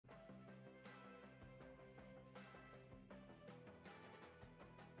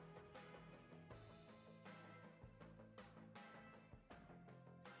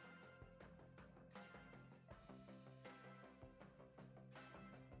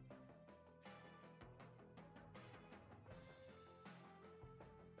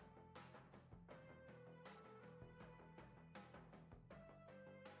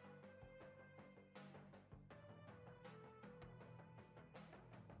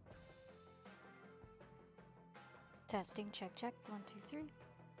Testing, check, check, 1, 2, 3.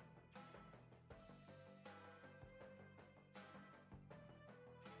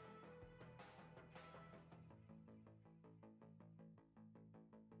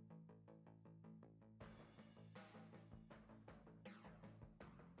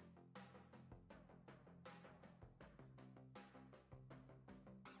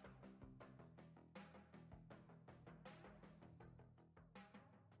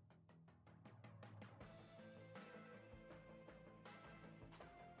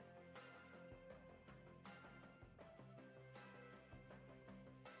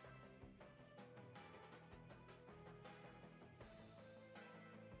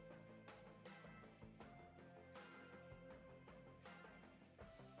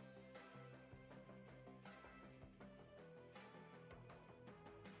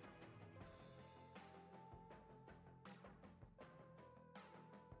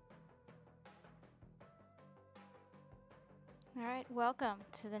 Alright, welcome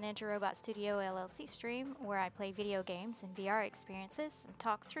to the Ninja Robot Studio LLC stream, where I play video games and VR experiences and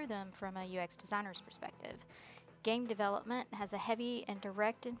talk through them from a UX designer's perspective. Game development has a heavy and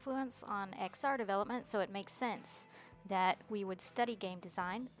direct influence on XR development, so it makes sense that we would study game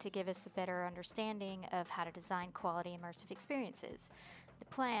design to give us a better understanding of how to design quality immersive experiences. The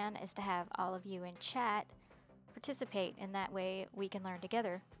plan is to have all of you in chat participate, and that way we can learn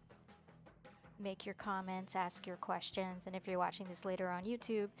together. Make your comments, ask your questions, and if you're watching this later on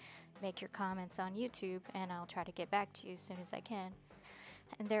YouTube, make your comments on YouTube and I'll try to get back to you as soon as I can.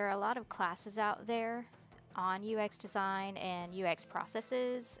 And there are a lot of classes out there on UX design and UX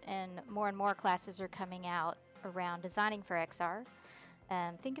processes, and more classes are coming out around designing for XR.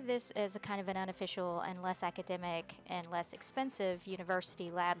 Think of this as a kind of an unofficial and less academic and less expensive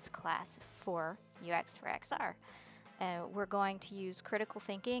university labs class for UX for XR. We're going to use critical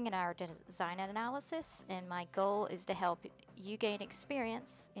thinking in our design analysis, and my goal is to help you gain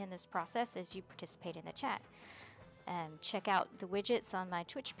experience in this process as you participate in the chat. Check out the widgets on my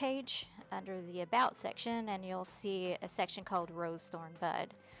Twitch page under the About section, and you'll see a section called Rose, Thorn,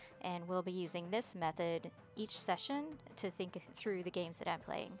 Bud. And we'll be using this method each session to think through the games that I'm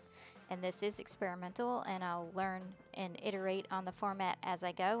playing. And this is experimental, and I'll learn and iterate on the format as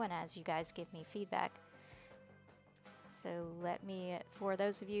I go and as you guys give me feedback. So for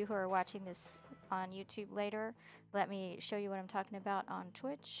those of you who are watching this on YouTube later, let me show you what I'm talking about on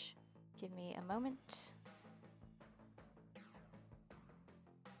Twitch. Give me a moment.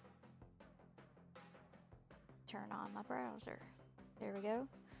 Turn on my browser. There we go.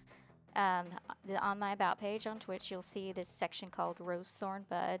 On my About page on Twitch, you'll see this section called Rose, Thorn,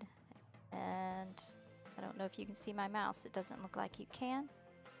 Bud. And I don't know if you can see my mouse. It doesn't look like you can.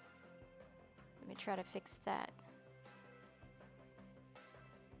 Let me try to fix that.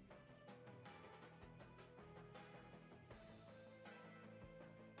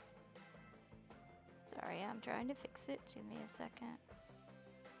 Sorry, I'm trying to fix it. Give me a second.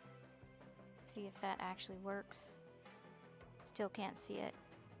 See if that actually works. Still can't see it.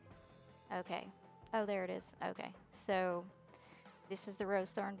 Okay. Oh, there it is. Okay. So this is the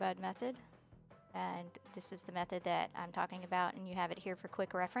Rose, Thorn, Bud method. And this is the method that I'm talking about, and you have it here for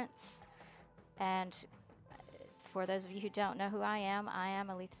quick reference. And for those of you who don't know who I am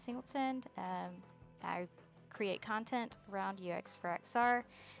Aletha Singleton. I create content around UX for XR,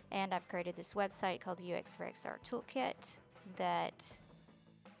 and I've created this website called UX for XR Toolkit that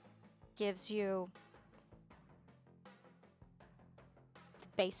gives you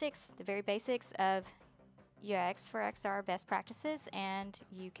the very basics of UX for XR best practices, and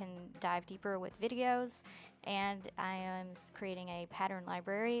you can dive deeper with videos. And I am creating a pattern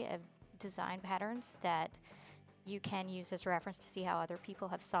library of design patterns that you can use as reference to see how other people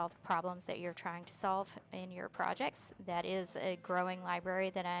have solved problems that you're trying to solve in your projects. That is a growing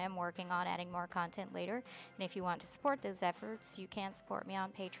library that I am working on adding more content later. And if you want to support those efforts, you can support me on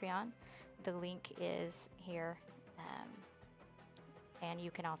Patreon. The link is here. And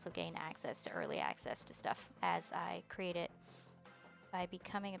you can also gain early access to stuff as I create it by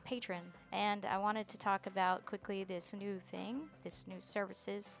becoming a patron. And I wanted to talk about quickly this new service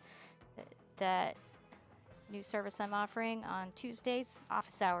I'm offering on Tuesdays,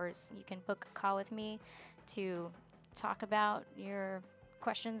 office hours. You can book a call with me to talk about your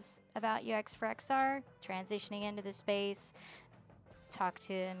questions about UX for XR, transitioning into the space, talk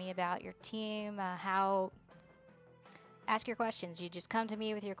to me about your team, ask your questions. You just come to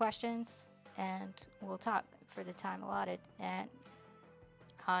me with your questions and we'll talk for the time allotted. And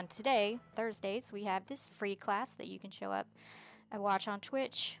on today, Thursdays, we have this free class that you can show up and watch on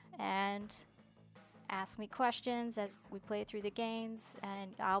Twitch and ask me questions as we play through the games,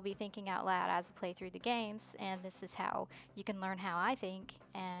 and I'll be thinking out loud as I play through the games, and this is how you can learn how I think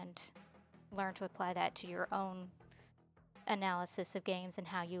and learn to apply that to your own analysis of games and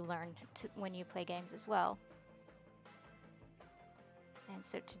how you learn when you play games as well. And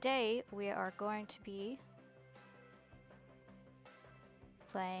so today we are going to be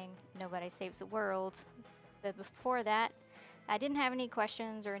playing Nobody Saves the World. But before that, I didn't have any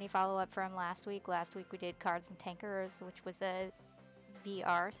questions or any follow-up from last week. Last week we did Cards and Tankers, which was a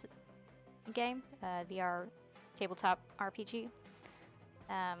VR game, VR tabletop RPG.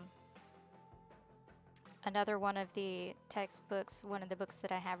 Another one of the textbooks, one of the books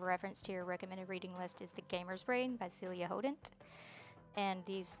that I have referenced to your recommended reading list is The Gamer's Brain by Celia Hodent. And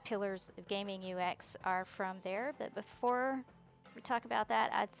these pillars of gaming UX are from there. But before we talk about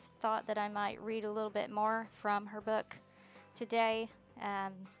that, I thought that I might read a little bit more from her book today.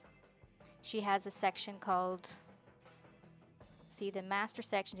 She has a section called, the master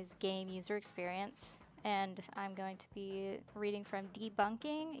section is Game User Experience. And I'm going to be reading from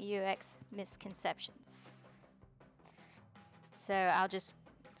Debunking UX Misconceptions. So I'll just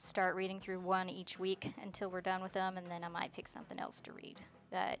start reading through one each week until we're done with them, and then I might pick something else to read.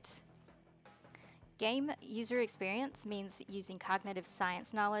 But game user experience means using cognitive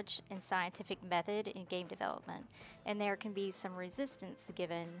science knowledge and scientific method in game development, and there can be some resistance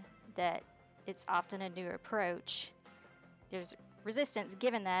given that it's often a new approach. There's resistance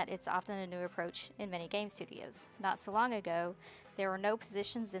given that it's often a new approach in many game studios. Not so long ago, there were no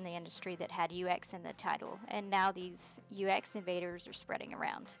positions in the industry that had UX in the title, and now these UX invaders are spreading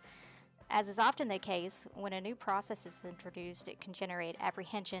around. As is often the case, when a new process is introduced, it can generate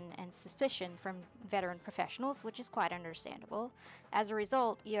apprehension and suspicion from veteran professionals, which is quite understandable. As a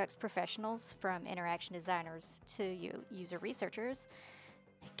result, UX professionals, from interaction designers to user researchers,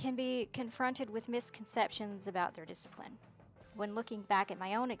 can be confronted with misconceptions about their discipline. When looking back at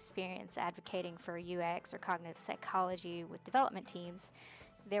my own experience advocating for UX or cognitive psychology with development teams,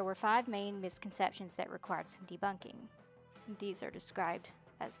 there were 5 main misconceptions that required some debunking. These are described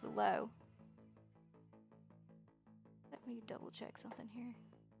as below. Let me double check something here.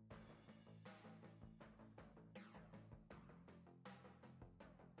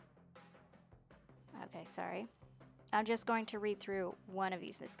 Okay, sorry. I'm just going to read through one of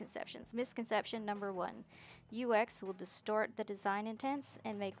these misconceptions. Misconception number 1, UX will distort the design intents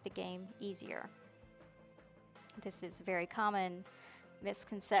and make the game easier. This is a very common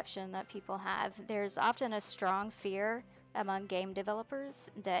misconception that people have. There's often a strong fear among game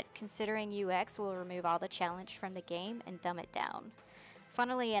developers that considering UX will remove all the challenge from the game and dumb it down.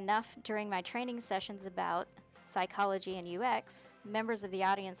 Funnily enough, during my training sessions about psychology and UX, members of the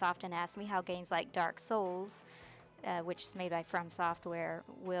audience often ask me how games like Dark Souls, which is made by From Software,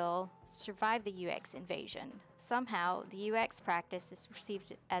 will survive the UX invasion. Somehow, the UX practice is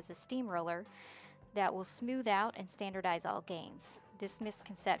perceived as a steamroller that will smooth out and standardize all games. This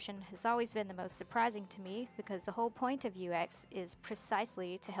misconception has always been the most surprising to me because the whole point of UX is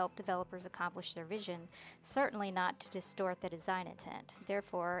precisely to help developers accomplish their vision, certainly not to distort the design intent.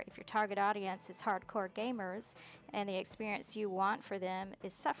 Therefore, if your target audience is hardcore gamers and the experience you want for them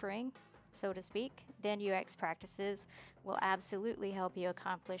is suffering, so to speak, then UX practices will absolutely help you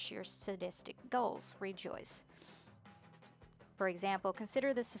accomplish your sadistic goals. Rejoice. For example,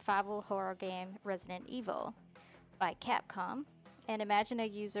 consider the survival horror game Resident Evil by Capcom, and imagine a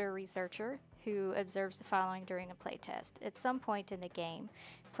user researcher who observes the following during a playtest. At some point in the game,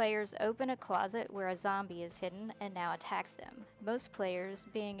 players open a closet where a zombie is hidden and now attacks them. Most players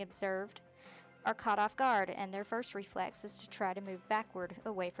being observed are caught off guard, and their first reflex is to try to move backward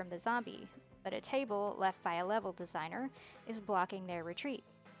away from the zombie, but a table left by a level designer is blocking their retreat.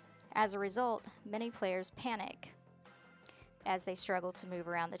 As a result, many players panic as they struggle to move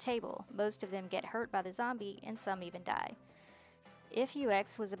around the table. Most of them get hurt by the zombie, and some even die. If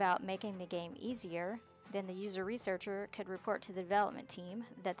UX was about making the game easier, then the user researcher could report to the development team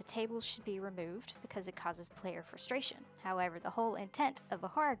that the tables should be removed because it causes player frustration. However, the whole intent of a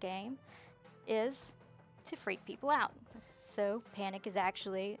horror game is to freak people out. So panic is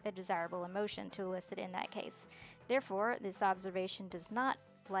actually a desirable emotion to elicit in that case. Therefore, this observation does not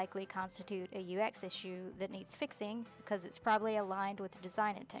likely constitute a UX issue that needs fixing because it's probably aligned with the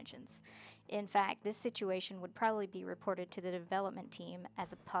design intentions. In fact, this situation would probably be reported to the development team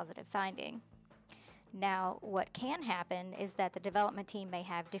as a positive finding. Now, what can happen is that the development team may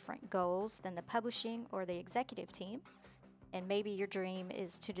have different goals than the publishing or the executive team, and maybe your dream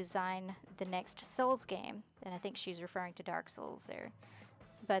is to design the next Souls game, and I think she's referring to Dark Souls there.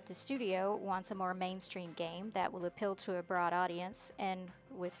 But the studio wants a more mainstream game that will appeal to a broad audience and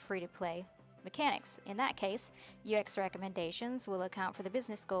with free-to-play mechanics. In that case, UX recommendations will account for the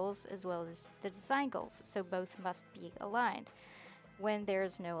business goals as well as the design goals, so both must be aligned. When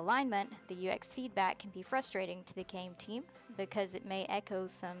there's no alignment, the UX feedback can be frustrating to the game team because it may echo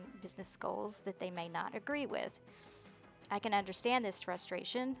some business goals that they may not agree with. I can understand this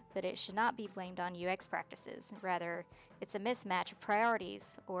frustration, but it should not be blamed on UX practices. Rather, it's a mismatch of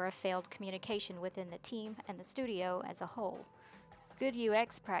priorities or a failed communication within the team and the studio as a whole. Good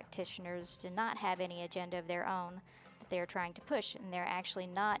UX practitioners do not have any agenda of their own that they are trying to push, and they're actually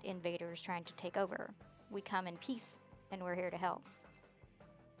not invaders trying to take over. We come in peace, and we're here to help.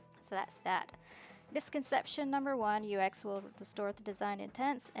 So that's that. Misconception number 1, UX will distort the design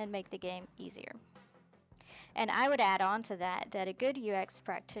intents and make the game easier. And I would add on to that a good UX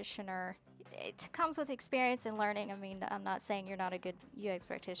practitioner, it comes with experience and learning. I mean, I'm not saying you're not a good UX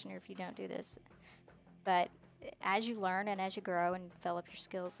practitioner if you don't do this, but as you learn and as you grow and develop your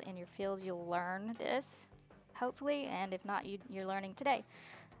skills in your field, you'll learn this, hopefully, and if not, you're learning today.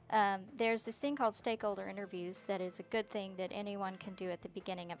 There's this thing called stakeholder interviews that is a good thing that anyone can do at the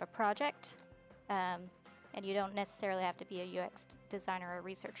beginning of a project. And you don't necessarily have to be a UX designer or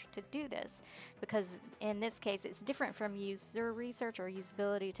researcher to do this, because in this case it's different from user research or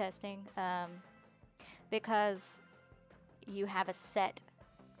usability testing, because you have a set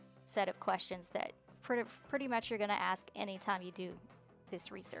of questions that pretty much you're going to ask anytime you do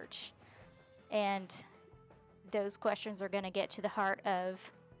this research, and those questions are going to get to the heart of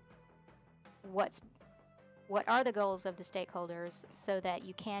what are the goals of the stakeholders, so that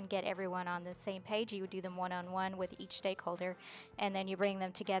you can get everyone on the same page. You would do them one-on-one with each stakeholder, and then you bring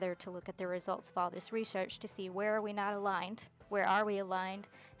them together to look at the results of all this research to see where are we not aligned, where are we aligned,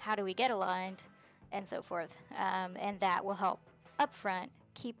 how do we get aligned, and so forth. And that will help upfront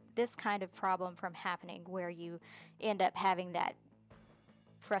keep this kind of problem from happening, where you end up having that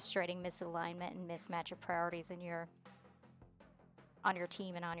frustrating misalignment and mismatch of priorities on your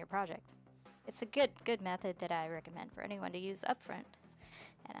team and on your project. It's a good method that I recommend for anyone to use upfront.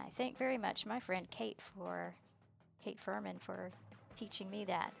 And I thank very much my friend Kate Furman for teaching me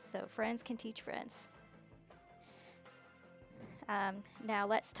that. So friends can teach friends. Now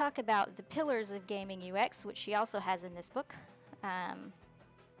let's talk about the pillars of gaming UX, which she also has in this book.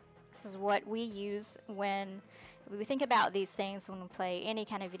 This is what we use when we think about these things when we play any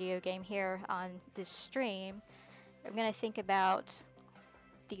kind of video game here on this stream. I'm going to think about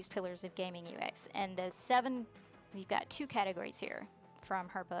these pillars of gaming UX, and the 7, you've got 2 categories here from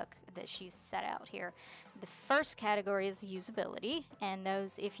her book that she's set out here. The first category is usability, and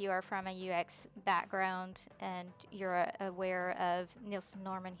those, if you are from a UX background and you're aware of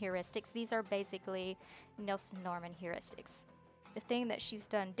Nielsen-Norman heuristics, these are basically Nielsen-Norman heuristics. The thing that she's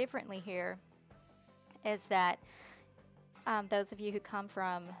done differently here is that those of you who come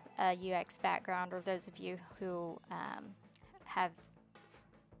from a UX background, or those of you who have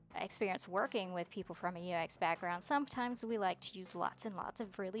experience working with people from a UX background, sometimes we like to use lots and lots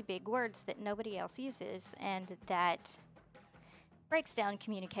of really big words that nobody else uses, and that breaks down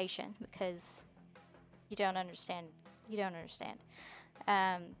communication because you don't understand.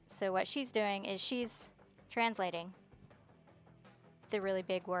 So what she's doing is she's translating the really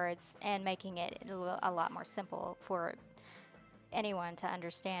big words and making it a lot more simple for anyone to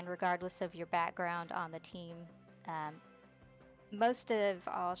understand, regardless of your background on the team. Most of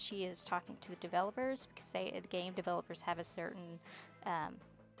all, she is talking to the developers, because the game developers have a certain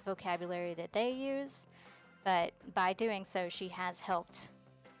vocabulary that they use, but by doing so, she has helped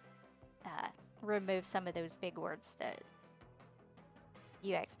remove some of those big words that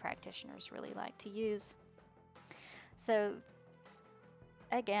UX practitioners really like to use. So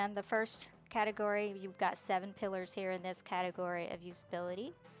again, the first category, you've got 7 pillars here in this category of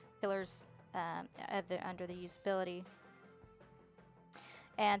usability, pillars under the usability.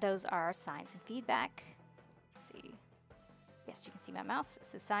 And those are signs and feedback. Let's see. Yes, you can see my mouse.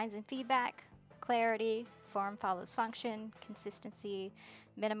 So signs and feedback, clarity, form follows function, consistency,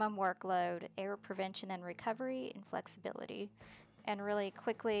 minimum workload, error prevention and recovery, and flexibility. And really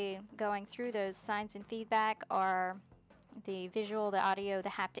quickly going through those, signs and feedback are the visual, the audio, the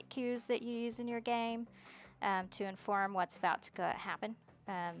haptic cues that you use in your game to inform what's about to happen,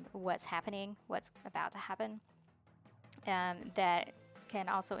 what's happening, what's about to happen. That can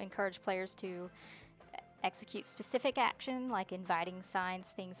also encourage players to execute specific action, like inviting signs,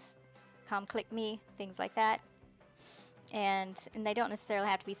 things, come click me, things like that. And they don't necessarily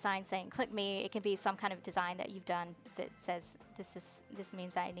have to be signs saying click me. It can be some kind of design that you've done that says this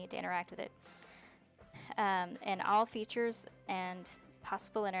means I need to interact with it. And all features and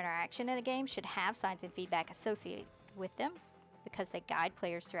possible interaction in a game should have signs and feedback associated with them, because they guide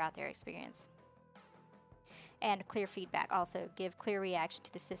players throughout their experience. And clear feedback, also give clear reaction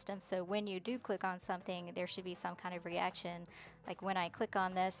to the system. So when you do click on something, there should be some kind of reaction. Like when I click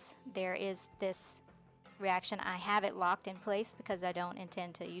on this, there is this reaction. I have it locked in place because I don't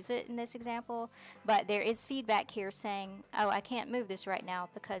intend to use it in this example, but there is feedback here saying, oh, I can't move this right now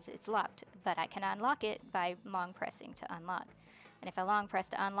because it's locked, but I can unlock it by long pressing to unlock. And if I long press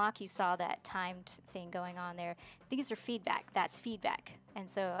to unlock, you saw that timed thing going on there. These are feedback. That's feedback. And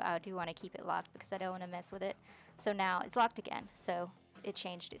so I do want to keep it locked because I don't want to mess with it. So now it's locked again. So it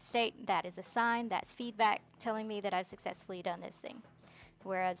changed its state. That is a sign. That's feedback telling me that I've successfully done this thing.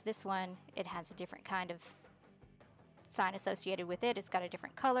 Whereas this one, it has a different kind of sign associated with it. It's got a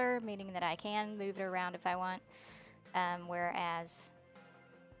different color, meaning that I can move it around if I want. Whereas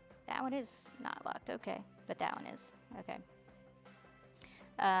that one is not locked. Okay. But that one is. Okay.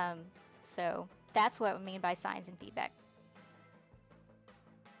 So that's what we mean by signs and feedback.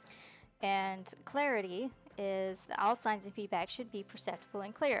 And clarity is that all signs and feedback should be perceptible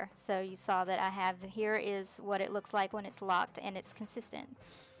and clear. So you saw that I have here is what it looks like when it's locked and it's consistent.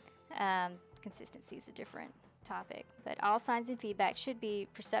 Consistency is a different topic, but all signs and feedback should be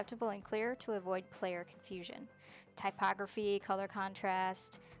perceptible and clear to avoid player confusion. Typography, color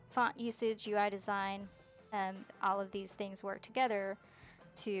contrast, font usage, UI design, all of these things work together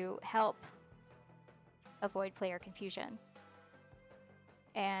to help avoid player confusion.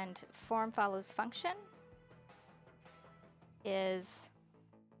 And form follows function is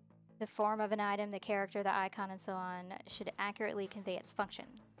the form of an item, the character, the icon, and so on should accurately convey its function.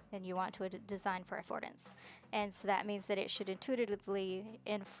 And you want to design for affordance. And so that means that it should intuitively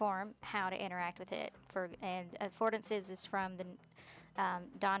inform how to interact with it. And affordances is from the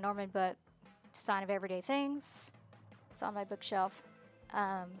Don Norman book, Design of Everyday Things. It's on my bookshelf.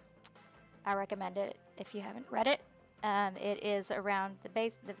 I recommend it if you haven't read it. It is around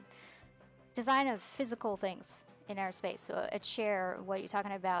the design of physical things in our space. So a chair, what you're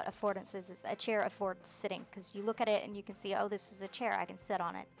talking about affordances is a chair affords sitting, because you look at it and you can see, oh, this is a chair, I can sit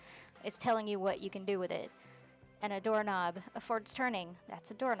on it. It's telling you what you can do with it. And a doorknob affords turning.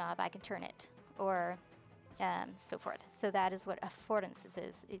 That's a doorknob, I can turn it. Or so forth. So that is what affordances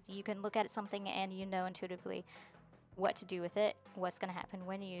is. You can look at something and you know intuitively what to do with it, what's going to happen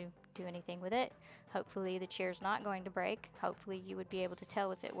when you do anything with it. Hopefully the chair's not going to break. Hopefully you would be able to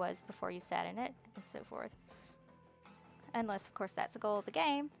tell if it was before you sat in it, and so forth. Unless, of course, that's the goal of the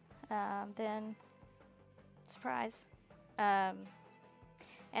game, then surprise. And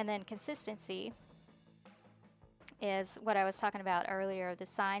then consistency is what I was talking about earlier, the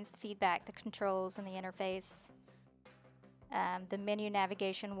signs, the feedback, the controls, and the interface, the menu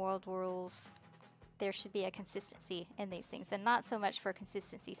navigation, world rules. There should be a consistency in these things, and not so much for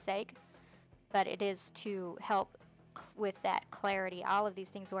consistency's sake, but it is to help with that clarity. All of these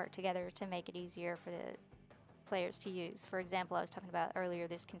things work together to make it easier for the players to use. For example, I was talking about earlier,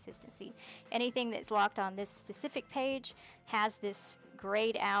 this consistency. Anything that's locked on this specific page has this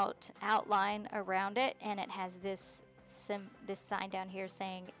grayed out outline around it, and it has this sign down here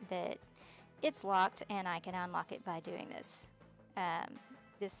saying that it's locked and I can unlock it by doing this.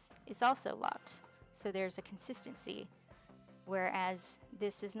 This is also locked. So there's a consistency, whereas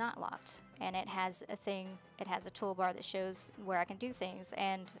this is not locked, and it has a toolbar that shows where I can do things,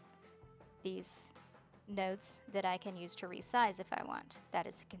 and these nodes that I can use to resize if I want. That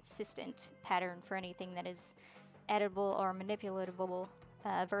is a consistent pattern for anything that is editable or manipulatable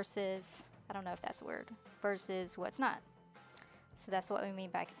versus, I don't know if that's a word, versus what's not. So that's what we mean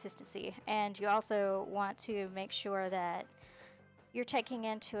by consistency. And you also want to make sure that you're taking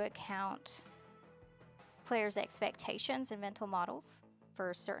into account players' expectations and mental models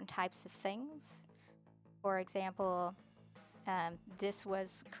for certain types of things. For example, this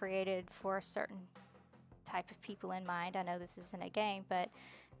was created for a certain type of people in mind. I know this isn't a game, but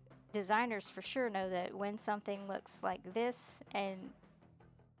designers for sure know that when something looks like this, and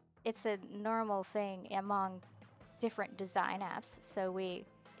it's a normal thing among different design apps, so we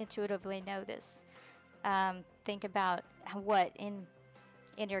intuitively know this. Think about what in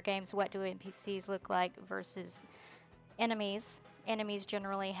your games, what do NPCs look like versus enemies. Enemies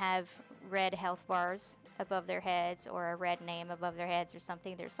generally have red health bars above their heads, or a red name above their heads or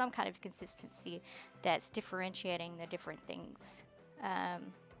something. There's some kind of consistency that's differentiating the different things.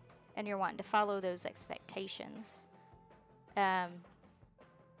 And you're wanting to follow those expectations. For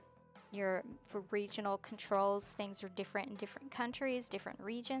regional controls, things are different in different countries, different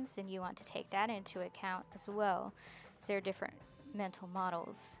regions, and you want to take that into account as well. So there are different mental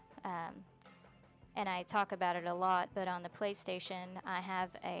models. And I talk about it a lot, but on the PlayStation, I have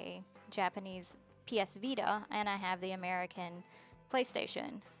a Japanese PS Vita and I have the American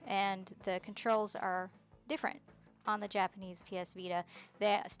PlayStation, and the controls are different on the Japanese PS Vita.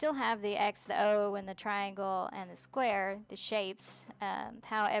 They still have the X, the O, and the triangle and the square, the shapes.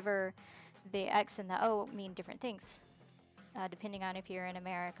 However, the X and the O mean different things depending on if you're in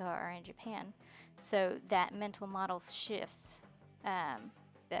America or in Japan. So that mental model shifts.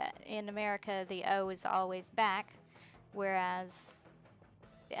 In America, the O is always back, whereas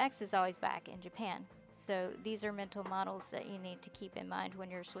the X is always back in Japan. So these are mental models that you need to keep in mind when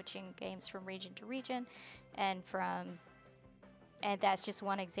you're switching games from region to region, and that's just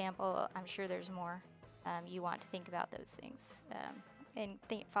one example. I'm sure there's more. You want to think about those things and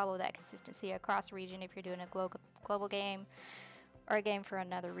follow that consistency across region if you're doing a global game or a game for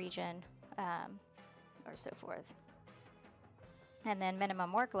another region, or so forth. And then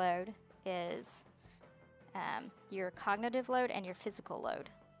minimum workload is your cognitive load and your physical load.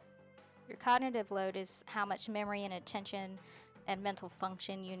 Your cognitive load is how much memory and attention and mental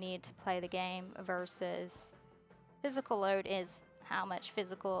function you need to play the game, versus physical load is how much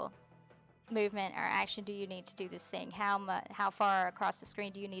physical movement or action do you need to do this thing, how far across the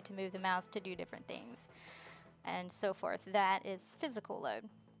screen do you need to move the mouse to do different things, and so forth. That is physical load.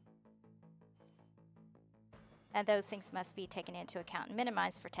 And those things must be taken into account and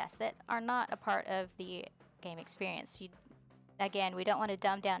minimized for tasks that are not a part of the game experience. Again, we don't want to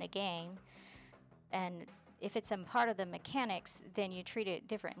dumb down a game, and if it's a part of the mechanics, then you treat it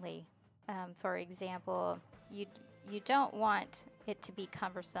differently. For example, you don't want it to be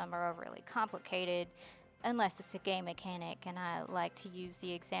cumbersome or overly complicated unless it's a game mechanic, and I like to use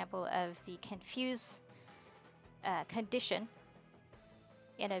the example of the confuse condition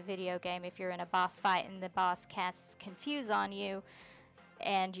in a video game. If you're in a boss fight and the boss casts confuse on you,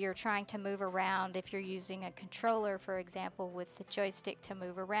 and you're trying to move around, if you're using a controller, for example, with the joystick to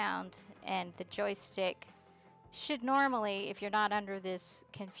move around, and the joystick should normally, if you're not under this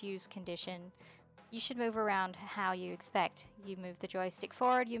confused condition, you should move around how you expect. You move the joystick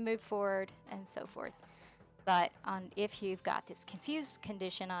forward, you move forward, and so forth. But if you've got this confused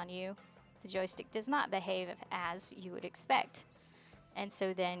condition on you, the joystick does not behave as you would expect. And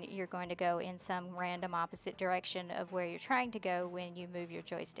so then you're going to go in some random opposite direction of where you're trying to go when you move your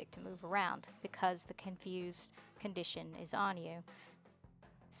joystick to move around, because the confused condition is on you.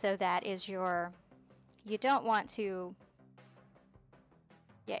 So that is you don't want to,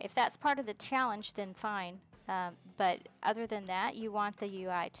 if that's part of the challenge, then fine. But other than that, you want the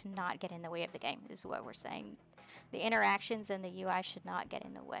UI to not get in the way of the game, is what we're saying. The interactions and the UI should not get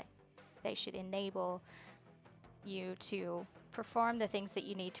in the way. They should enable you to perform the things that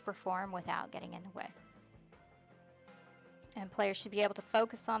you need to perform without getting in the way. And players should be able to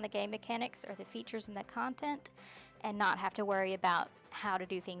focus on the game mechanics or the features and the content, and not have to worry about how to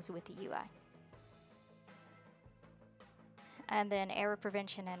do things with the UI. And then error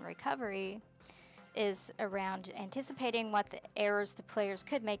prevention and recovery is around anticipating what the errors the players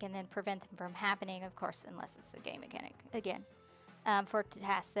could make and then prevent them from happening, of course, unless it's a game mechanic, again, for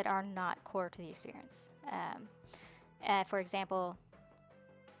tasks that are not core to the experience. For example,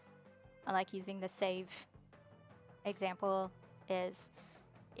 I like using the save example, is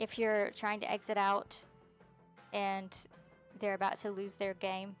if you're trying to exit out and they're about to lose their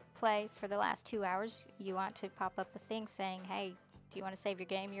gameplay for the last 2 hours, you want to pop up a thing saying, hey, do you want to save your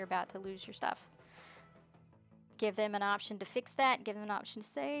game? You're about to lose your stuff. Give them an option to fix that, give them an option to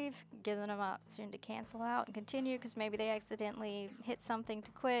save, give them an option to cancel out and continue, because maybe they accidentally hit something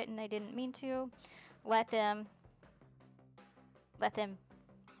to quit and they didn't mean to. Let them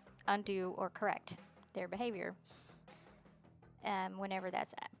undo or correct their behavior whenever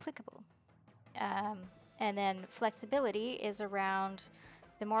that's applicable. And then flexibility is around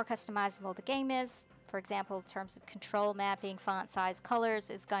the more customizable the game is. For example, in terms of control mapping, font size, colors,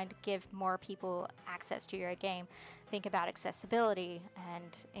 is going to give more people access to your game. Think about accessibility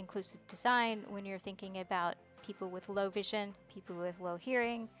and inclusive design when you're thinking about people with low vision, people with low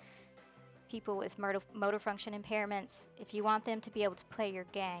hearing, people with motor function impairments. If you want them to be able to play your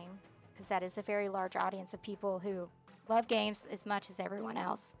game, because that is a very large audience of people who love games as much as everyone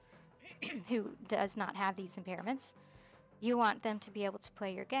else who does not have these impairments, you want them to be able to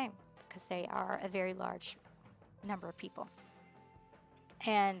play your game, because they are a very large number of people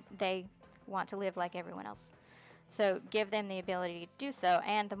and they want to live like everyone else. So give them the ability to do so,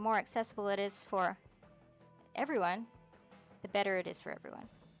 and the more accessible it is for everyone, the better it is for everyone.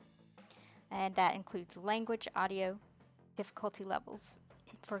 And that includes language, audio, difficulty levels.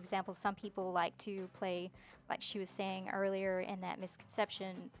 For example, some people like to play, like she was saying earlier in that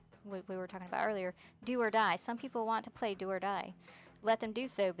misconception we were talking about earlier, do or die. Some people want to play do or die. let them do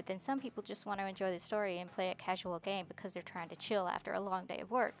so. But then some people just want to enjoy the story and play a casual game because they're trying to chill after a long day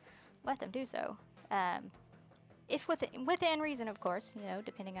of work. Let them do so. If within reason, of course, you know,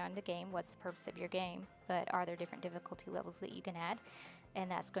 depending on the game, what's the purpose of your game, but are there different difficulty levels that you can add, and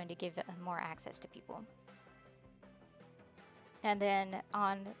that's going to give more access to people. And then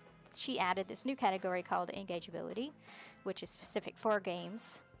she added this new category called engageability, which is specific for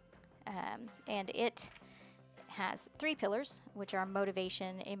games, and it has 3 pillars, which are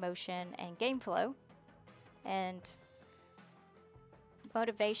motivation, emotion, and game flow. And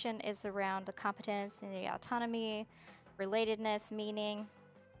motivation is around the competence and the autonomy, relatedness, meaning,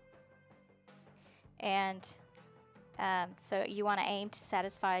 and so you want to aim to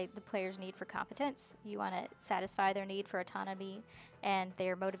satisfy the player's need for competence. You want to satisfy their need for autonomy and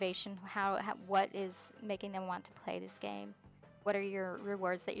their motivation. What is making them want to play this game? What are your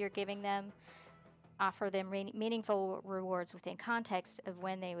rewards that you're giving them? Offer them meaningful rewards within context of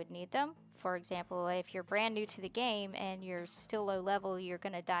when they would need them. For example, if you're brand new to the game and you're still low level, you're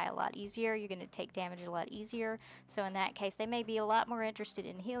going to die a lot easier. You're going to take damage a lot easier. So in that case, they may be a lot more interested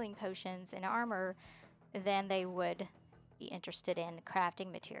in healing potions and armor than they would be interested in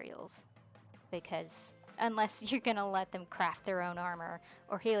crafting materials. Because unless you're going to let them craft their own armor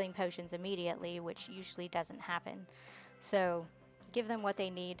or healing potions immediately, which usually doesn't happen. So give them what they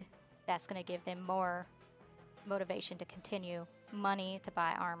need. That's going to give them more motivation to continue. Money to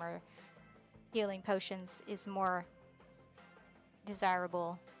buy armor. Healing potions is more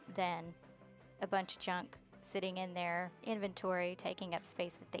desirable than a bunch of junk sitting in their inventory, taking up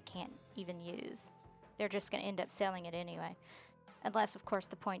space that they can't even use. They're just going to end up selling it anyway. Unless, of course,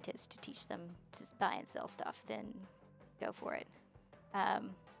 the point is to teach them to buy and sell stuff, then go for it.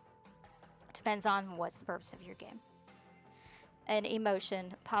 Depends on what's the purpose of your game. And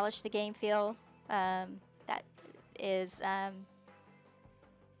emotion, polish the game feel. That is,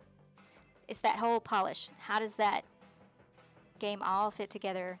 it's that whole polish. How does that game all fit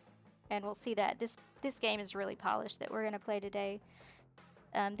together? And we'll see that this game is really polished that we're going to play today.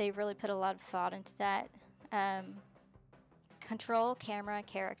 They've really put a lot of thought into that. Control, camera,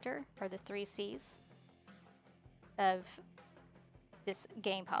 character are the 3 C's of this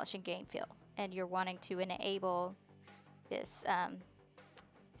game polish and game feel. And you're wanting to enable this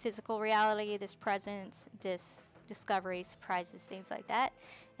physical reality, this presence, this discovery, surprises, things like that.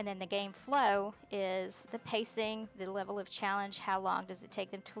 And then the game flow is the pacing, the level of challenge, how long does it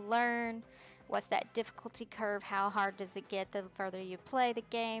take them to learn, what's that difficulty curve, how hard does it get the further you play the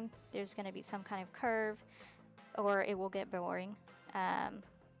game. There's going to be some kind of curve or it will get boring.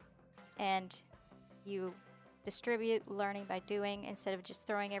 And you distribute learning by doing instead of just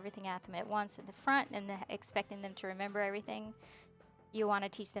throwing everything at them at once in the front and expecting them to remember everything. You want to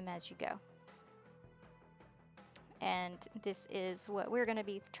teach them as you go. And this is what we're going to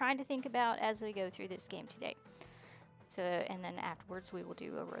be trying to think about as we go through this game today. So, and then afterwards we will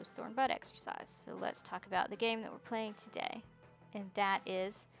do a rose, thorn, bud exercise. So let's talk about the game that we're playing today. And that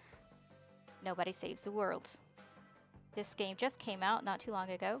is Nobody Saves the World. This game just came out not too long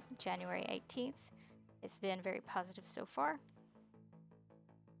ago, January 18th. It's been very positive so far.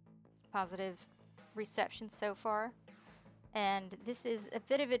 Positive reception so far. And this is a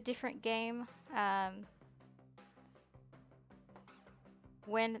bit of a different game.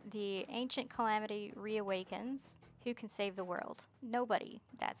 When the ancient calamity reawakens, who can save the world? Nobody.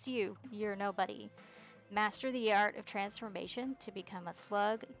 That's you. You're nobody. Master the art of transformation to become a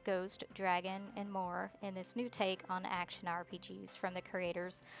slug, ghost, dragon, and more in this new take on action RPGs from the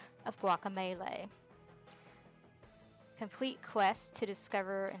creators of Guacamelee. Complete quests to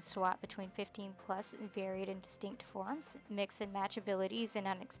discover and swap between 15 plus varied and distinct forms, mix and match abilities in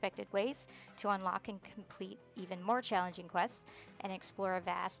unexpected ways to unlock and complete even more challenging quests, and explore a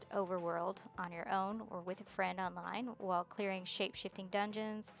vast overworld on your own or with a friend online while clearing shape-shifting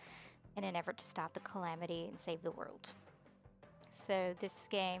dungeons in an effort to stop the calamity and save the world. So this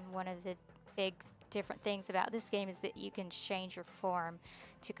game, one of the big different things about this game is that you can change your form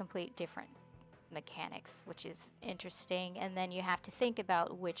to complete different mechanics, which is interesting, and then you have to think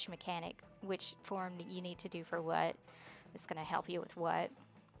about which form that you need to do for what. It's going to help you with what.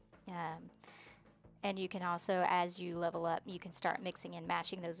 And you can also, as you level up, you can start mixing and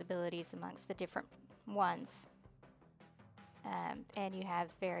matching those abilities amongst the different ones. And you have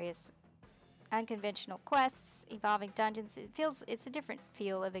various unconventional quests, evolving dungeons. It's a different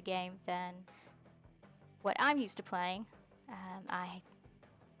feel of a game than what I'm used to playing. I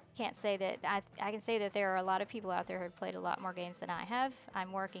can't say that I can say that there are a lot of people out there who have played a lot more games than I have.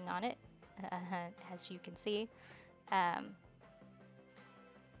 I'm working on it, as you can see. The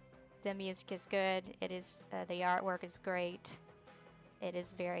music is good. It is the artwork is great. it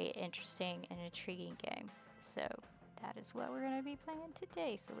is very interesting and intriguing game. So that is what we're going to be playing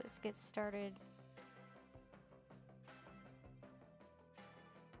today. So let's get started.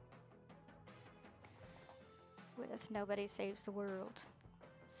 With Nobody Saves the World.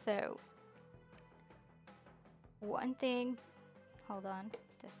 So one thing, hold on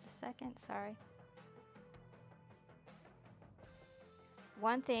just a second, sorry.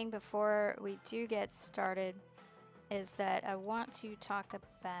 One thing before we do get started is that I want to talk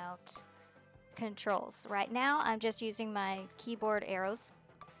about controls. Right now I'm just using my keyboard arrows.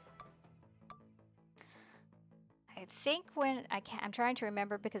 I think when I'm trying to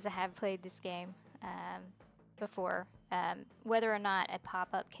remember because I have played this game before, whether or not a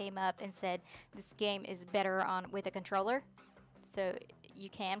pop-up came up and said this game is better with a controller. So you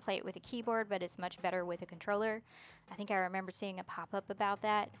can play it with a keyboard, but it's much better with a controller. I think I remember seeing a pop-up about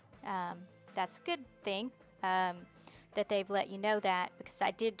that. That's a good thing that they've let you know that, because I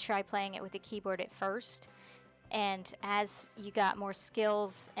did try playing it with a keyboard at first. And as you got more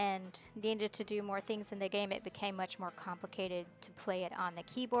skills and needed to do more things in the game, it became much more complicated to play it on the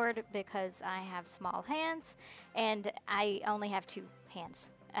keyboard because I have small hands and I only have 2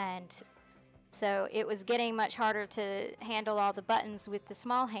 hands. And so it was getting much harder to handle all the buttons with the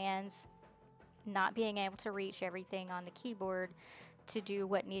small hands, not being able to reach everything on the keyboard to do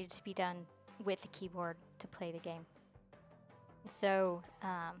what needed to be done with the keyboard to play the game. So,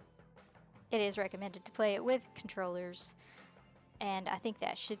 it is recommended to play it with controllers, and I think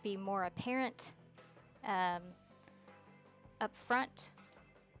that should be more apparent up front.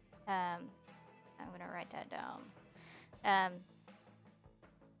 I'm going to write that down.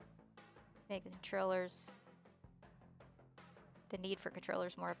 Make the controllers, the need for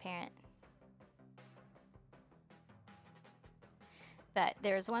controllers more apparent. But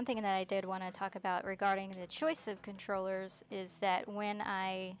there's one thing that I did want to talk about regarding the choice of controllers is that when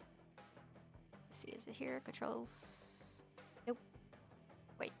I... Let's see, is it here? Controls? Nope.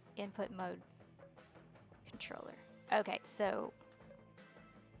 Wait, input mode. Controller. Okay, so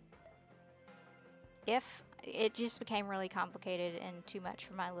if it just became really complicated and too much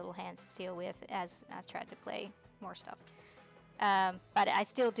for my little hands to deal with as I tried to play more stuff. But I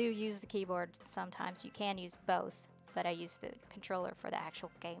still do use the keyboard sometimes. You can use both, but I use the controller for the actual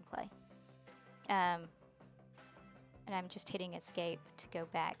gameplay. And I'm just hitting escape to go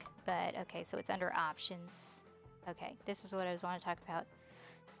back. But okay, so it's under options. Okay, this is what I was wanting to talk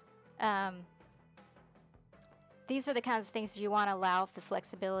about. These are the kinds of things you want to allow the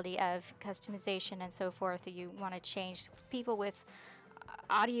flexibility of customization and so forth that you want to change. People with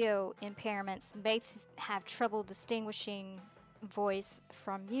audio impairments may have trouble distinguishing voice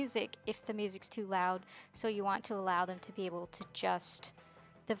from music if the music's too loud, so you want to allow them to be able to adjust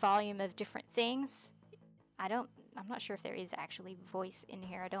the volume of different things. I'm not sure if there is actually voice in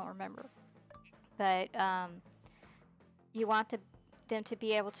here, I don't remember. But you want them to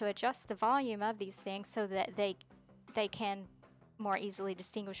be able to adjust the volume of these things so that they can more easily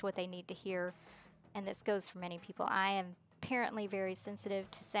distinguish what they need to hear. And this goes for many people. I am apparently very sensitive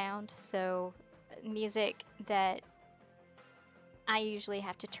to sound, so music that I usually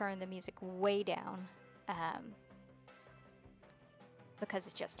have to turn the music way down because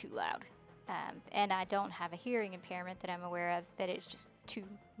it's just too loud. And I don't have a hearing impairment that I'm aware of, but it's just too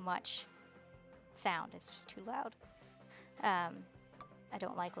much sound. It's just too loud. I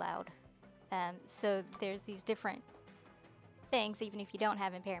don't like loud. So there's these different things. Even if you don't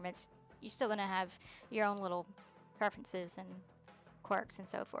have impairments, you're still going to have your own little preferences and quirks and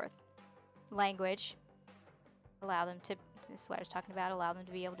so forth. Language. Allow them to, this is what I was talking about, allow them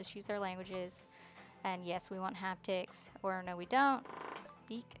to be able to choose their languages. And yes, we want haptics, or no, we don't.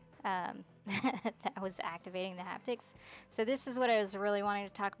 Eek. That was activating the haptics. So this is what I was really wanting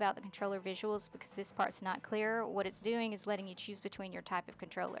to talk about, the controller visuals, because this part's not clear. What it's doing is letting you choose between your type of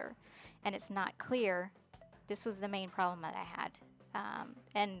controller, and it's not clear. This was the main problem that I had.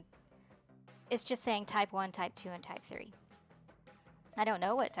 And it's just saying type 1, type 2, and type 3. I don't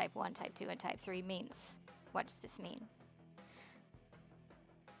know what type 1, type 2, and type 3 means. What does this mean?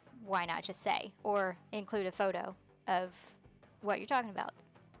 Why not just say, or include a photo of what you're talking about,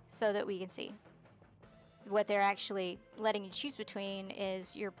 so that we can see. What they're actually letting you choose between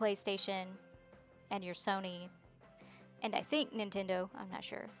is your PlayStation and your Sony, and I think Nintendo, I'm not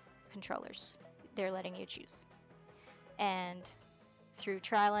sure, controllers. They're letting you choose. And through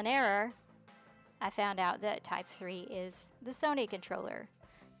trial and error, I found out that Type 3 is the Sony controller.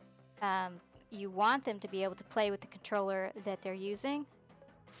 You want them to be able to play with the controller that they're using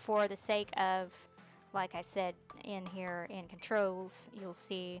for the sake of, like I said, in here in controls, you'll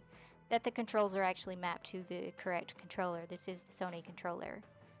see that the controls are actually mapped to the correct controller. This is the Sony controller.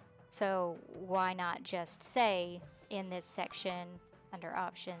 So why not just say in this section under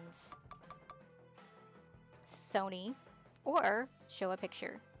options Sony, or show a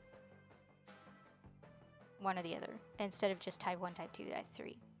picture? One or the other, instead of just type 1, type 2, type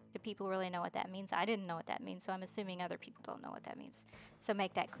 3. Do people really know what that means? I didn't know what that means, so I'm assuming other people don't know what that means. So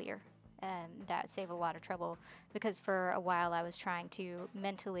make that clear. And that saved a lot of trouble, because for a while I was trying to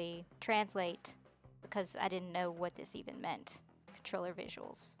mentally translate because I didn't know what this even meant. Controller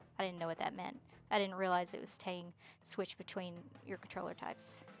visuals. I didn't know what that meant. I didn't realize it was saying switch between your controller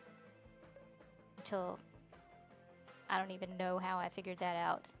types. Until I don't even know how I figured that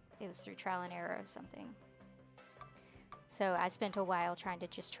out. It was through trial and error or something. So I spent a while trying to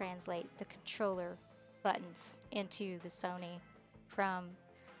just translate the controller buttons into the Sony from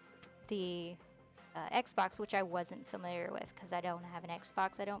the Xbox, which I wasn't familiar with because I don't have an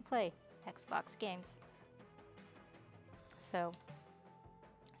Xbox. I don't play Xbox games. So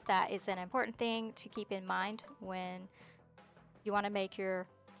that is an important thing to keep in mind when you want to make your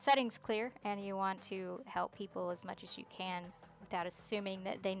settings clear and you want to help people as much as you can without assuming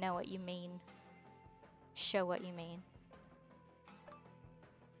that they know what you mean. Show what you mean.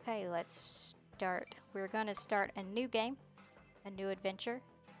 Okay, let's start. We're going to start a new game, a new adventure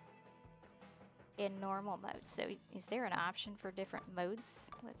in normal mode. So is there an option for different modes?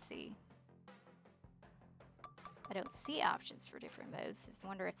 Let's see. I don't see options for different modes. I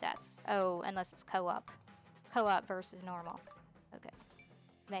wonder if that's, oh, unless it's co-op. Co-op versus normal. Okay,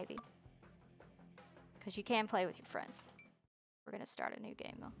 maybe. Because you can play with your friends. We're going to start a new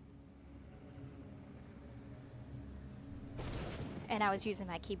game though. And I was using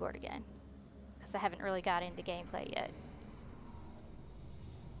my keyboard again, because I haven't really got into gameplay yet.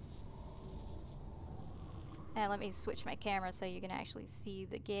 And let me switch my camera so you can actually see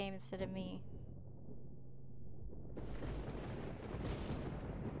the game instead of me.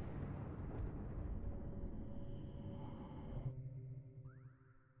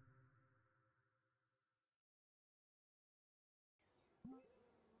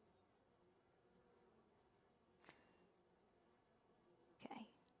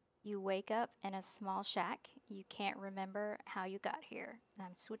 You wake up in a small shack. You can't remember how you got here.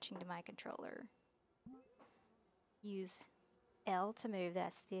 I'm switching to my controller. Use L to move.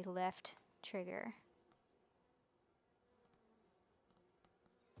 That's the left trigger.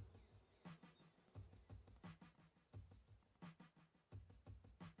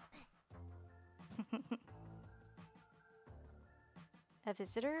 A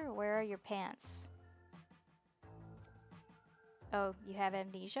visitor? Where are your pants? Oh, you have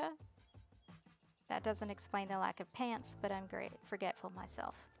amnesia? That doesn't explain the lack of pants, but I'm forgetful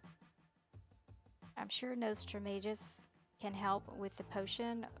myself. I'm sure Nostramagus can help with the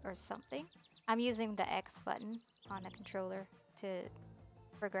potion or something. I'm using the X button on the controller to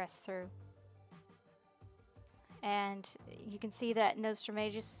progress through. And you can see that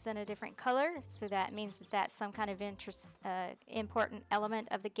Nostramagus is in a different color, so that means that that's some kind of important element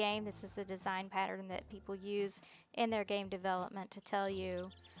of the game. This is a design pattern that people use in their game development to tell you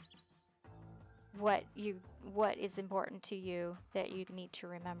what is important to you that you need to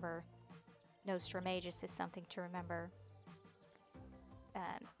remember. Nostramagus is something to remember.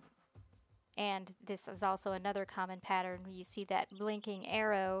 And this is also another common pattern. You see that blinking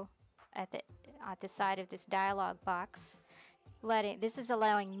arrow at the side of this dialog box. This is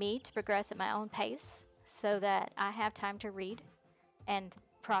allowing me to progress at my own pace so that I have time to read and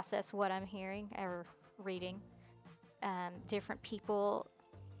process what I'm hearing or reading. Different people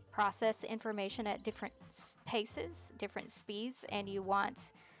process information at different paces, different speeds, and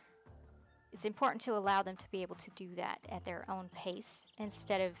it's important to allow them to be able to do that at their own pace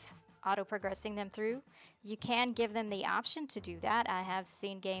instead of auto-progressing them through. You can give them the option to do that. I have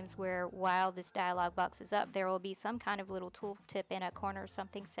seen games where while this dialog box is up, there will be some kind of little tooltip in a corner or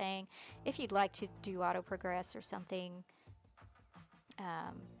something saying, if you'd like to do auto-progress or something,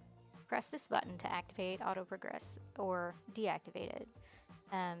 press this button to activate auto-progress or deactivate it,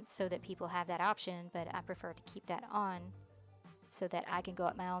 so that people have that option, but I prefer to keep that on so that I can go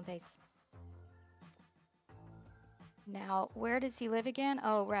at my own pace. Now, where does he live again?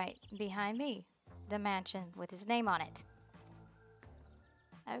 Oh, right, behind me. The mansion with his name on it.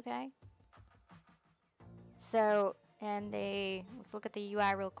 Okay. So, let's look at the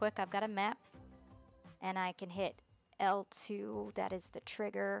UI real quick. I've got a map, and I can hit L2, that is the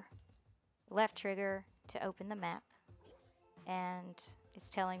trigger, left trigger, to open the map. And it's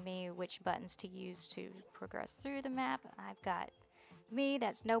telling me which buttons to use to progress through the map. I've got me,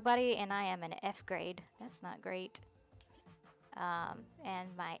 that's nobody, and I am an F grade. That's not great.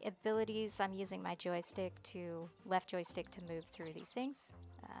 And my abilities, I'm using my left joystick to move through these things.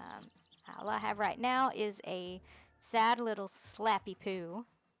 All I have right now is a sad little slappy poo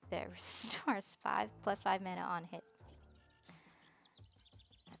that restores +5 mana on hit.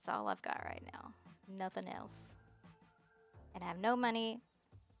 That's all I've got right now. Nothing else. And I have no money,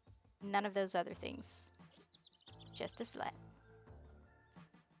 none of those other things. Just a slap.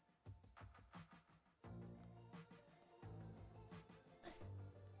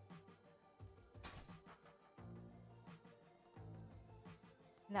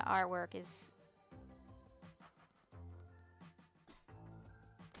 The artwork is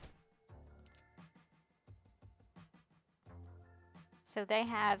so they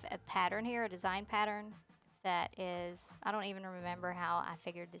have a pattern here, a design pattern that is, I don't even remember how I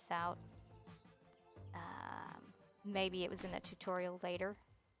figured this out. Maybe it was in the tutorial later,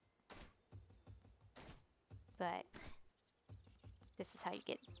 but this is how you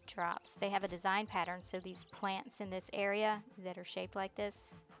get drops. They have a design pattern, so these plants in this area that are shaped like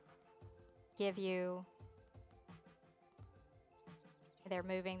this give you, they're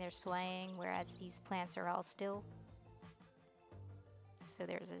moving, they're swaying, whereas these plants are all still. So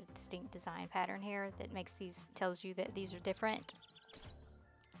there's a distinct design pattern here that makes these, tells you that these are different.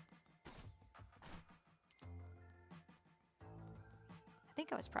 I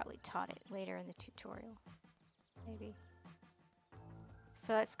think I was probably taught it later in the tutorial, maybe.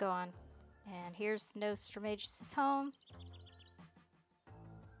 So let's go on. And here's Nostramagus' home.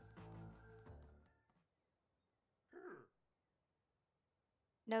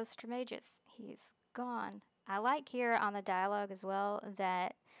 Nostramagus, he's gone. I like here on the dialogue as well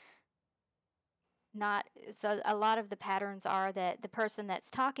that so a lot of the patterns are that the person that's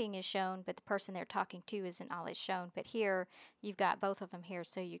talking is shown, but the person they're talking to isn't always shown. But here, you've got both of them here,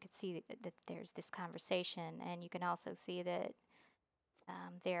 so you can see that there's this conversation, and you can also see that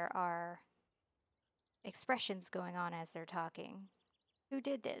there are expressions going on as they're talking. Who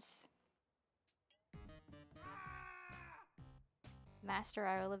did this? Master,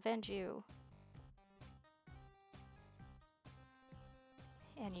 I will avenge you.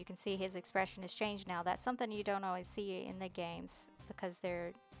 And you can see his expression has changed now. That's something you don't always see in the games because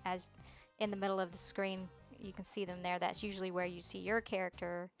they're, as in the middle of the screen, you can see them there. That's usually where you see your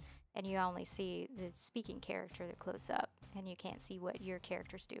character, and you only see the speaking character that close up, and you can't see what your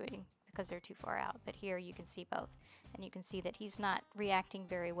character's doing because they're too far out. But here you can see both, and you can see that he's not reacting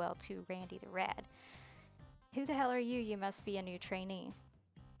very well to Randy the Rad. Who the hell are you? You must be a new trainee.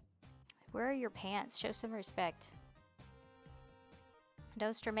 Where are your pants? Show some respect.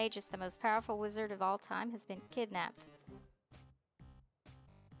 Nostramagus, the most powerful wizard of all time, has been kidnapped.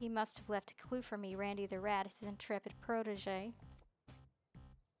 He must have left a clue for me, Randy the Rat, his intrepid protege.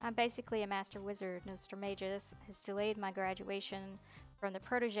 I'm basically a master wizard. Nostramagus has delayed my graduation from the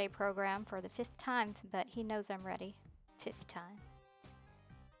protege program for the 5th time, but he knows I'm ready. 5th time.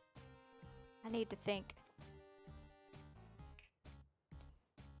 I need to think.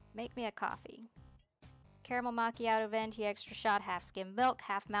 Make me a coffee. Caramel macchiato, venti extra shot, half skim milk,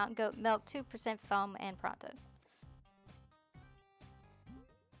 half mountain goat milk, 2% foam, and pronto.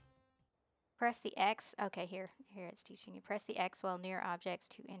 Press the X. Okay, here it's teaching you. Press the X while near objects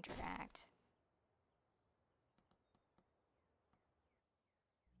to interact.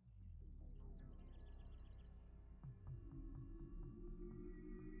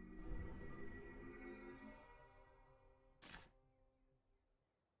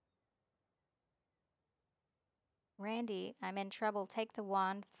 Randy, I'm in trouble. Take the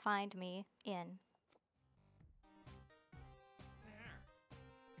wand. Find me. In.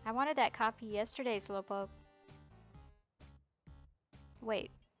 I wanted that copy yesterday, Slowpoke.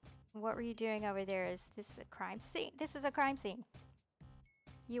 Wait. What were you doing over there? Is this a crime scene? This is a crime scene.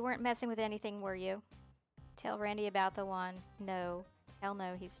 You weren't messing with anything, were you? Tell Randy about the wand. No. Hell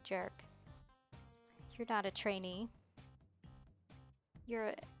no, he's a jerk. You're not a trainee.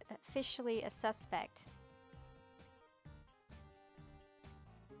 You're officially a suspect.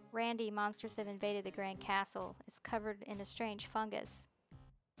 Randy, monsters have invaded the Grand Castle. It's covered in a strange fungus.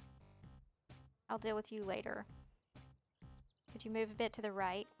 I'll deal with you later. Could you move a bit to the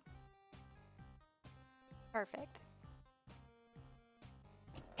right? Perfect.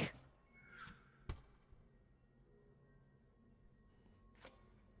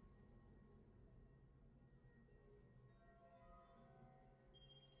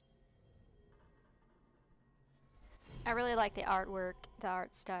 I really like the artwork, the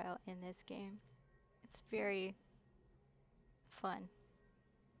art style in this game. It's very fun.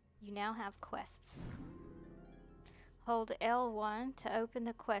 You now have quests. Hold L1 to open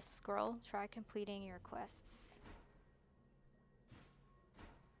the quest scroll. Try completing your quests.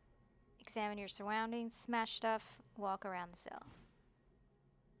 Examine your surroundings, smash stuff, walk around the cell.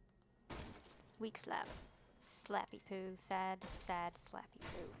 Weak slap. Slappy poo. Sad, sad, slappy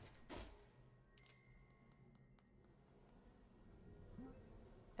poo.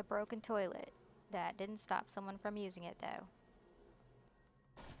 A broken toilet. That didn't stop someone from using it, though.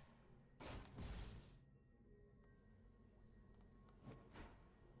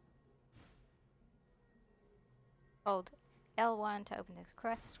 Hold L1 to open the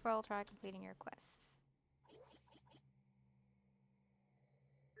quest scroll. Try completing your quests.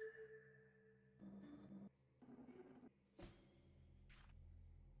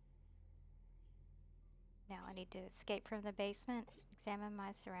 Now I need to escape from the basement, examine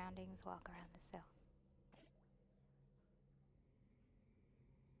my surroundings, walk around the cell.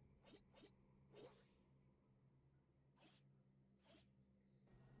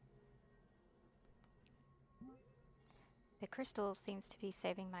 The crystal seems to be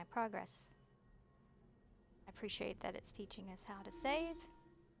saving my progress. I appreciate that it's teaching us how to save.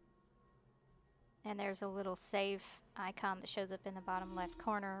 And there's a little save icon that shows up in the bottom left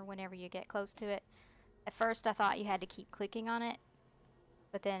corner whenever you get close to it. At first I thought you had to keep clicking on it,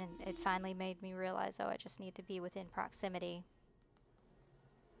 but then it finally made me realize, oh, I just need to be within proximity.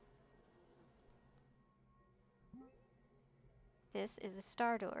 This is a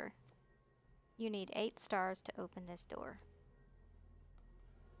star door. You need 8 stars to open this door.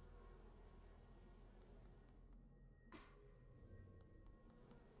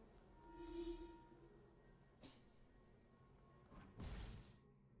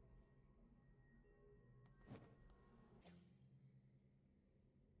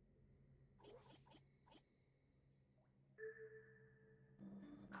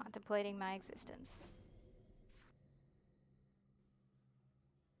 Contemplating my existence.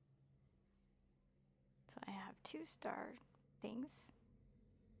 So I have 2 star things.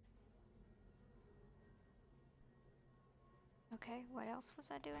 Okay, what else was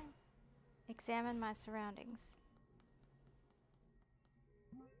I doing? Examine my surroundings.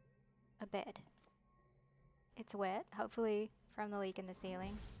 A bed. It's wet, hopefully from the leak in the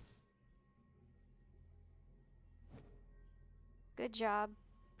ceiling. Good job.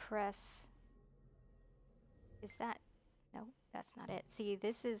 Press. Is that? No, that's not it. See,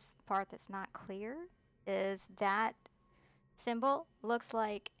 this is the part that's not clear. Is that symbol looks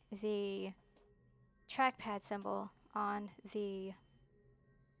like the trackpad symbol on the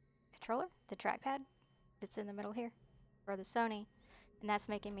controller, the trackpad that's in the middle here, for the Sony, and that's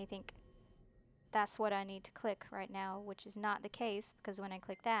making me think that's what I need to click right now, which is not the case, because when I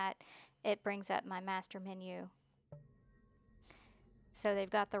click that, it brings up my master menu. So they've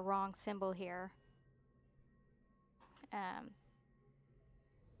got the wrong symbol here.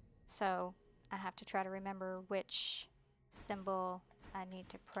 So I have to try to remember which symbol I need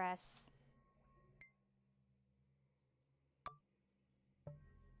to press.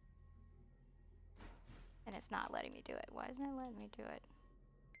 And it's not letting me do it. Why isn't it letting me do it?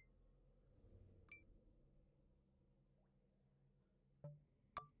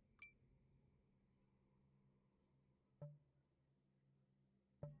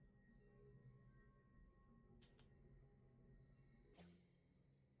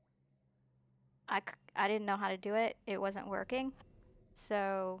 I didn't know how to do it. It wasn't working.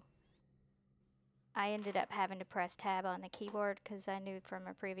 So I ended up having to press tab on the keyboard because I knew from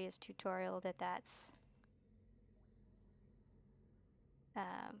a previous tutorial that that's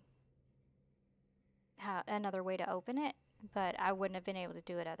another way to open it, but I wouldn't have been able to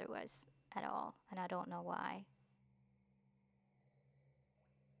do it otherwise at all, and I don't know why.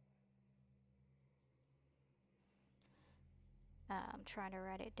 I'm trying to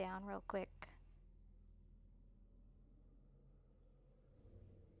write it down real quick.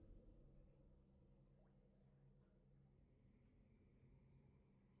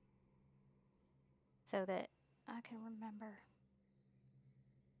 So that I can remember.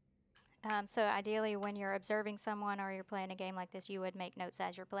 So ideally when you're observing someone or you're playing a game like this, you would make notes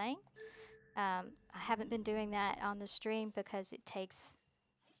as you're playing. I haven't been doing that on the stream because it takes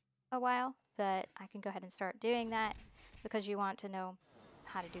a while, but I can go ahead and start doing that because you want to know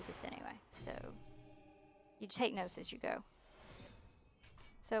how to do this anyway. So you take notes as you go.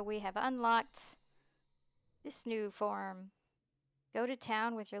 So we have unlocked this new form. Go to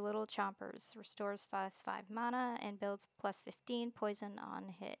town with your little chompers. Restores +5 mana and builds +15 poison on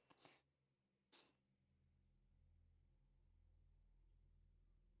hit.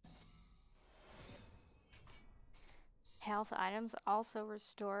 Health items also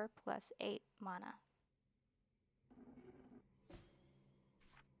restore +8 mana.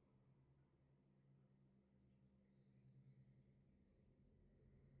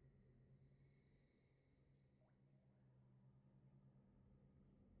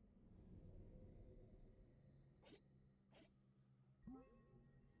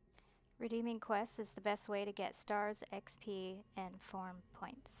 Redeeming quests is the best way to get stars, XP, and form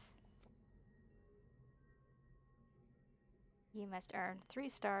points. You must earn 3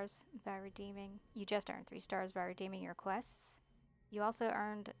 stars by redeeming. You just earned 3 stars by redeeming your quests. You also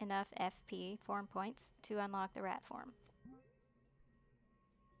earned enough FP form points to unlock the rat form.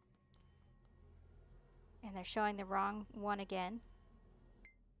 And they're showing the wrong one again.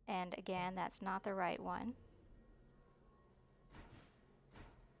 And again, that's not the right one.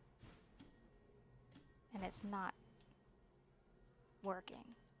 And it's not working.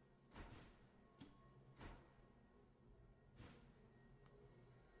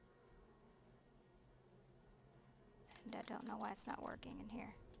 And I don't know why it's not working in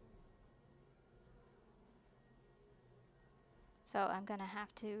here. So I'm gonna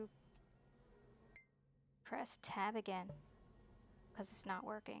have to press tab again because it's not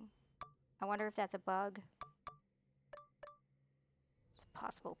working. I wonder if that's a bug. It's a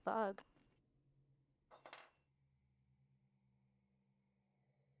possible bug.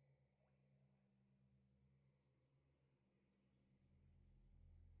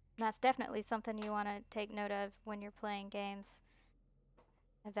 And that's definitely something you want to take note of when you're playing games,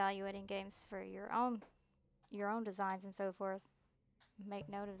 evaluating games for your own designs and so forth. Make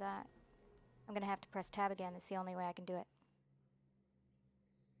note of that. I'm gonna have to press tab again. It's the only way I can do it.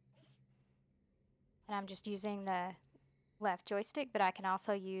 And I'm just using the left joystick, but I can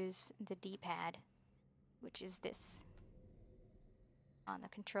also use the D-pad, which is this on the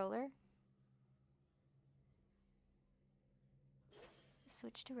controller.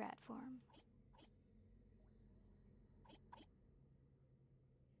 Switch to rat form.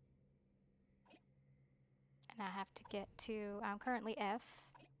 And I have to get to, I'm currently F.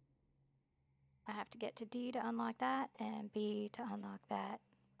 I have to get to D to unlock that, and B to unlock that,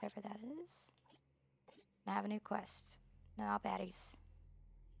 whatever that is. And I have a new quest. Now baddies.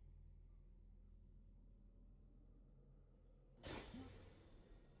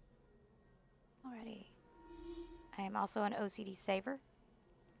 Alrighty. I am also an OCD saver.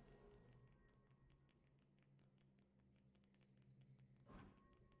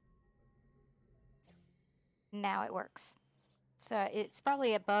 Now it works. So it's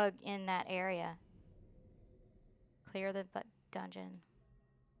probably a bug in that area. Clear the dungeon.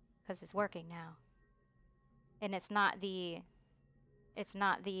 Because it's working now. And it's not the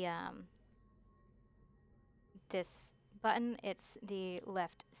this button, it's the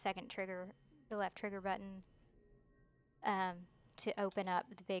left trigger button to open up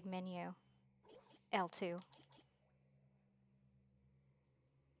the big menu, L2.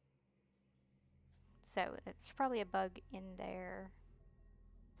 So it's probably a bug in there.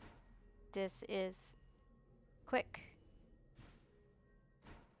 This is quick.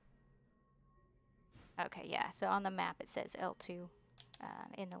 Okay, yeah, so on the map it says L2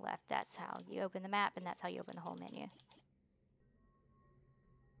 in the left. That's how you open the map, and that's how you open the whole menu.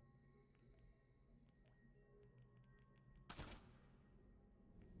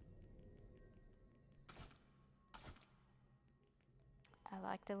 I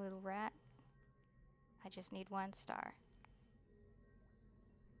like the little rat. I just need 1 star.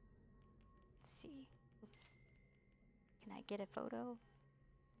 Let's see. Oops. Can I get a photo?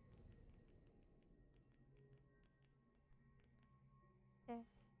 There.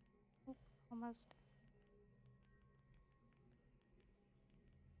 Oop, almost.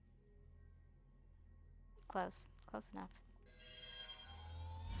 Close. Close enough.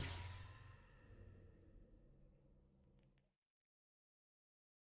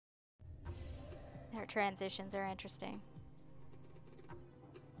 Their transitions are interesting.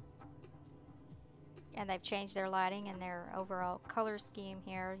 And they've changed their lighting and their overall color scheme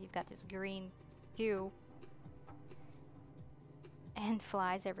here. You've got this green hue. And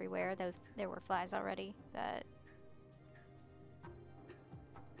flies everywhere. There were flies already, but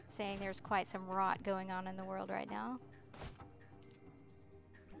saying there's quite some rot going on in the world right now.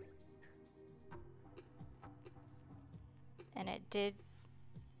 And it did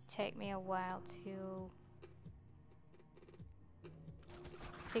take me a while to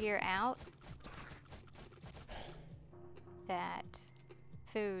figure out that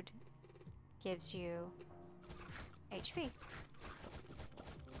food gives you HP.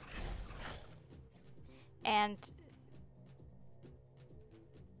 And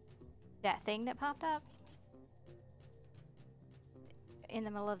that thing that popped up in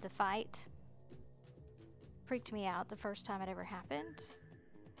the middle of the fight freaked me out the first time it ever happened,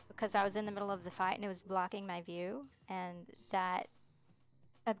 because I was in the middle of the fight and it was blocking my view, and that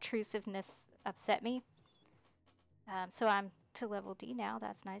obtrusiveness upset me. So I'm to level D now.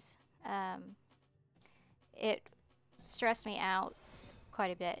 That's nice. It stressed me out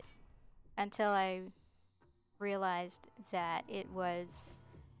quite a bit until I realized that it was,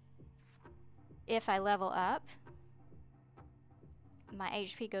 if I level up, my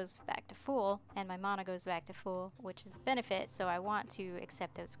HP goes back to full and my mana goes back to full, which is a benefit, so I want to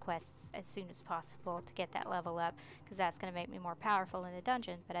accept those quests as soon as possible to get that level up, because that's going to make me more powerful in the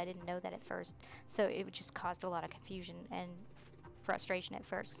dungeon, but I didn't know that at first, so it just caused a lot of confusion and frustration at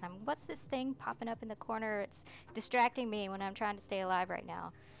first, because what's this thing popping up in the corner? It's distracting me when I'm trying to stay alive right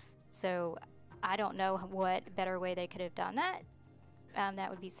now. So I don't know what better way they could have done that. That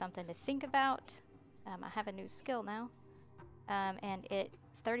would be something to think about. I have a new skill now. And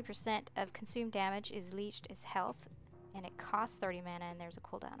it's 30% of consumed damage is leached as health, and it costs 30 mana, and there's a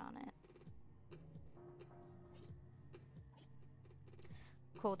cooldown on it.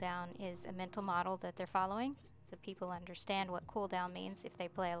 Cooldown is a mental model that they're following, so people understand what cooldown means. If they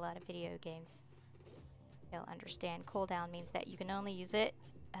play a lot of video games, they'll understand cooldown means that you can only use it.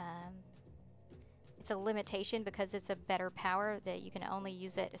 It's a limitation because it's a better power, that you can only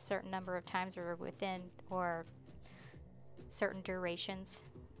use it a certain number of times or within, or certain durations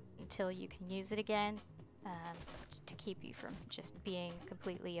until you can use it again, to keep you from just being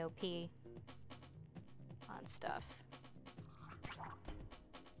completely OP on stuff.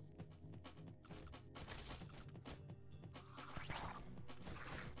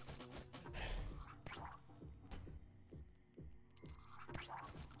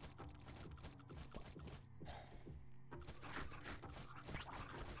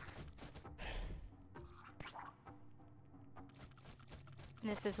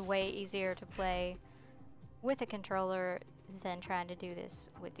 This is way easier to play with a controller than trying to do this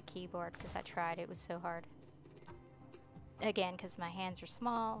with the keyboard, because I tried, it was so hard. Again, because my hands are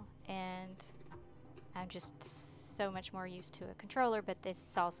small and I'm just so much more used to a controller, but this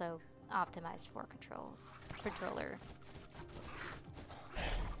is also optimized for controller.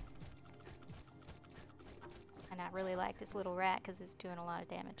 And I really like this little rat because it's doing a lot of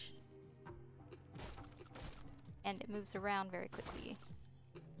damage. And it moves around very quickly.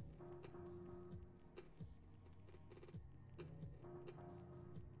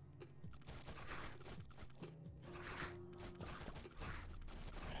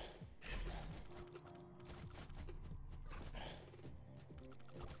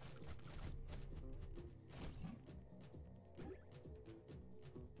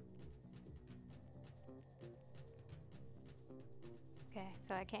 Okay,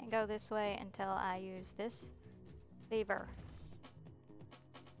 so I can't go this way until I use this lever.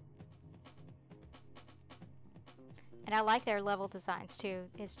 And I like their level designs too.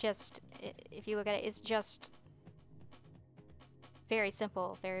 It's just, if you look at it, it's just very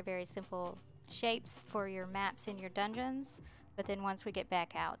simple, very, very simple shapes for your maps in your dungeons. But then once we get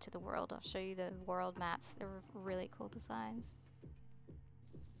back out to the world, I'll show you the world maps. They're really cool designs.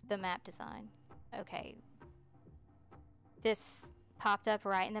 The map design. Okay. This popped up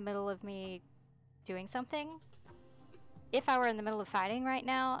right in the middle of me doing something. If I were in the middle of fighting right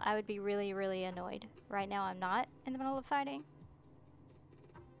now, I would be really, really annoyed. Right now I'm not in the middle of fighting.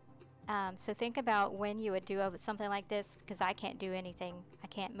 So think about when you would do something like this, because I can't do anything. I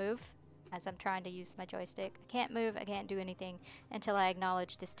can't move as I'm trying to use my joystick. I can't move, I can't do anything until I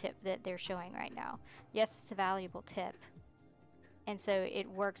acknowledge this tip that they're showing right now. Yes, it's a valuable tip. And so it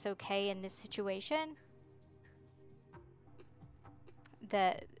works okay in this situation.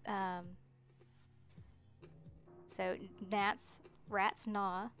 So rat's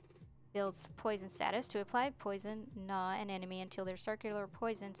gnaw builds poison status. To apply poison, gnaw an enemy until their circular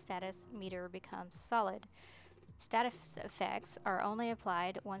poison status meter becomes solid. Status effects are only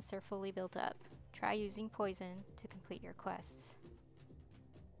applied once they're fully built up. Try using poison to complete your quests.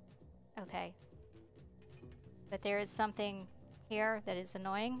 Okay. But there is something here that is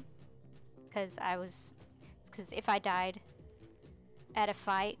annoying, because if I died at a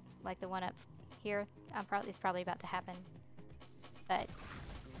fight like the one up here, it's probably about to happen. But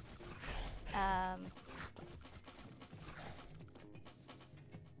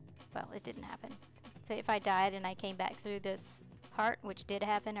well, it didn't happen. So if I died and I came back through this part, which did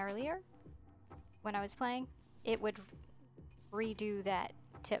happen earlier when I was playing, it would redo that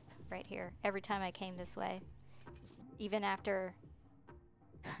tip right here every time I came this way, even after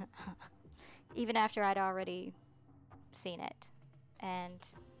even after I'd already seen it. And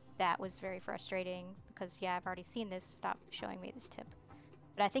that was very frustrating, because yeah, I've already seen this, stop showing me this tip.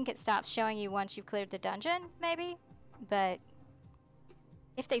 But I think it stops showing you once you've cleared the dungeon, maybe? But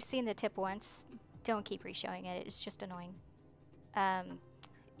if they've seen the tip once, don't keep re-showing it, it's just annoying.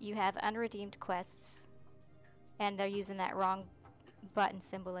 You have unredeemed quests, and they're using that wrong button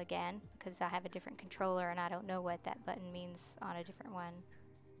symbol again, because I have a different controller and I don't know what that button means on a different one.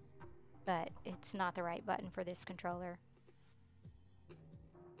 but it's not the right button for this controller.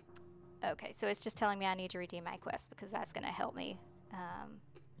 Okay, so it's just telling me I need to redeem my quest because that's going to help me.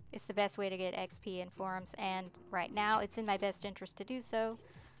 It's the best way to get XP in forums, and right now it's in my best interest to do so.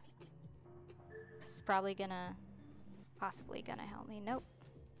 This is probably possibly gonna help me. Nope,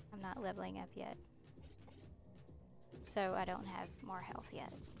 I'm not leveling up yet. So I don't have more health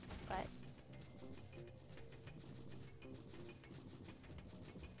yet, but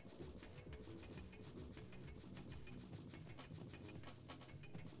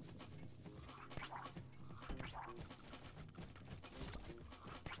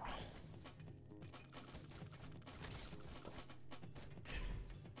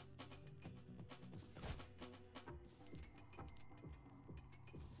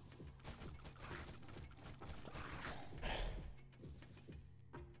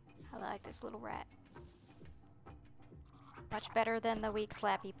I like this little rat. Much better than the weak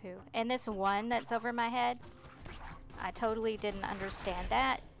slappy poo. And this one that's over my head, I totally didn't understand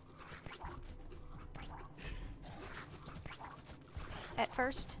that at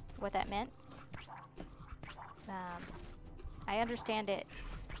first, what that meant. I understand it.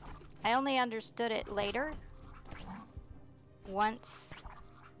 I only understood it later. Once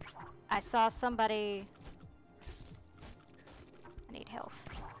I saw somebody... I need health.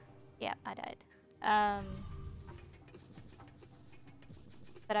 Yeah, I died.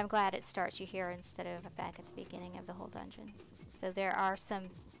 But I'm glad it starts you here instead of back at the beginning of the whole dungeon. So there are some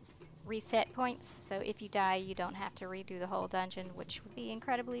reset points, so if you die you don't have to redo the whole dungeon, which would be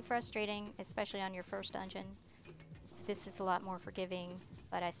incredibly frustrating, especially on your first dungeon. So this is a lot more forgiving,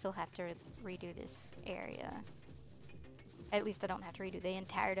 but I still have to redo this area. At least I don't have to redo the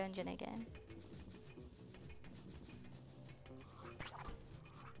entire dungeon again.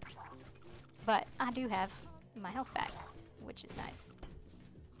 But I do have my health back, which is nice.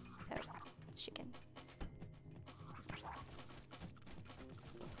 So, chicken.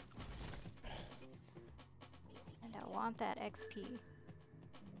 And I want that XP.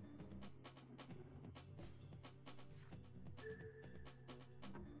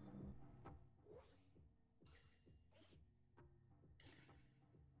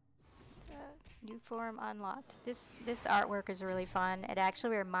 New form unlocked. This artwork is really fun. It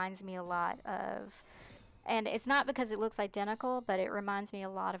actually reminds me a lot of, and it's not because it looks identical, but it reminds me a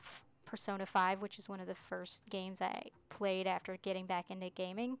lot of Persona 5, which is one of the first games I played after getting back into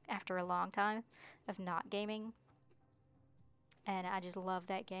gaming after a long time of not gaming. And I just love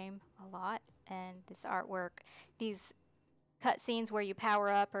that game a lot. And this artwork, these cutscenes where you power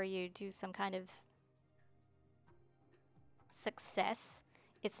up or you do some kind of success,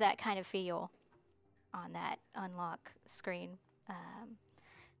 it's that kind of feel on that unlock screen,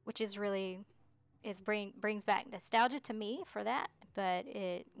 which is really, brings back nostalgia to me for that, but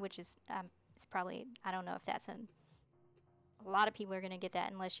it's probably, I don't know if that's a lot of people are going to get that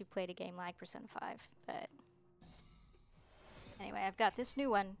unless you played a game like Persona 5, but anyway, I've got this new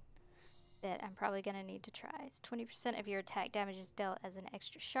one that I'm probably going to need to try. It's 20% of your attack damage is dealt as an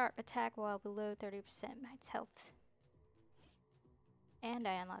extra sharp attack while below 30% max health. And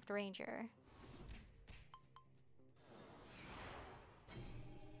I unlocked Ranger.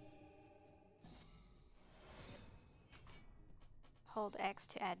 Hold X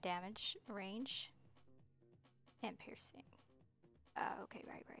to add damage, range, and piercing. Okay,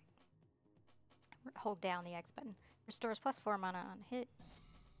 right. Hold down the X button. Restores +4 mana on hit.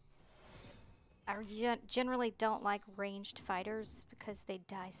 I generally don't like ranged fighters because they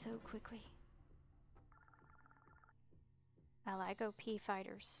die so quickly. I like OP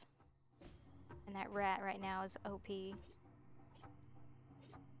fighters. And that rat right now is OP.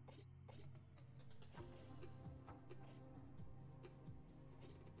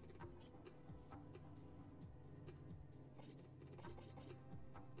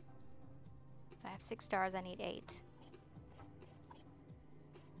 So I have 6 stars, I need 8.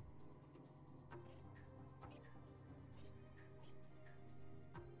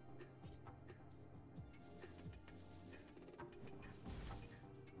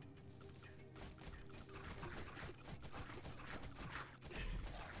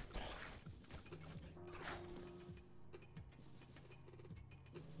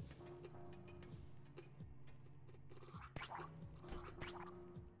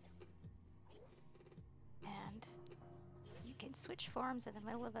 Switch forms in the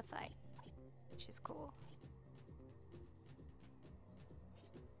middle of a fight, which is cool.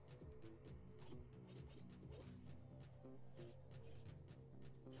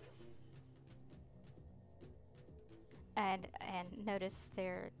 And notice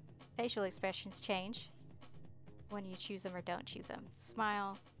their facial expressions change when you choose them or don't choose them.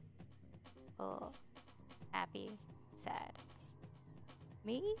 Smile, Oh, happy, sad.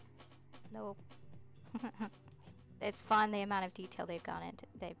 Me? Nope. It's fun the amount of detail they've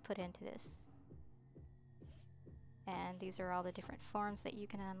put into this. And these are all the different forms that you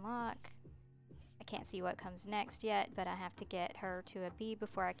can unlock. I can't see what comes next yet, but I have to get her to a B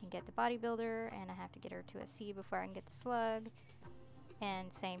before I can get the bodybuilder, and I have to get her to a C before I can get the slug.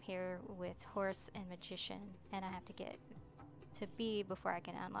 And same here with horse and magician, and I have to get to B before I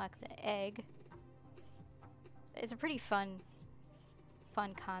can unlock the egg. It's a pretty fun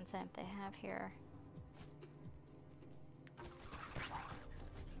concept they have here.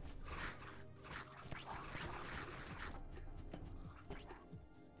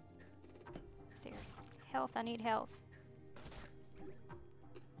 Health, I need health.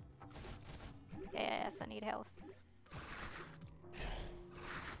 Yes, I need health.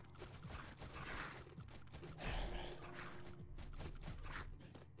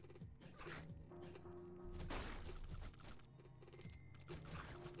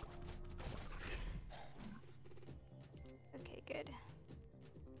 Okay, good.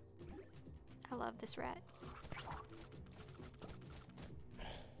 I love this rat.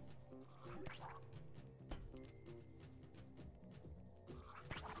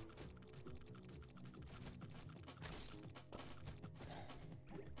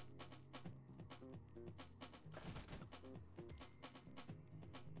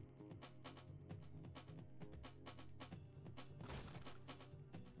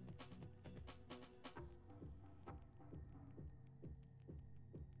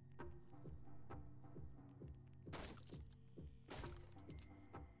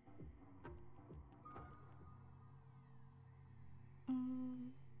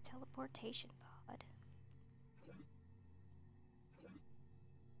 Teleportation pod.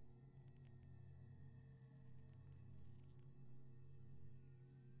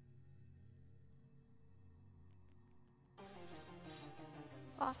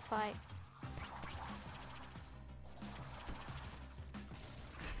 Boss fight.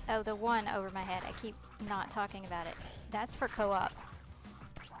 Oh, the one over my head. I keep not talking about it. That's for co-op.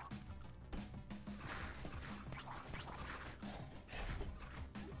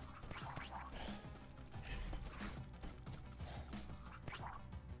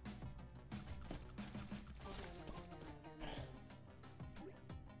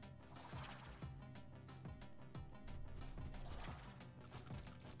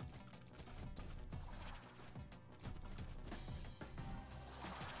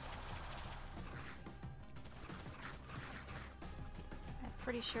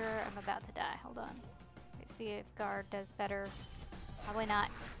 Pretty sure I'm about to die. Hold on. Let's see if guard does better. Probably not.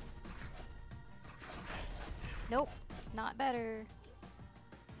 Nope, not better.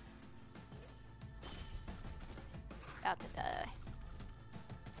 About to die.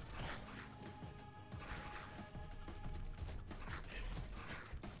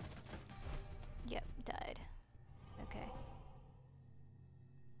 Yep, died. Okay.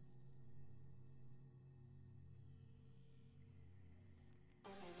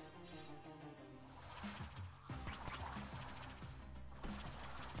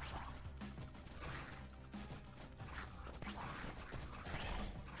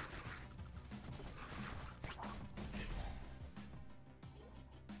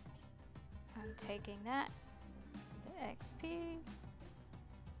 I'm taking that. The XP.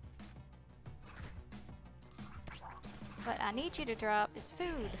 What I need you to drop is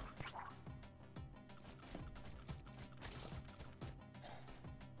food.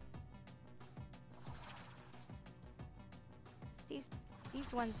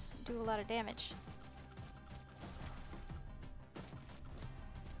 These ones do a lot of damage.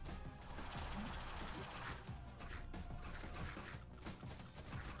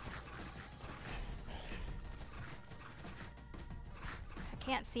 I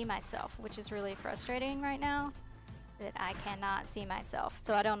can't see myself, which is really frustrating right now. That I cannot see myself,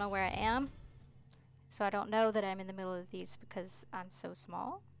 so I don't know where I am. So I don't know that I'm in the middle of these because I'm so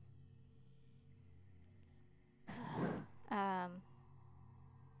small.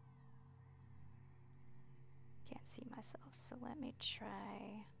 Can't see myself, so let me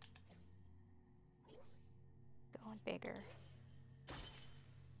try going bigger.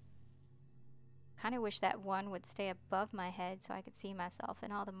 Kind of wish that one would stay above my head so I could see myself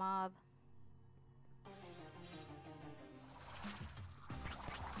and all the mob.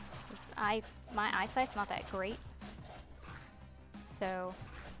 My eyesight's not that great, so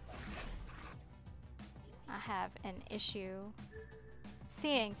I have an issue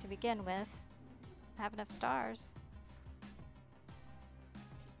seeing to begin with. I have enough stars.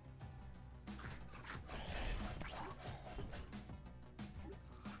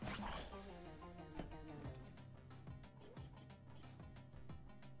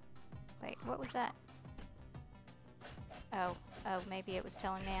 Wait, what was that? Oh, maybe it was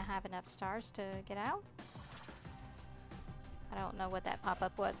telling me I have enough stars to get out? I don't know what that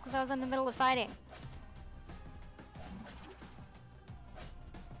pop-up was, because I was in the middle of fighting.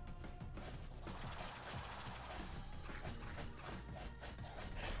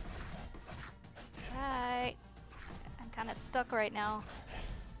 Right. I'm kind of stuck right now.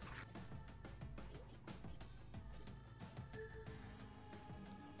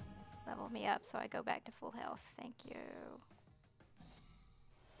 Level me up so I go back to full health. Thank you.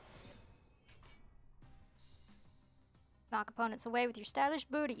 Knock opponents away with your stylish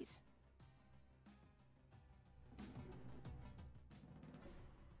booties.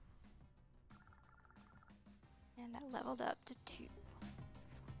 And I leveled up to 2.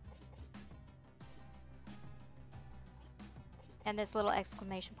 And this little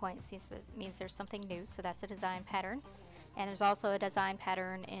exclamation point means there's something new, so that's a design pattern. And there's also a design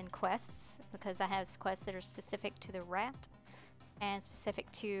pattern in quests, because I have quests that are specific to the rat and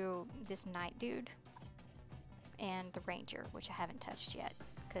specific to this knight dude and the ranger, which I haven't touched yet,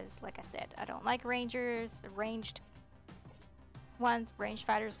 because like I said, I don't like rangers, ranged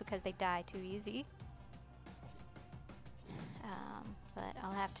fighters, because they die too easy. But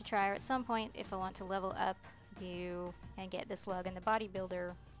I'll have to try her at some point if I want to level up you and get the slug and the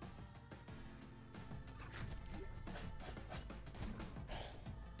bodybuilder.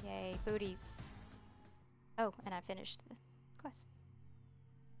 Yay, booties. Oh, and I finished the quest.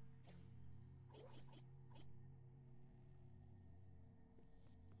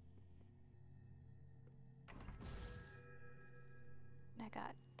 And I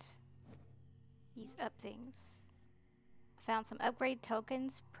got these up things. I found some upgrade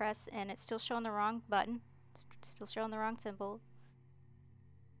tokens. Press, and it's still showing the wrong button. Still showing the wrong symbol.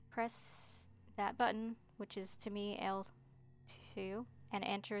 Press that button, which is to me L2, and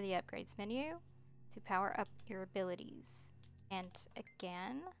enter the upgrades menu to power up your abilities. And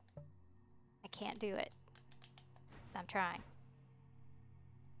again, I can't do it. I'm trying.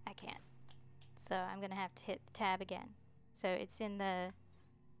 I can't. So I'm gonna have to hit the tab again. So it's in the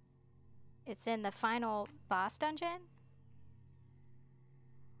final boss dungeon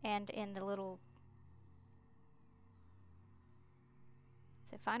and in the little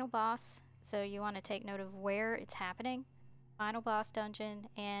final boss, so you want to take note of where it's happening. Final boss dungeon,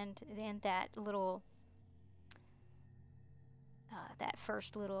 and then that little that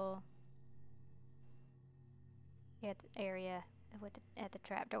first little area with at the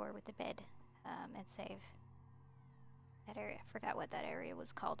trapdoor with the bed, and save that area. I forgot what that area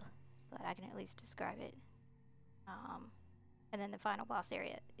was called, but I can at least describe it. And then the final boss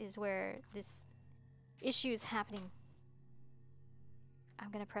area is where this issue is happening. I'm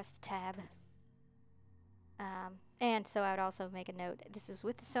gonna press the tab. And so I would also make a note, this is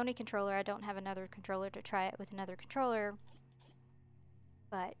with the Sony controller. I don't have another controller to try it with another controller.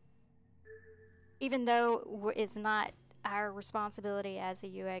 But even though it's not our responsibility as a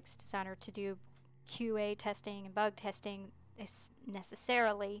UX designer to do QA testing and bug testing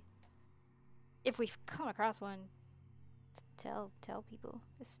necessarily, if we come across one, tell people.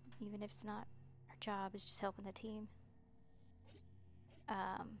 Even if it's not our job, it's just helping the team.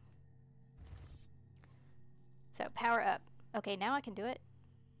 So power up. Okay, now I can do it.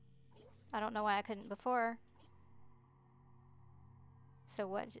 I don't know why I couldn't before. So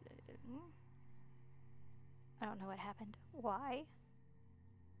what? I don't know what happened. Why?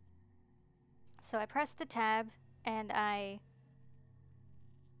 So I pressed the tab and I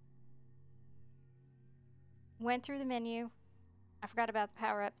went through the menu. I forgot about the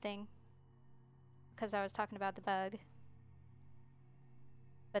power up thing because I was talking about the bug.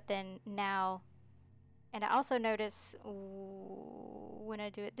 But then now, and I also notice when I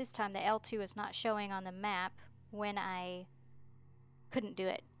do it this time, the L2 is not showing on the map when I couldn't do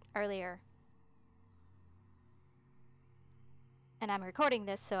it earlier. And I'm recording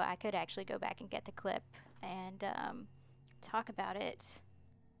this so I could actually go back and get the clip and talk about it.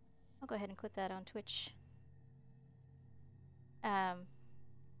 I'll go ahead and clip that on Twitch. And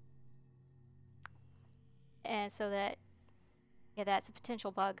so that, yeah, that's a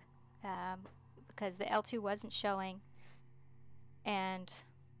potential bug because the L2 wasn't showing, and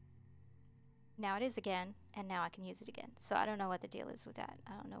now it is again, and now I can use it again. So I don't know what the deal is with that.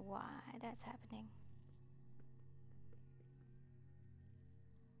 I don't know why that's happening.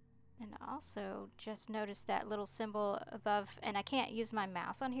 And also just noticed that little symbol above, and I can't use my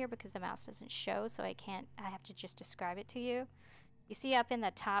mouse on here because the mouse doesn't show, so I have to just describe it to you. You see up in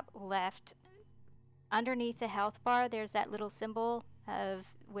the top left, underneath the health bar, there's that little symbol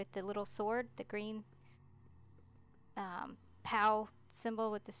with the little sword, the green POW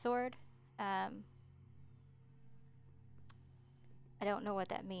symbol with the sword. I don't know what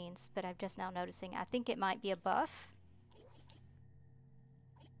that means, but I'm just now noticing. I think it might be a buff.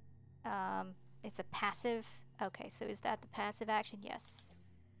 It's a passive. Okay, so is that the passive action? Yes.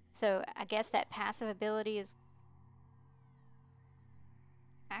 So I guess that passive ability is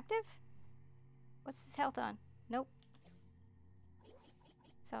active? What's his health on? Nope.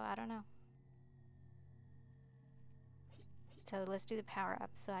 So I don't know. So let's do the power up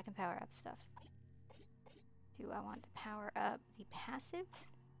so I can power up stuff. Do I want to power up the passive?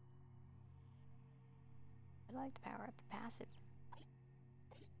 I'd like to power up the passive.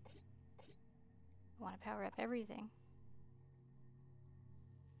 I want to power up everything.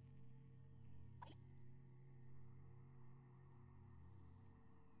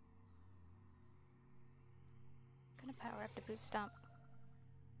 I'm gonna power up the boot stomp.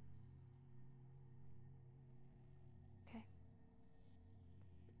 Okay.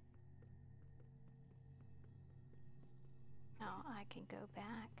 Now I can go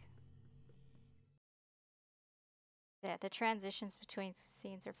back. Yeah, the transitions between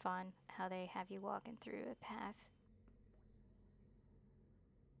scenes are fun. How they have you walking through a path.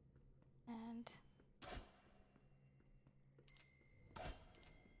 And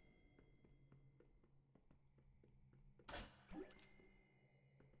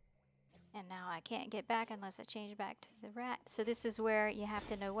now I can't get back unless I change back to the rat. So this is where you have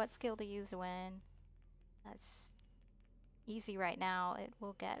to know what skill to use when. That's easy right now. It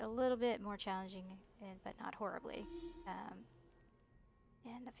will get a little bit more challenging, but not horribly,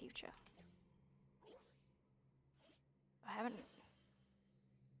 in the future. I don't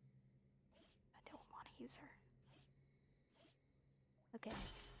want to use her. Okay.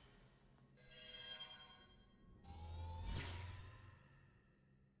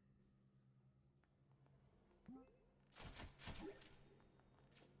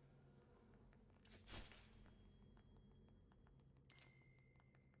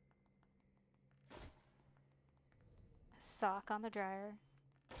 Sock on the dryer.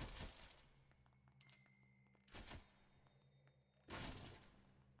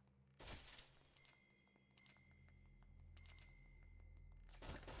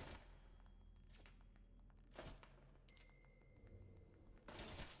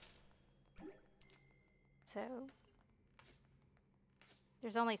 So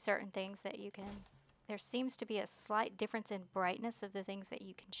there's only certain things that you can. There seems to be a slight difference in brightness of the things that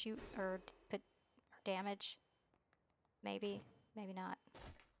you can shoot or put or damage. Maybe, maybe not.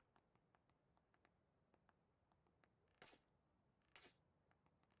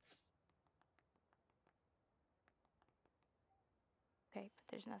 Okay,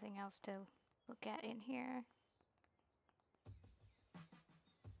 but there's nothing else to look at in here.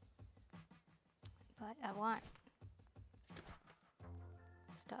 But I want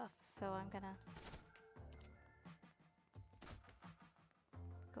stuff, so I'm gonna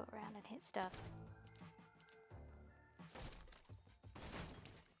go around and hit stuff.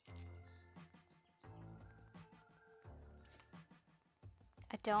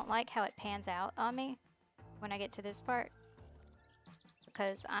 I don't like how it pans out on me when I get to this part,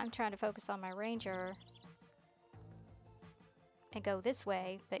 because I'm trying to focus on my ranger and go this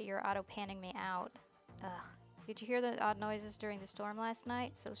way, but you're auto panning me out. Ugh. Did you hear the odd noises during the storm last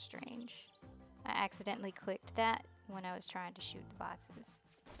night? So strange. I accidentally clicked that when I was trying to shoot the boxes.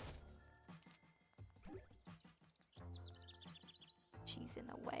 She's in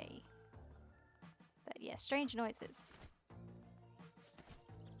the way. But yeah, strange noises.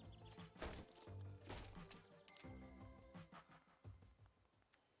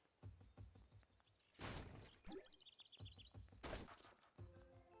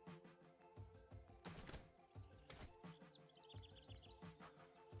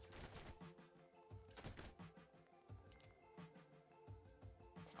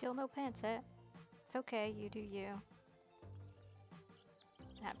 Still no pants set. It's okay, you do you.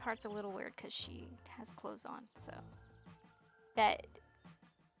 That part's a little weird because she has clothes on, so.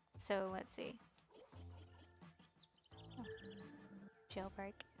 So let's see. Oh.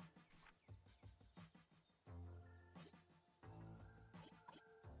 Jailbreak.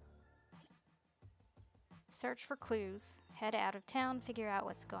 Search for clues. Head out of town, figure out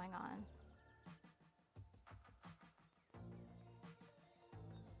what's going on.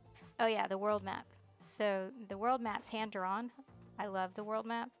 Oh yeah, the world map. So the world map's hand-drawn. I love the world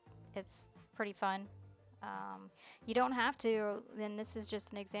map. It's pretty fun. You don't have to, and this is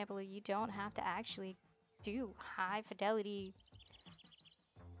just an example of, you don't have to actually do high fidelity,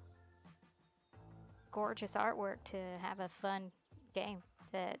 gorgeous artwork to have a fun game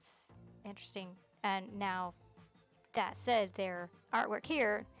that's interesting. And now, that said, their artwork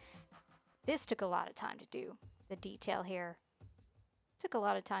here This took a lot of time to do. The detail here took a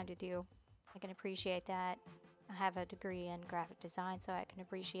lot of time to do. I can appreciate that. I have a degree in graphic design, so I can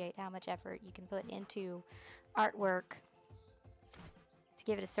appreciate how much effort you can put into artwork to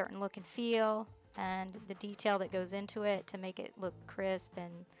give it a certain look and feel, and the detail that goes into it to make it look crisp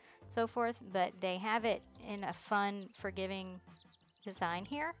and so forth. But they have it in a fun, forgiving design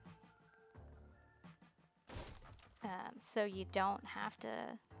here. So you don't have to...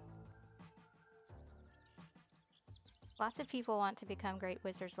 Lots of people want to become great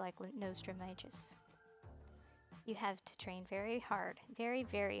wizards like Nostrum mages. You have to train very hard. Very,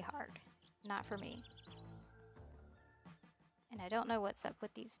 very hard. Not for me. And I don't know what's up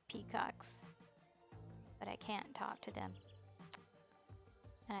with these peacocks, but I can't talk to them.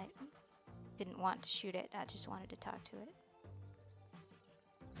 And I didn't want to shoot it, I just wanted to talk to it.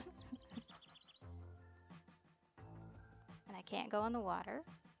 And I can't go in the water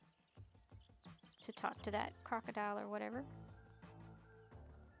to talk to that crocodile or whatever.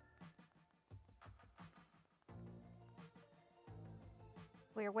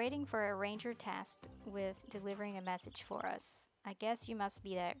 We're waiting for a ranger tasked with delivering a message for us. I guess you must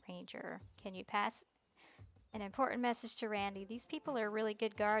be that ranger. Can you pass an important message to Randy? These people are really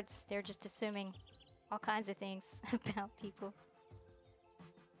good guards. They're just assuming all kinds of things about people.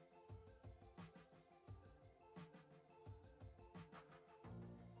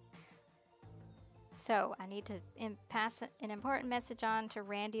 So, I need to pass an important message on to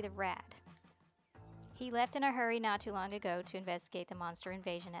Randy the Rat. He left in a hurry not too long ago to investigate the monster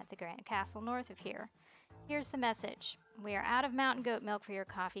invasion at the Grand Castle north of here. Here's the message. We are out of mountain goat milk for your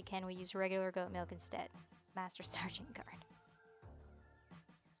coffee. Can we use regular goat milk instead? Master Sergeant Guard.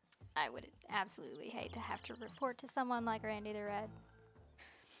 I would absolutely hate to have to report to someone like Randy the Rat.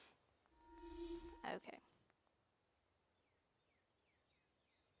 Okay.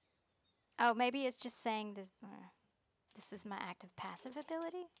 Oh, maybe it's just saying this. This is my active passive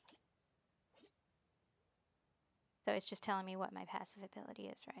ability? So it's just telling me what my passive ability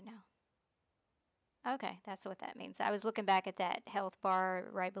is right now. Okay, that's what that means. I was looking back at that health bar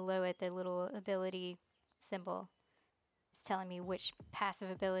right below it, the little ability symbol. It's telling me which passive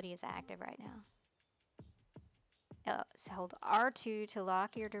ability is active right now. So hold R2 to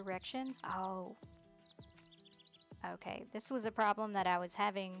lock your direction. Oh. Okay, this was a problem that I was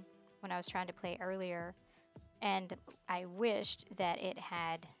having when I was trying to play earlier, and I wished that it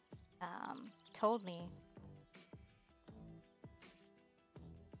had told me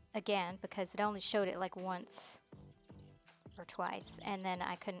again, because it only showed it like once or twice, and then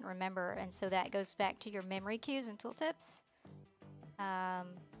I couldn't remember, and so that goes back to your memory cues and tooltips.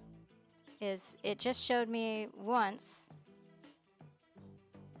 Is it just showed me once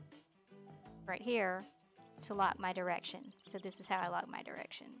right here to lock my direction. So this is how I lock my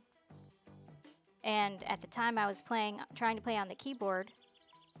direction. And at the time I was trying to play on the keyboard,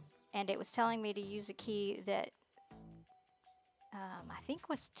 and it was telling me to use a key that I think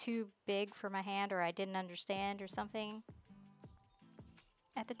was too big for my hand, or I didn't understand or something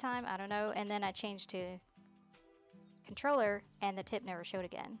at the time. I don't know. And then I changed to controller, and the tip never showed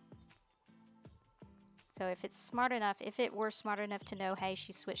again. So if it were smart enough to know, hey,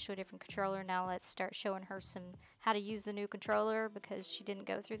 she switched to a different controller, now let's start showing her how to use the new controller because she didn't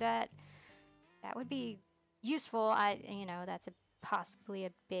go through that. That would be useful. That's possibly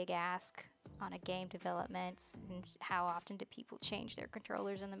a big ask on a game development. And how often do people change their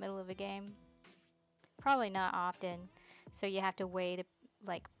controllers in the middle of a game? Probably not often. So you have to weigh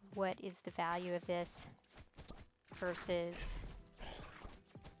what is the value of this versus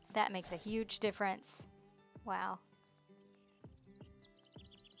that makes a huge difference. Wow.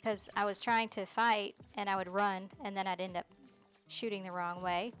 Because I was trying to fight and I would run and then I'd end up shooting the wrong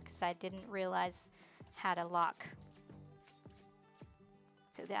way because I didn't realize how to lock.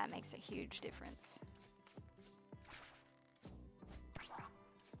 So that makes a huge difference.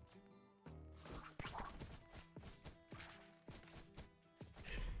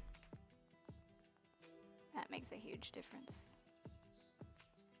 That makes a huge difference.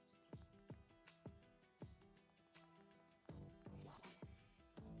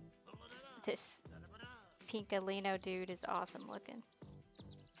 This Pinkalino dude is awesome looking.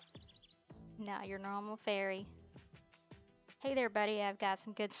 Now your normal fairy. Hey there, buddy, I've got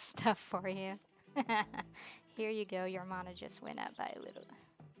some good stuff for you. Here you go, your mana just went up by a little.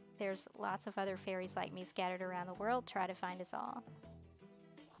 There's lots of other fairies like me scattered around the world. Try to find us all.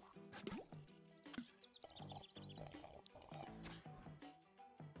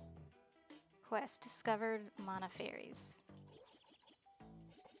 Quest discovered mana fairies.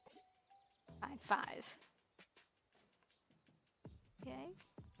 Find 5. Okay.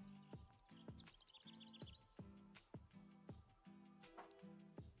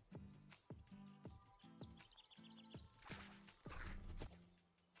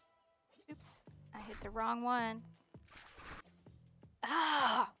 hit the wrong one.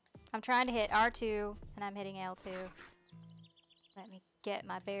 Ah! I'm trying to hit R2 and I'm hitting L2. Let me get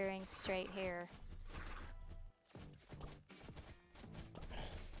my bearings straight here.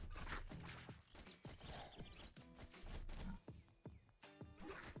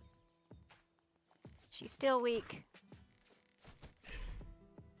 She's still weak.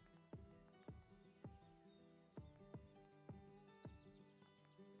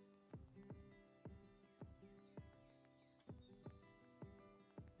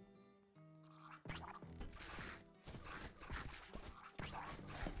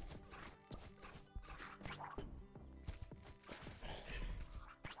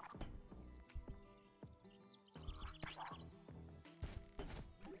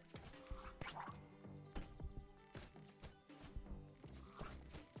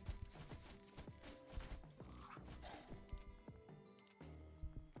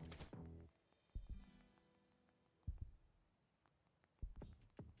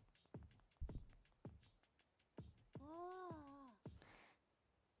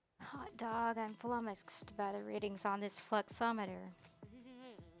 Hot dog, I'm flummoxed by the readings on this fluxometer.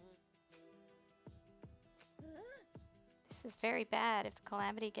 This is very bad. If the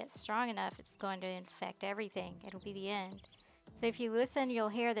calamity gets strong enough, it's going to infect everything. It'll be the end. So if you listen, you'll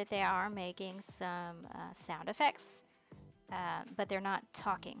hear that they are making some sound effects, but they're not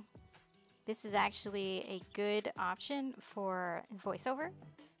talking. This is actually a good option for voiceover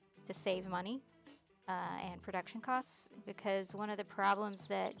to save money and production costs, because one of the problems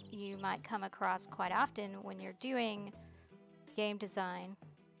that you might come across quite often when you're doing game design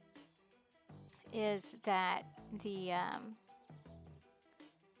is that the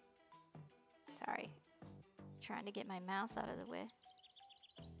sorry, trying to get my mouse out of the way,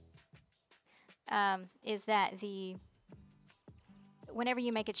 is that whenever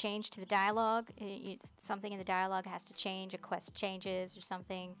you make a change to the dialogue, something in the dialogue has to change, a quest changes or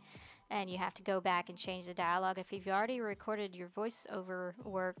something, and you have to go back and change the dialogue. If you've already recorded your voiceover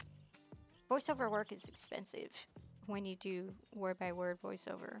work is expensive when you do word-by-word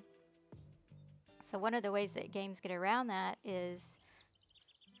voiceover. So one of the ways that games get around that is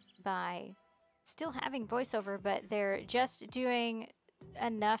by still having voiceover, but they're just doing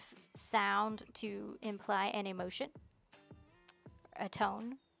enough sound to imply an emotion, a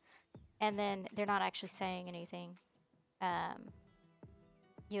tone, and then they're not actually saying anything.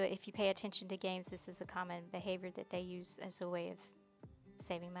 If you pay attention to games, this is a common behavior that they use as a way of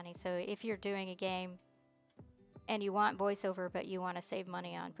saving money. So if you're doing a game and you want voiceover, but you want to save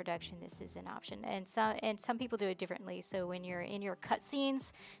money on production, this is an option. And some people do it differently. So when you're in your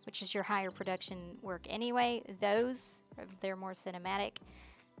cutscenes, which is your higher production work anyway, they're more cinematic.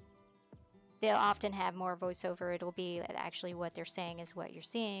 They'll often have more voiceover. It'll be actually what they're saying is what you're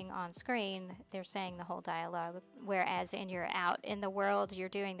seeing on screen. They're saying the whole dialogue. Whereas you're out in the world, you're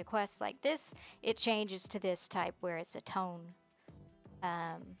doing the quests like this, it changes to this type where it's a tone.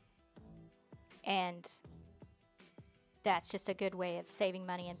 And that's just a good way of saving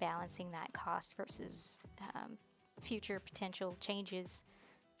money and balancing that cost versus future potential changes.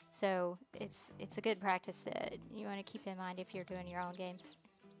 So it's a good practice that you want to keep in mind if you're doing your own games.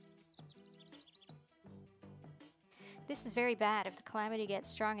 This is very bad. If the calamity gets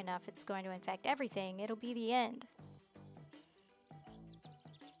strong enough, it's going to infect everything. It'll be the end.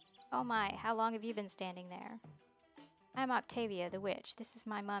 Oh my, how long have you been standing there? I'm Octavia, the witch. This is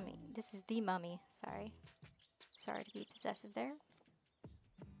my mummy. This is the mummy, sorry. Sorry to be possessive there.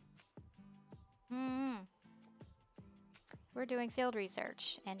 We're doing field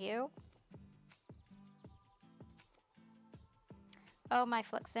research. And you? Oh, my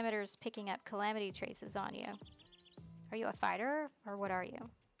fluximeter's picking up calamity traces on you. Are you a fighter, or what are you?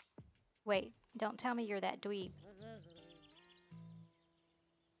 Wait, don't tell me you're that dweeb.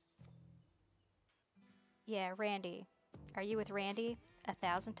 Yeah, Randy. Are you with Randy?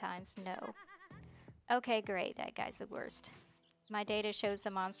 1,000 times no. Okay, great. That guy's the worst. My data shows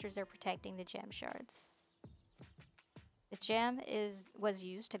the monsters are protecting the gem shards. The gem was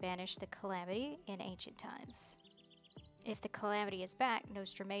used to banish the calamity in ancient times. If the calamity is back,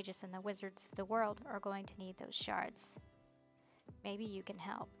 Nostramagus and the wizards of the world are going to need those shards. Maybe you can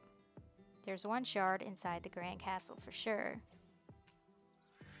help. There's one shard inside the Grand Castle for sure.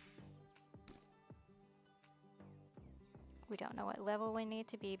 We don't know what level we need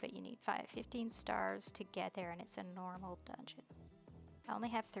to be, but you need 15 stars to get there, and it's a normal dungeon. I only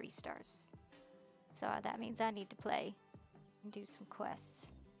have 3 stars. So that means I need to play and do some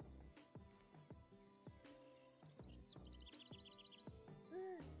quests.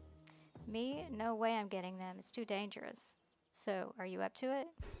 Me? No way I'm getting them. It's too dangerous. So, are you up to it?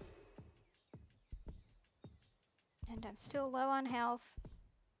 And I'm still low on health.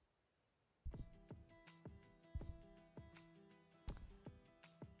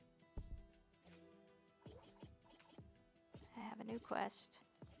 I have a new quest.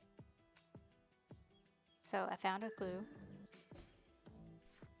 So I found a clue.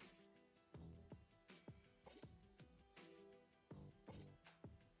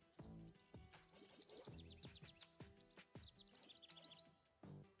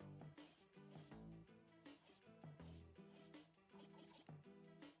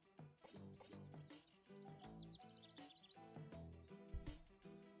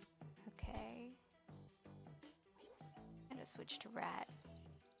 Okay. I'm gonna switch to rat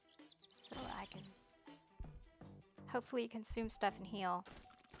so I can hopefully consume stuff and heal.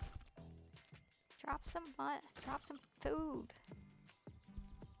 Drop some food.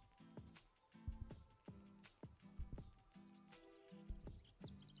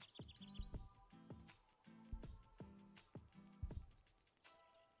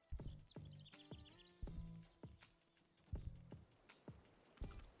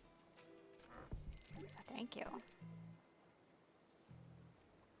 Thank you.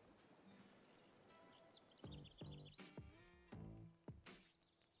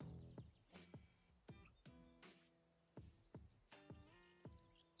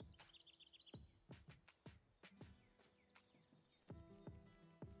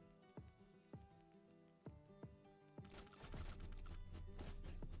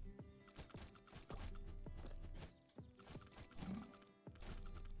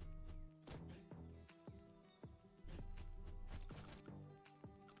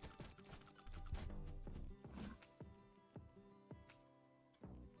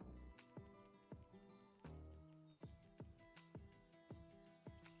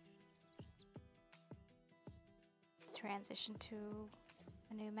 Transition to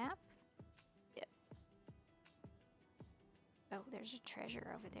a new map. Yep. Oh, there's a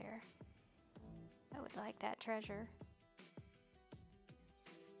treasure over there. I would like that treasure.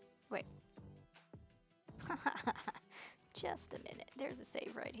 Wait. Just a minute. There's a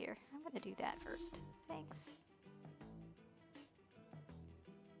save right here. I'm gonna do that first. Thanks.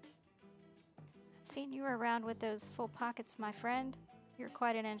 I've seen you around with those full pockets, my friend. You're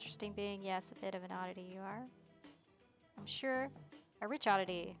quite an interesting being. Yes, a bit of an oddity you are. I'm sure, a rich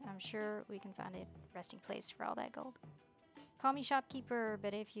oddity. I'm sure we can find a resting place for all that gold. Call me shopkeeper,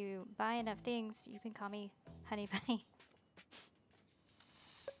 but if you buy enough things, you can call me honey bunny.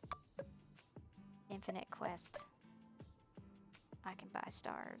 Infinite quest. I can buy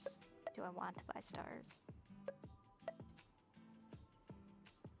stars. Do I want to buy stars?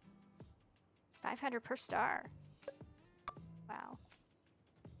 500 per star. Wow.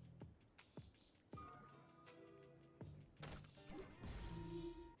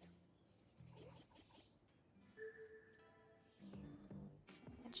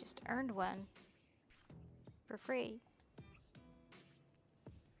 I just earned one for free.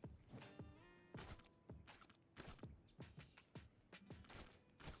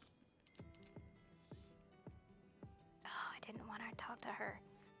 Oh, I didn't want to talk to her.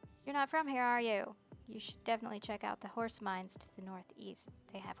 You're not from here, are you? You should definitely check out the horse mines to the northeast.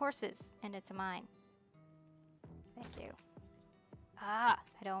 They have horses, and it's a mine. Thank you. Ah,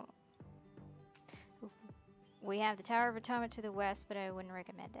 I don't... We have the Tower of Atonement to the west, but I wouldn't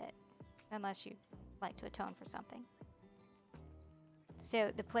recommend it. Unless you'd like to atone for something. So,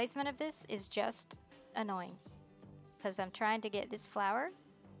 the placement of this is just annoying. Because I'm trying to get this flower.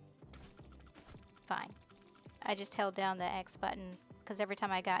 Fine. I just held down the X button, because every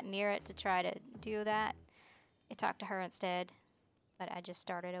time I got near it to try to do that, it talked to her instead. But I just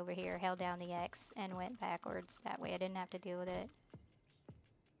started over here, held down the X, and went backwards. That way I didn't have to deal with it.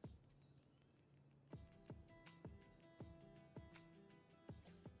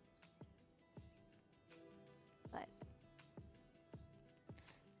 But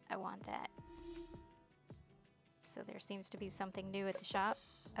I want that. So there seems to be something new at the shop.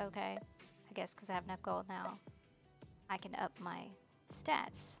 Okay, I guess because I have enough gold now, I can up my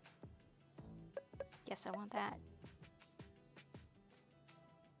stats. Yes, I want that.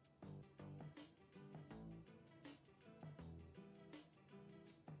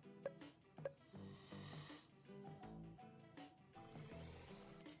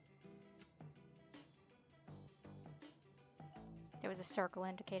 There was a circle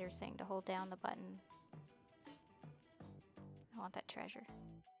indicator saying to hold down the button. I want that treasure.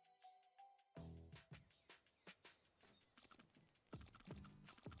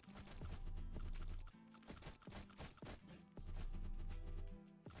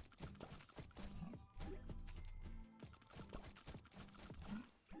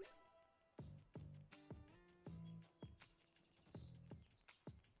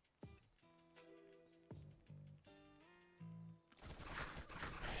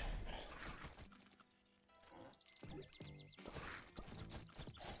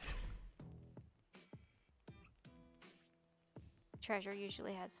 Treasure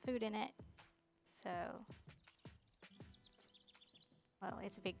usually has food in it, so, well,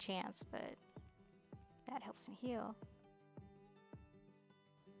 it's a big chance, but that helps me heal.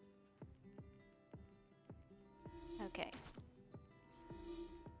 Okay.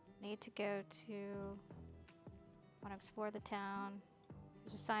 Need to go to... want to explore the town.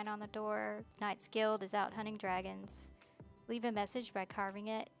 There's a sign on the door. Knight's Guild is out hunting dragons. Leave a message by carving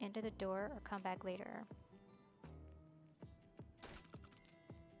it into the door or come back later.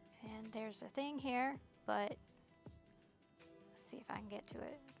 And there's a thing here, but let's see if I can get to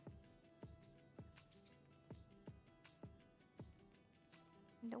it.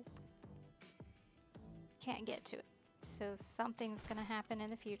 Nope. Can't get to it. So something's gonna happen in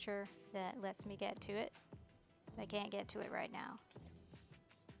the future that lets me get to it. I can't get to it right now.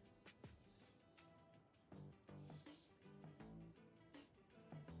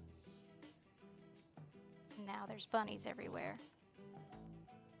 Now there's bunnies everywhere.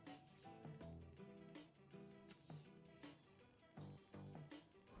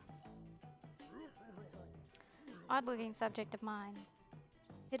 Odd-looking subject of mine.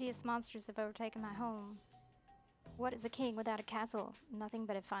 Hideous monsters have overtaken my home. What is a king without a castle? Nothing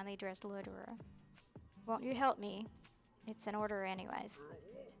but a finely dressed loiterer. Won't you help me? It's an order anyways.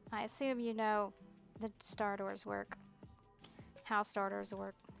 I assume you know the star doors work. How star doors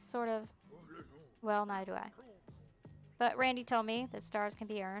work. Sort of. Well, neither do I. But Randy told me that stars can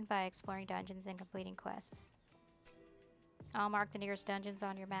be earned by exploring dungeons and completing quests. I'll mark the nearest dungeons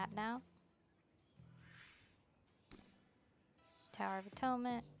on your map now. Tower of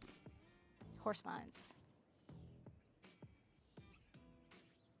Atonement. Horse Mines.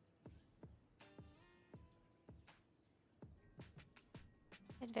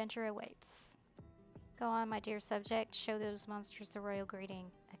 Adventure awaits. Go on, my dear subject. Show those monsters the royal greeting.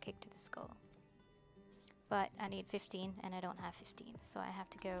 A kick to the skull. But I need 15, and I don't have 15, so I have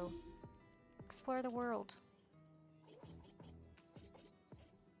to go explore the world.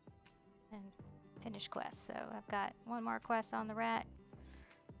 And finish quests. So I've got one more quest on the rat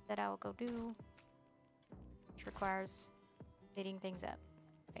that I will go do, which requires beating things up.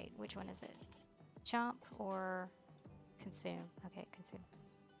 Wait, which one is it? Chomp or consume? Okay, consume.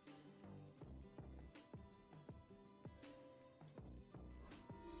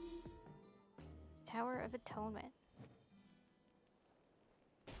 Tower of Atonement.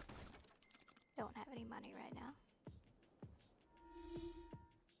 Don't have any money right now.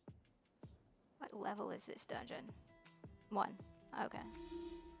 What level is this dungeon? 1. Okay.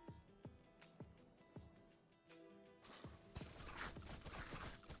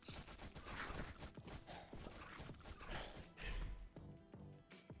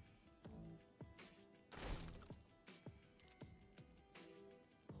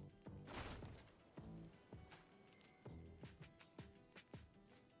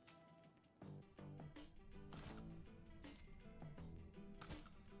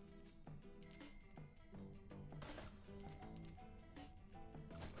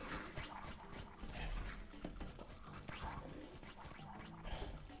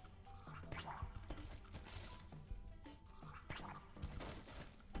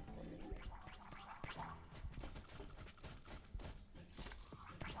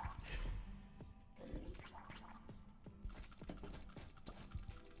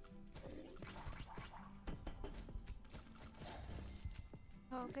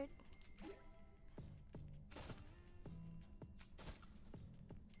 Oh, good.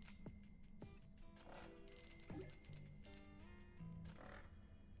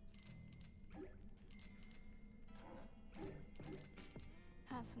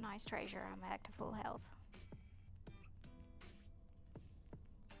 That's some nice treasure. I'm back to full health.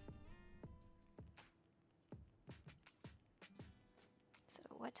 So,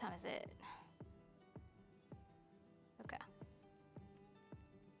 what time is it? Okay.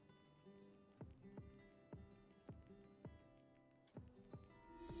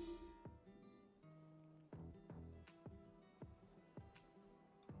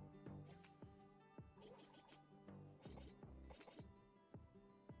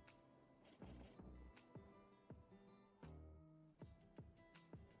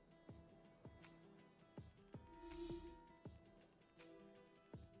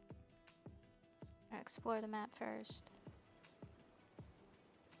 Explore the map first.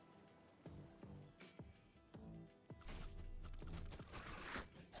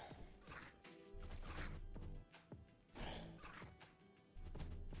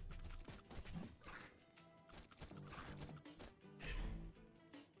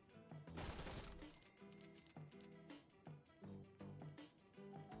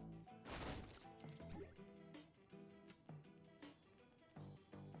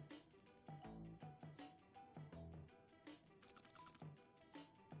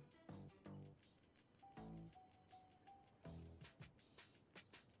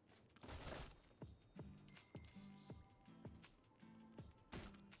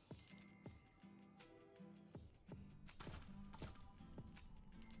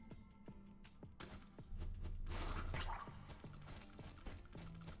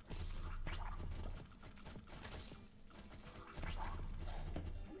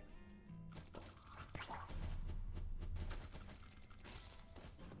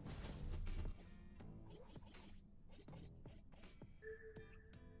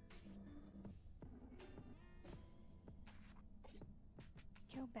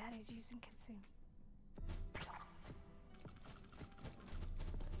 No baddies using consume.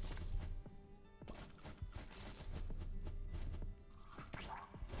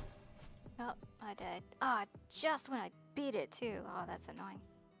 Oh, I died. Ah, just when I beat it too. Oh, that's annoying.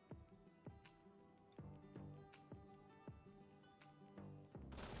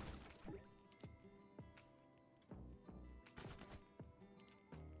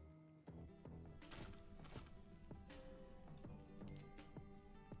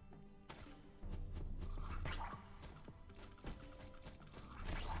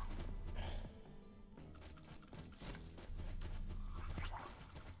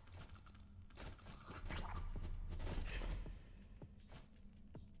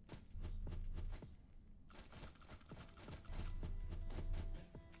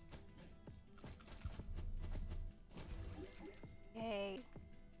 Yay.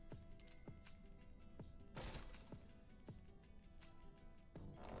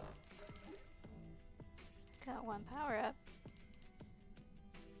 Got one power up.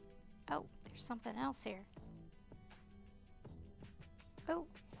 Oh, there's something else here. Oh.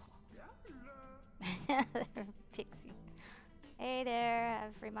 Pixie. Hey there, I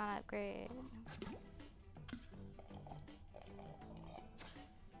have a free mana upgrade.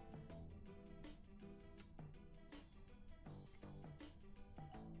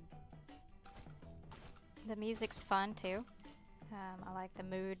 The music's fun too. I like the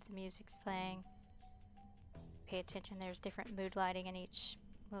mood the music's playing. Pay attention, there's different mood lighting in each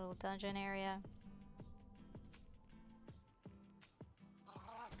little dungeon area.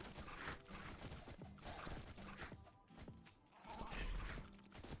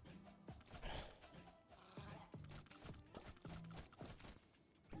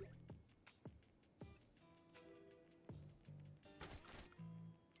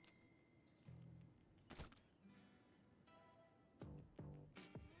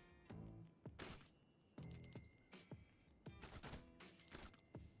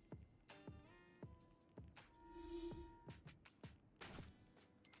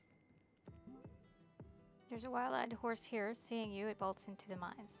 There's a wild-eyed horse here. Seeing you, it bolts into the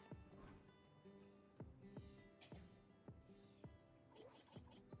mines.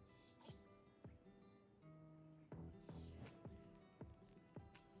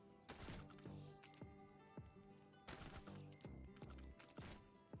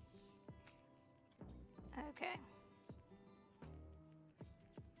 Okay.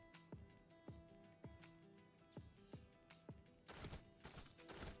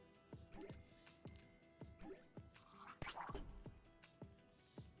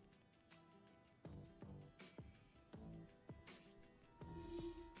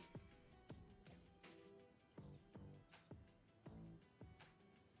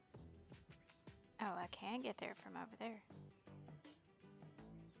 Oh, I can get there from over there.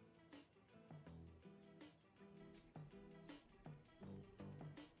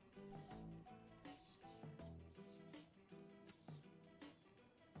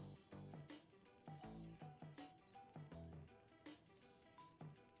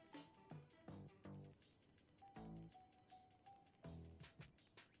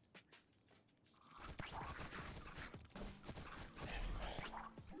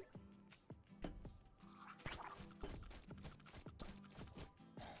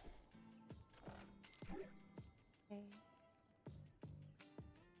 Okay.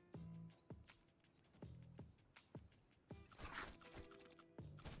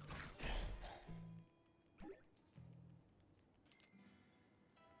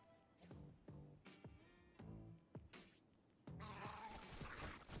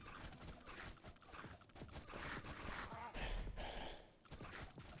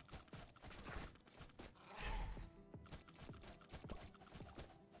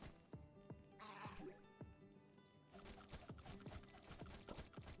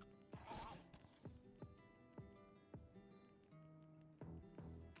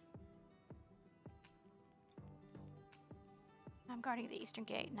 I'm guarding the eastern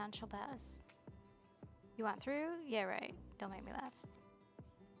gate. None shall pass. You want through? Yeah, right. Don't make me laugh.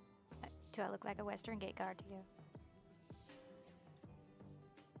 Do I look like a western gate guard to you?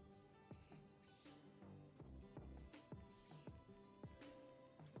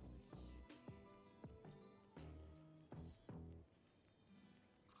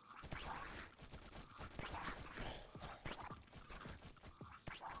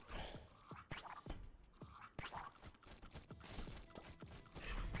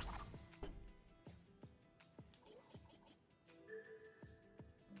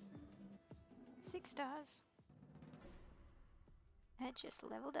 Six stars. It just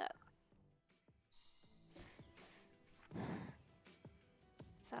leveled up.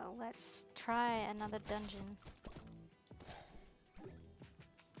 So let's try another dungeon.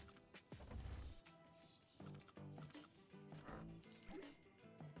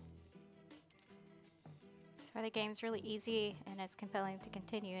 So far the game's really easy and it's compelling to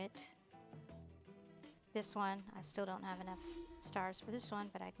continue it. This one, I still don't have enough stars for this one,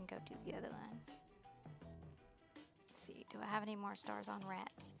 but I can go do the other one. Let's see, do I have any more stars on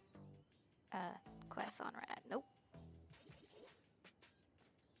Rat? Quests on Rat, nope.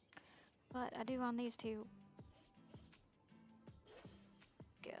 But I do on these two.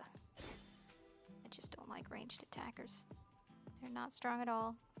 Gah. I just don't like ranged attackers. They're not strong at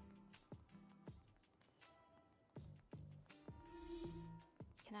all.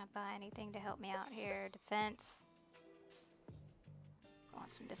 Can I buy anything to help me out here? Defense. I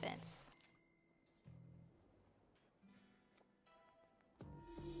want some defense.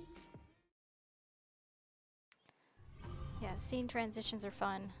 Yeah, scene transitions are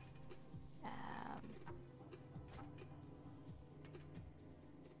fun.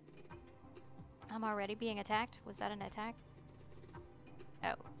 I'm already being attacked? Was that an attack?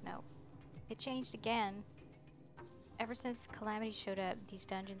 Oh, no. It changed again. Ever since Calamity showed up, these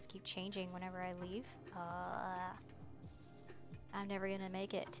dungeons keep changing whenever I leave. I'm never gonna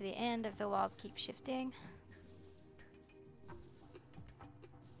make it to the end if the walls keep shifting.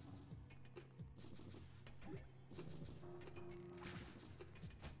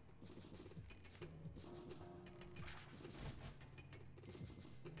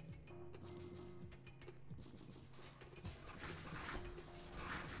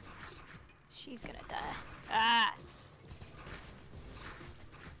 She's gonna die. Ah!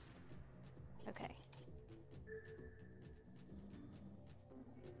 Okay.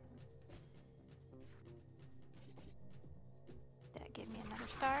 That give me another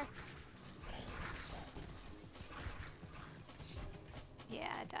star. Yeah,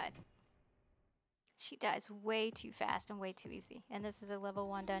 I died. She dies way too fast and way too easy. And this is a level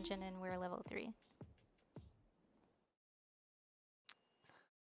 1 dungeon and we're level 3.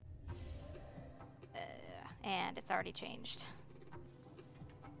 And it's already changed.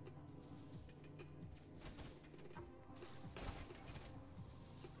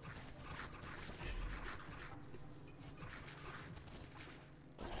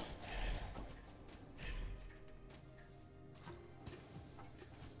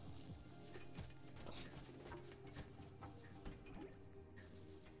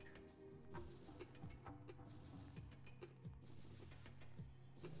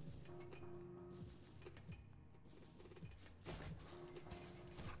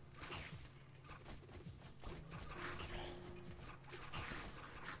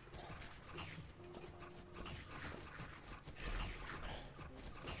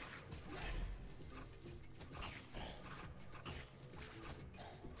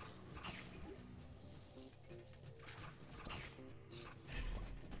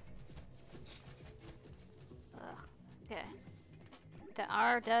 Okay. The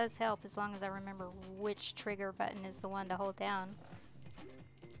R does help as long as I remember which trigger button is the one to hold down.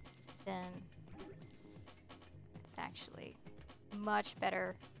 Then it's actually much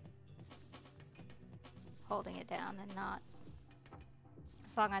better holding it down than not.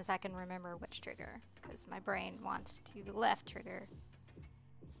 As long as I can remember which trigger, because my brain wants to do the left trigger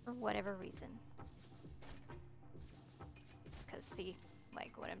for whatever reason. Because see,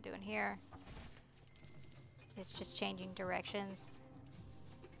 like what I'm doing here, it's just changing directions.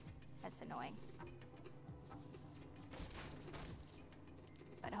 That's annoying.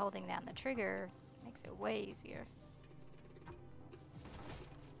 But holding down the trigger makes it way easier.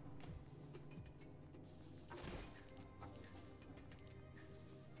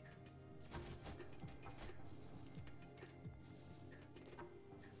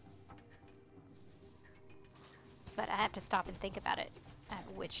 But I have to stop and think about it.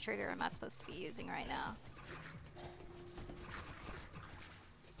 Which trigger am I supposed to be using right now?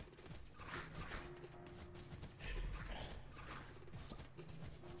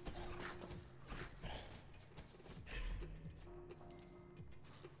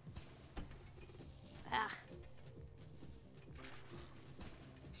 Ah.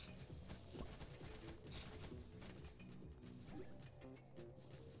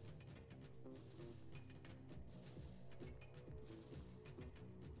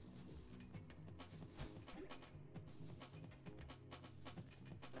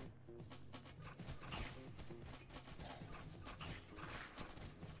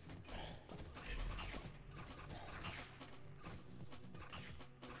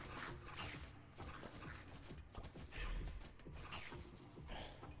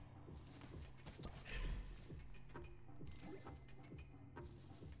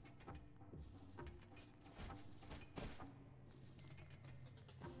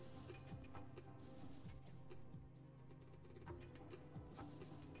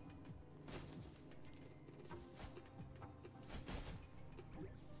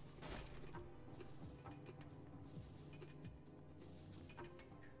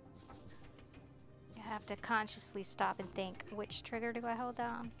 to consciously stop and think, which trigger do I hold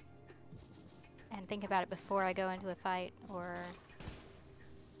down? And think about it before I go into a fight, or...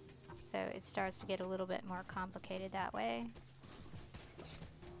 So it starts to get a little bit more complicated that way.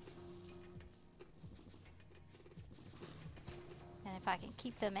 And if I can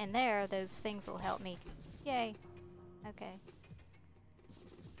keep them in there, those things will help me. Yay. Okay.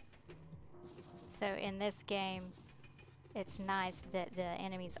 So in this game, it's nice that the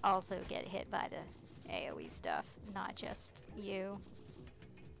enemies also get hit by the AoE stuff, not just you.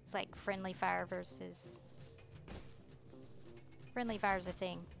 It's like friendly fire versus... Friendly fire's a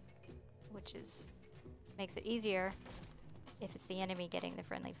thing, which is... makes it easier if it's the enemy getting the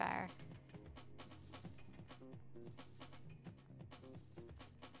friendly fire.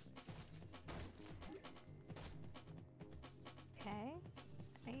 Okay.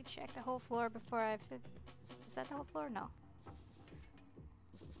 I need to check the whole floor before I have to... Is that the whole floor? No.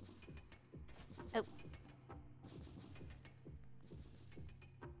 Oh.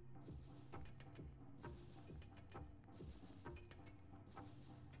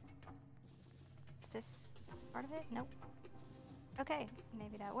 Is this part of it? Nope. Okay,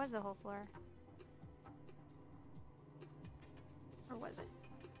 maybe that was the whole floor. Or was it?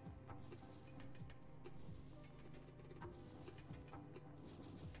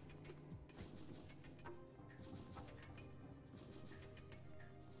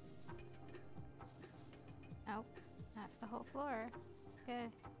 Nope, that's the whole floor.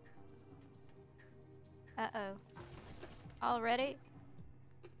 Good. Uh-oh. Already?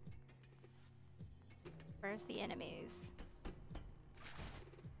 Where's the enemies?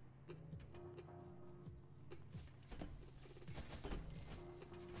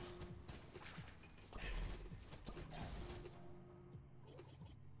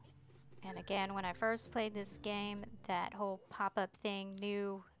 And again, when I first played this game, that whole pop-up thing,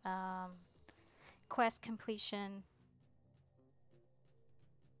 new quest completion,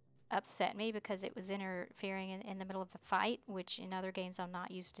 upset me because it was interfering in the middle of a fight, which in other games I'm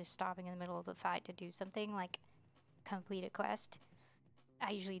not used to stopping in the middle of the fight to do something like complete a quest.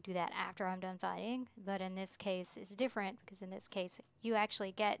 I usually do that after I'm done fighting, but in this case it's different because in this case you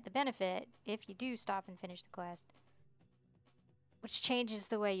actually get the benefit if you do stop and finish the quest, which changes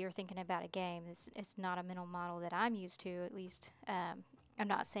the way you're thinking about a game. It's not a mental model that I'm used to, at least. I'm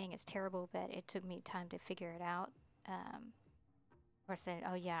not saying it's terrible, but it took me time to figure it out. Or saying,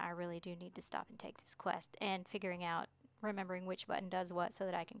 oh yeah, I really do need to stop and take this quest, and figuring out, remembering which button does what so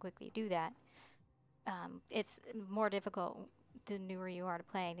that I can quickly do that. It's more difficult the newer you are to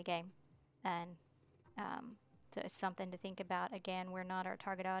playing the game, and so it's something to think about. Again, we're not our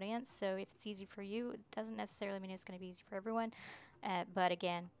target audience, so if it's easy for you, it doesn't necessarily mean it's going to be easy for everyone. But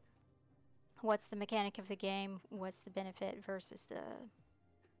again, what's the mechanic of the game? What's the benefit versus the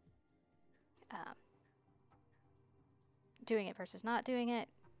doing it versus not doing it?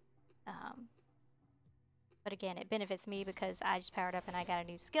 But again, it benefits me because I just powered up and I got a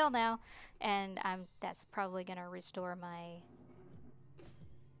new skill now, and that's probably going to restore my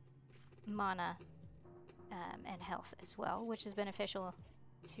mana and health as well, which is beneficial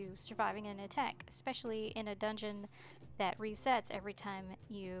to surviving an attack, especially in a dungeon that resets every time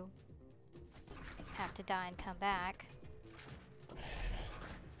you have to die and come back.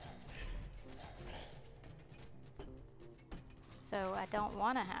 So I don't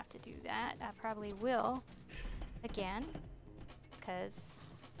want to have to do that. I probably will again, because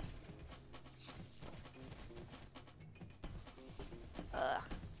ugh.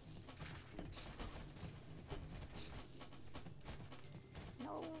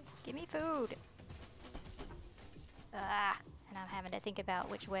 No, give me food. Ah, and I'm having to think about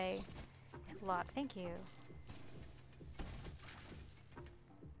which way to lock. Thank you.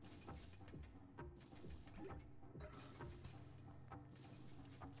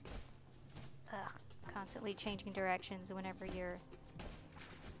 Ugh, constantly changing directions whenever you're...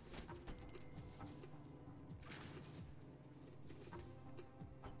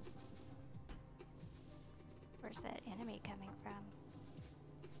 Where's that enemy coming from?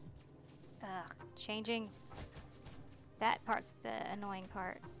 Ugh, changing... That part's the annoying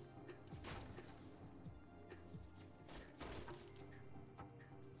part.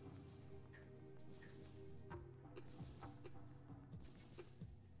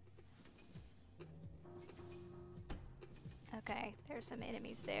 Okay, there's some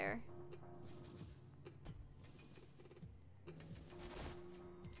enemies there.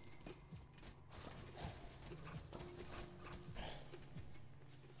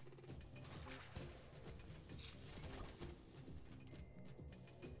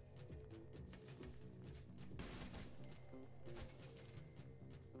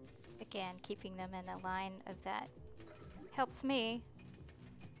 Again, keeping them in the line of that helps me.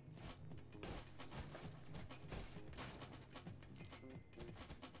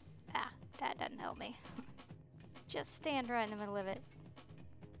 Ah, that doesn't help me. Just stand right in the middle of it.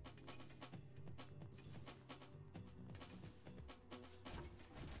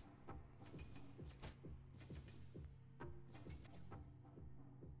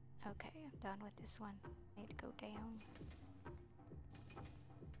 Okay, I'm done with this one. Need to go down.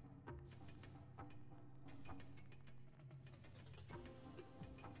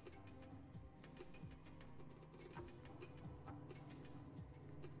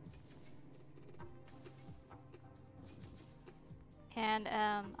 And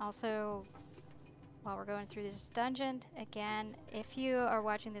also, while we're going through this dungeon, again, if you are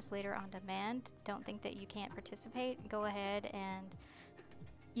watching this later on demand, don't think that you can't participate. Go ahead and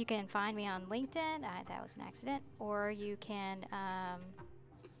you can find me on LinkedIn. That was an accident. Or you can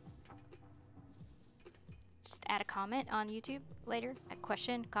just add a comment on YouTube later. A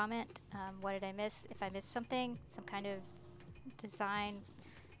question, comment. What did I miss? If I missed something, some kind of design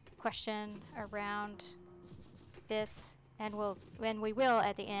question around this. And we will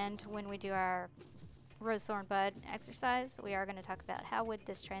at the end, when we do our Rose, Thorn, Bud exercise, we are going to talk about how would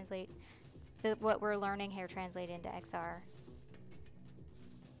this translate, what we're learning here translate into XR.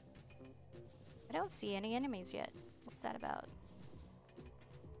 I don't see any enemies yet. What's that about?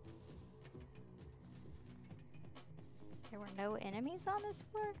 There were no enemies on this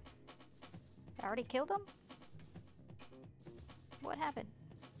floor? I already killed them? What happened?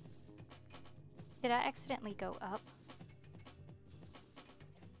 Did I accidentally go up?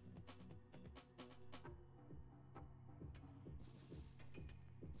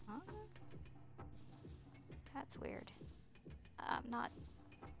 That's weird. I'm not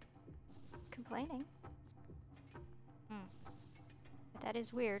complaining. But that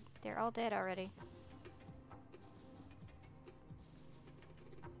is weird. They're all dead already.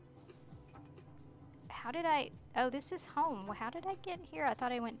 How did I... Oh, this is home. How did I get here? I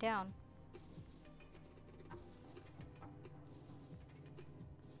thought I went down.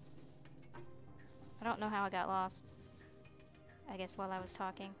 I don't know how I got lost. I guess while I was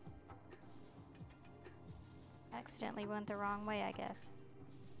talking. Accidentally went the wrong way, I guess.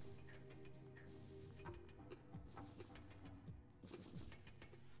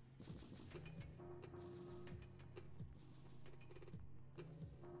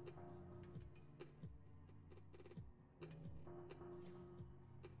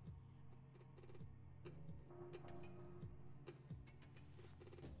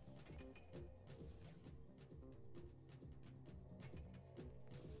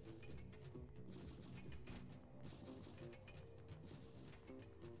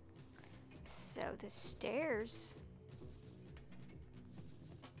 So the stairs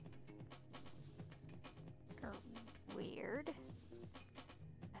are weird.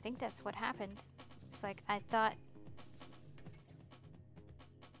 I think that's what happened. It's like I thought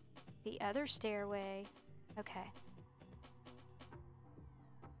the other stairway... Okay.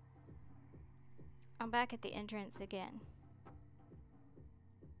 I'm back at the entrance again.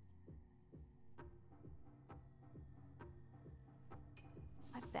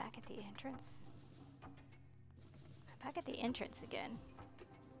 I'm back at the entrance. I'm back at the entrance again.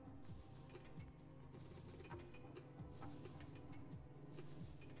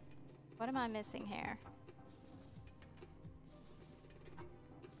 What am I missing here?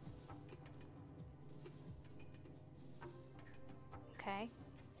 Okay.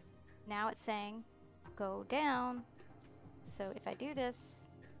 Now it's saying go down. So if I do this,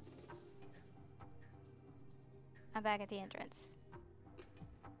 I'm back at the entrance.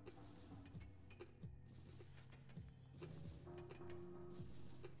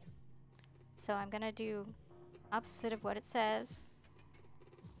 So I'm gonna do opposite of what it says.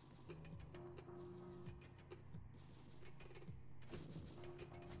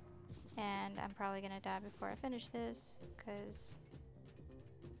 And I'm probably gonna die before I finish this, because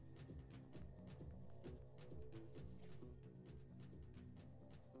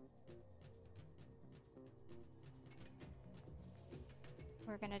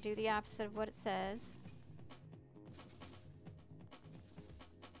we're gonna do the opposite of what it says.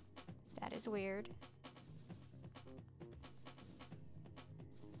 That is weird.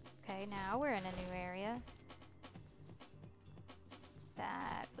 Okay, now we're in a new area.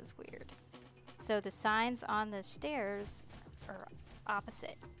 That was weird. So the signs on the stairs are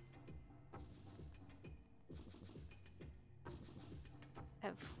opposite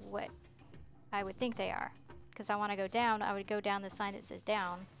of what I would think they are. Because I want to go down, I would go down the sign that says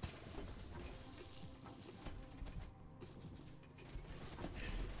down.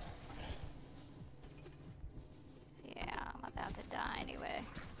 not to die anyway.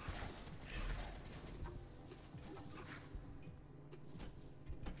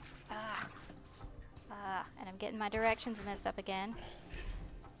 And I'm getting my directions messed up again.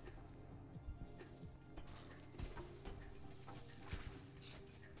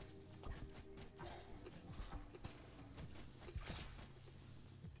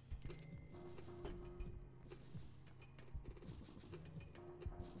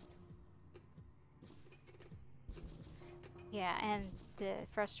 Yeah, and the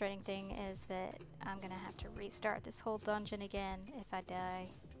frustrating thing is that I'm gonna have to restart this whole dungeon again if I die.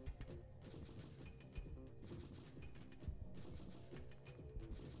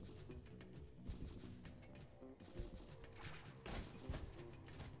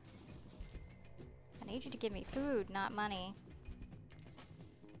 I need you to give me food, not money.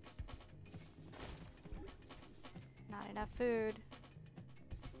 Not enough food.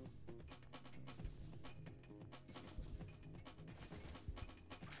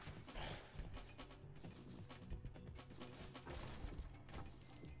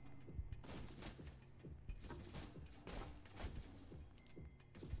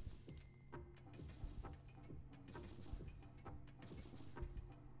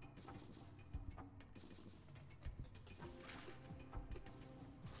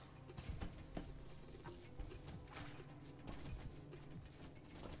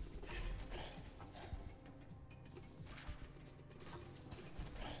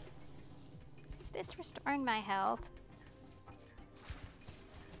 Is this restoring my health?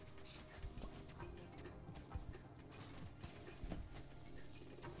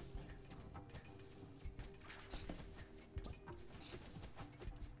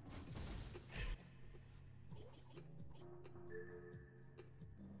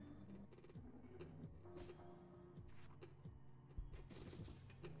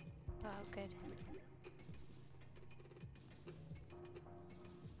 Oh, good.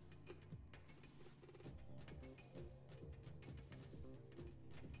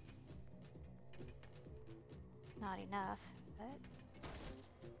 Not enough, but...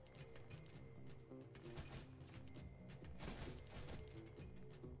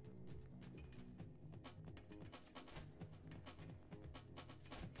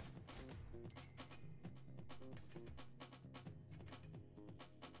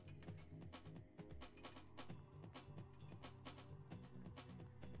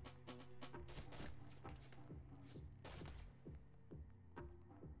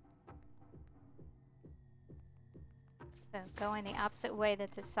 So going the opposite way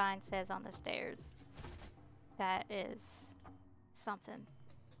that the sign says on the stairs. That is something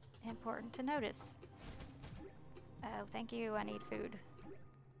important to notice. Oh, thank you, I need food.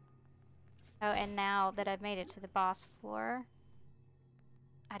 Oh, and now that I've made it to the boss floor,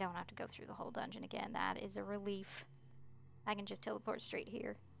 I don't have to go through the whole dungeon again. That is a relief. I can just teleport straight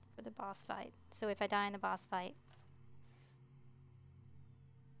here for the boss fight. So if I die in the boss fight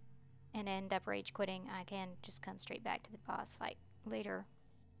and end up rage quitting, I can just come straight back to the boss fight later.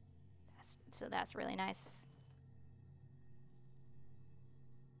 So that's really nice.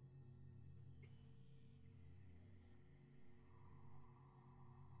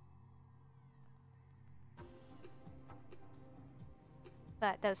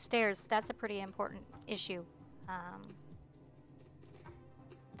 But those stairs, that's a pretty important issue.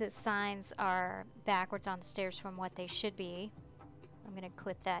 The signs are backwards on the stairs from what they should be. I'm going to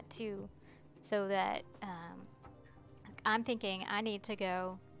clip that too, so that I'm thinking I need to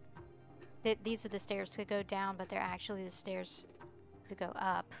go, that these are the stairs to go down, but they're actually the stairs to go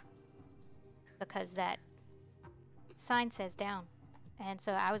up, because that sign says down. And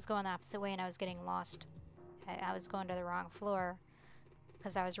so I was going the opposite way and I was getting lost. I was going to the wrong floor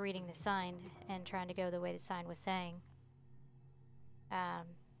because I was reading the sign and trying to go the way the sign was saying.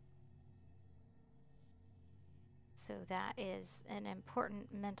 So that is an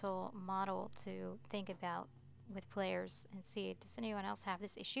important mental model to think about with players and see, does anyone else have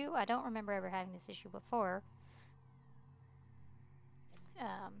this issue? I don't remember ever having this issue before.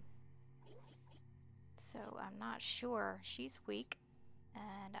 So I'm not sure. She's weak,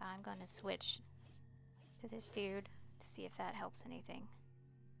 and I'm going to switch to this dude to see if that helps anything.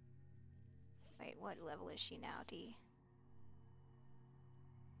 Wait, what level is she now, D?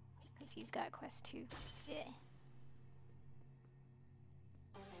 Because he's got quest 2. Yeah.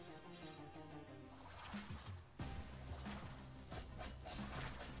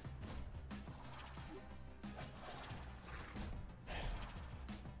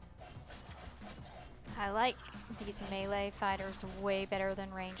 I like these melee fighters way better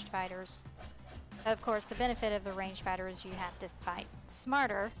than ranged fighters. Of course, the benefit of the ranged fighter is you have to fight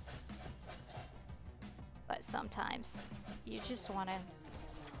smarter. But sometimes you just want to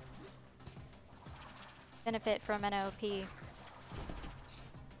benefit from an OP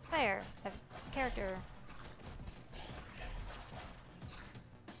player, a character.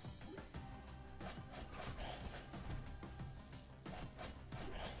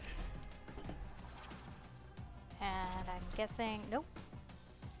 And I'm guessing, nope.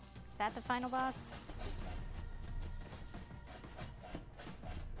 Is that the final boss?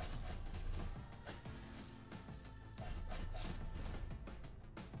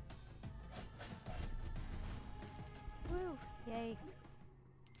 Woo, yay.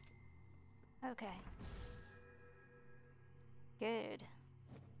 Okay. Good.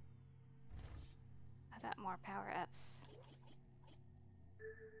 I got more power-ups.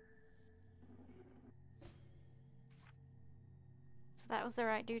 So that was the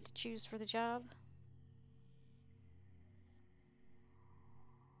right dude to choose for the job?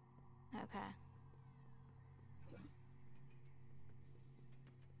 Okay.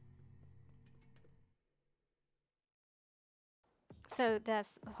 So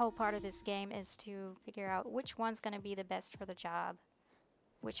that's the whole part of this game, is to figure out which one's going to be the best for the job.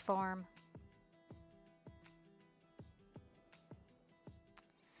 Which form.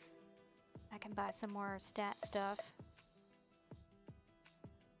 I can buy some more stat stuff.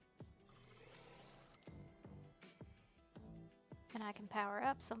 And I can power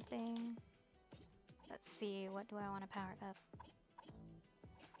up something. Let's see, what do I want to power up?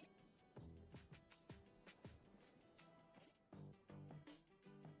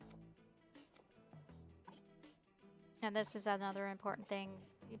 And this is another important thing.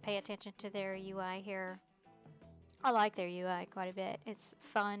 You pay attention to their UI here. I like their UI quite a bit. It's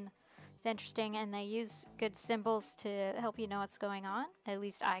fun, it's interesting, and they use good symbols to help you know what's going on. At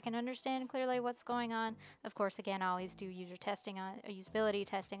least I can understand clearly what's going on. Of course, again, I always do user testing on usability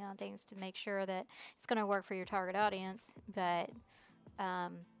testing on things to make sure that it's going to work for your target audience. But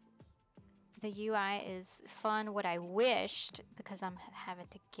the UI is fun. What I wished, because I'm having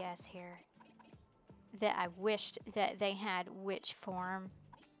to guess here, that I wished that they had which form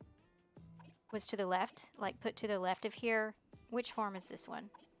was to the left, like put to the left of here. Which form is this one?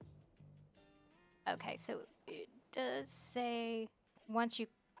 Okay, so it does say, once you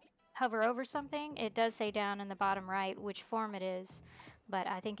hover over something, it does say down in the bottom right which form it is, but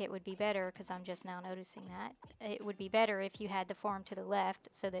I think it would be better, because I'm just now noticing that, it would be better if you had the form to the left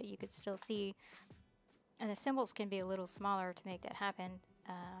so that you could still see, and the symbols can be a little smaller to make that happen.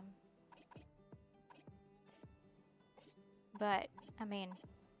 But, I mean,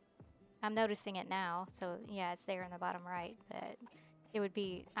 I'm noticing it now, so yeah, it's there in the bottom right, but it would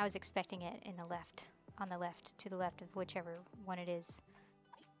be, I was expecting it in the left, on the left, to the left of whichever one it is.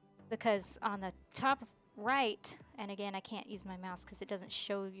 Because on the top right, and again, I can't use my mouse because it doesn't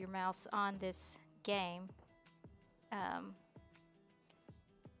show your mouse on this game,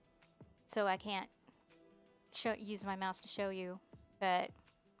 so I can't use my mouse to show you, but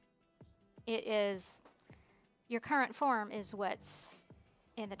it is, your current form is what's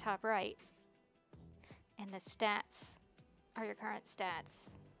in the top right, and the stats are your current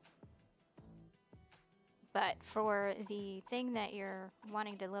stats. But for the thing that you're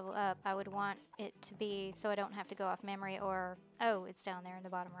wanting to level up, I would want it to be, so I don't have to go off memory, or, oh, it's down there in the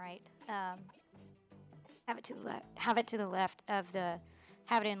bottom right. Have it to the left. Have it to the left of the,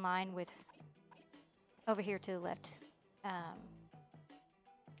 have it in line with, over here to the left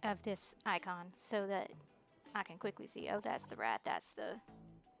of this icon, so that I can quickly see, oh, that's the rat, that's the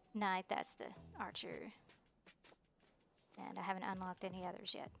knight, that's the archer. And I haven't unlocked any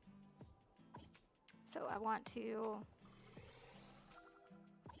others yet. So I want to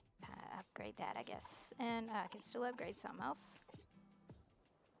upgrade that, I guess. And I can still upgrade something else.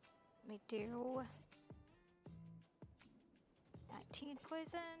 Let me do 19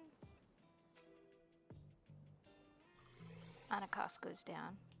 poison. On a cost goes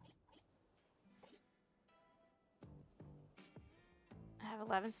down. I have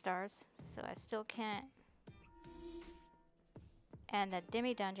 11 stars, so I still can't. And the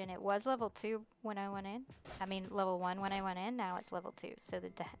demi dungeon, it was level 2 when I went in. I mean level 1 when I went in, now it's level 2. So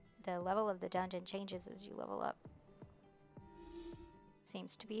the level of the dungeon changes as you level up.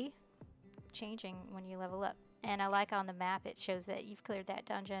 Seems to be changing when you level up. And I like on the map it shows that you've cleared that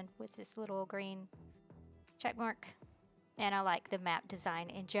dungeon with this little green check mark. And I like the map design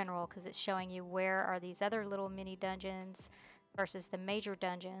in general because it's showing you where are these other little mini dungeons versus the major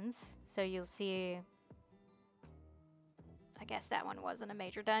dungeons. So you'll see, I guess that one wasn't a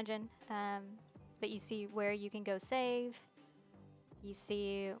major dungeon, but you see where you can go save. You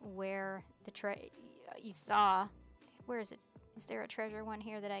see where the you saw, where is it? Is there a treasure one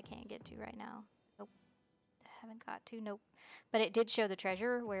here that I can't get to right now? Nope. haven't got to, nope. But it did show the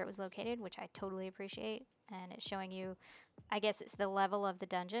treasure where it was located, which I totally appreciate. And it's showing you, I guess it's the level of the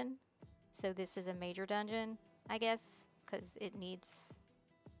dungeon. So this is a major dungeon, I guess, because it needs...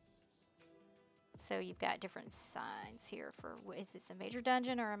 So you've got different signs here for, is this a major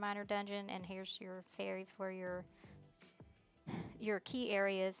dungeon or a minor dungeon? And here's your fairy for your key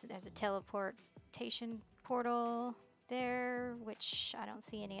areas. There's a teleportation portal there, which I don't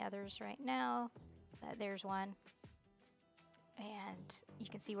see any others right now. There's one. And you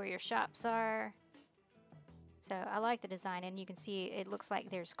can see where your shops are. So I like the design, and you can see it looks like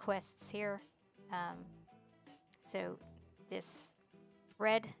there's quests here. So this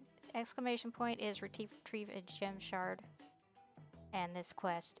red exclamation point is retrieve a gem shard, and this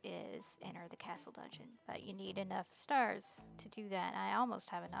quest is enter the castle dungeon, but you need enough stars to do that. I almost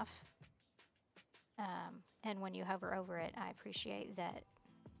have enough. And when you hover over it, I appreciate that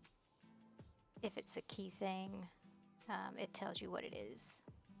if it's a key thing, it tells you what it is.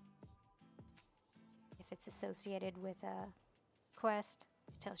 If it's associated with a quest,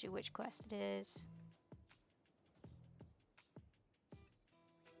 it tells you which quest it is.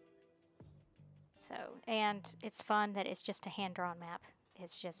 So, and it's fun that it's just a hand-drawn map.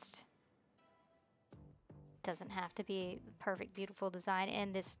 It's just, doesn't have to be perfect, beautiful design.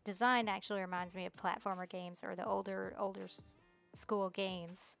 And this design actually reminds me of platformer games, or the older school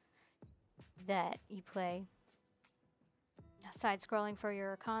games that you play. Side-scrolling for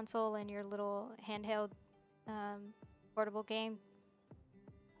your console and your little handheld portable game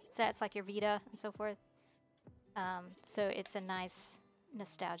sets like your Vita and so forth. So it's a nice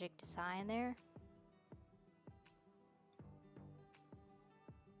nostalgic design there.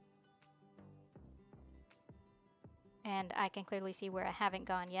 And I can clearly see where I haven't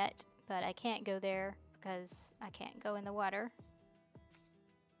gone yet, but I can't go there because I can't go in the water.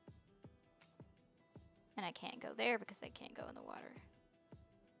 And I can't go there because I can't go in the water.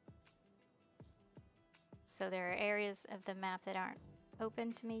 So there are areas of the map that aren't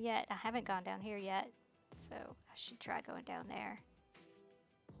open to me yet. I haven't gone down here yet, so I should try going down there.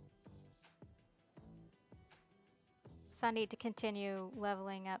 So I need to continue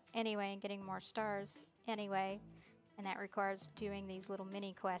leveling up anyway and getting more stars anyway. And that requires doing these little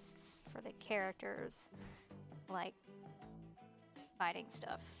mini quests for the characters, like fighting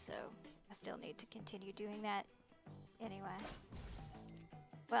stuff. So I still need to continue doing that anyway.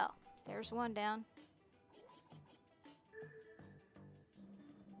 Well, there's one down.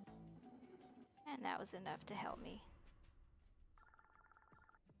 And that was enough to help me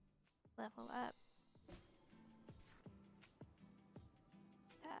level up.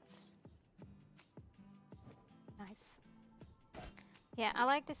 That's nice. Yeah, I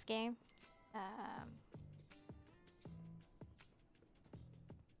like this game.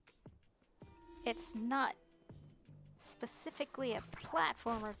 It's not specifically a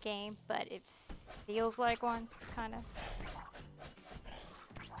platformer game, but it feels like one, kind of.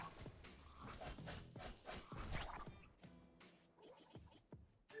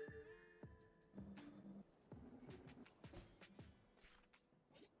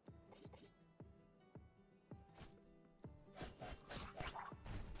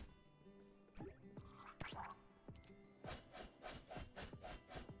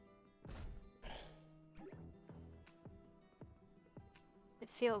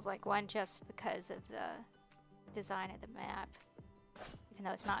 Feels like one just because of the design of the map, even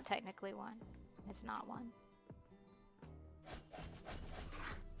though it's not technically one. It's not one.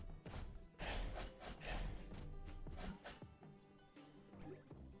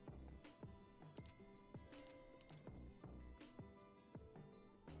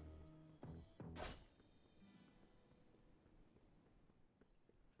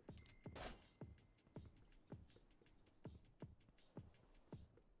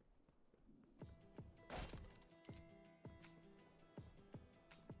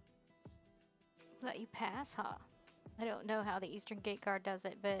 Let you pass, huh? I don't know how the Eastern Gate Guard does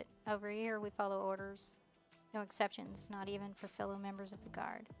it, but over here we follow orders. No exceptions, not even for fellow members of the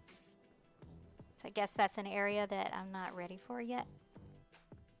Guard. So I guess that's an area that I'm not ready for yet.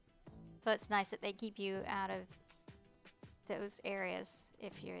 So it's nice that they keep you out of those areas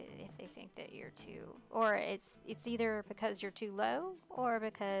if they think that you're too, or it's either because you're too low or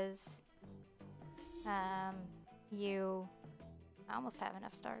because you almost have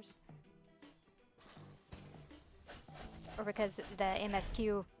enough stars. Or because the MSQ,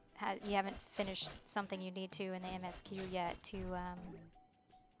 you haven't finished something you need to in the MSQ yet to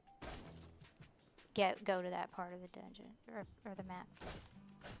go to that part of the dungeon or the map.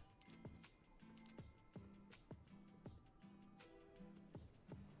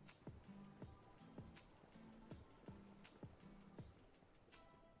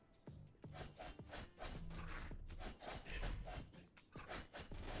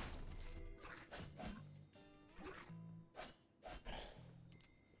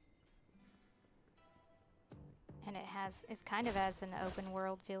 it kind of has an open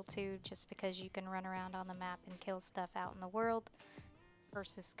world feel too, just because you can run around on the map and kill stuff out in the world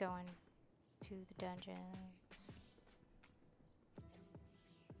versus going to the dungeons.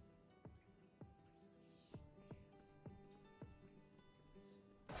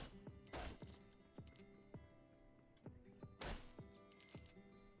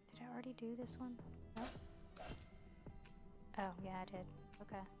 Did I already do this one? Nope. Oh, yeah, I did.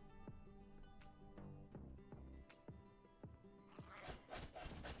 Okay.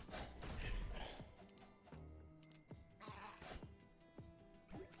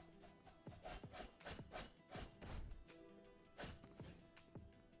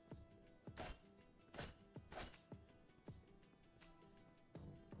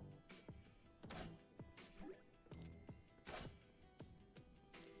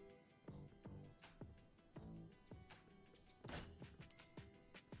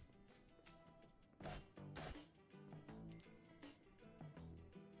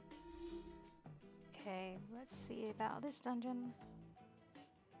 Okay, let's see about this dungeon.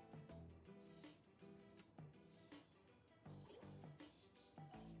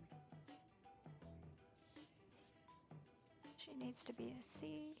 She needs to be a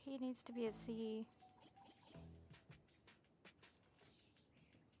C. He needs to be a C.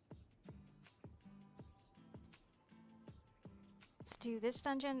 Let's do this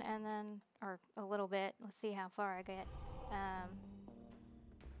dungeon and then, or a little bit. Let's see how far I get.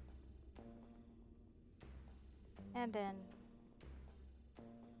 And then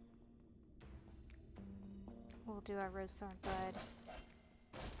we'll do our Rose Thorn Bud.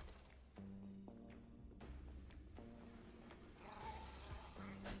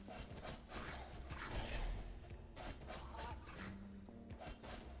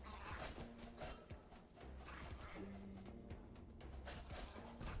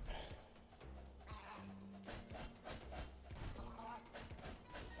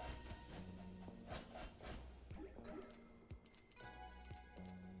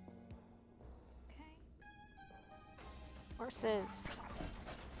 Horses.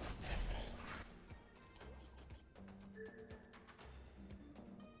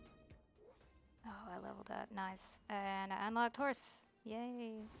 Oh, I leveled up. Nice. And I unlocked horse.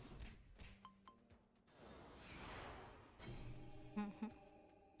 Yay.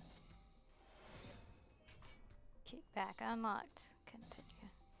 Kickback unlocked. Continue.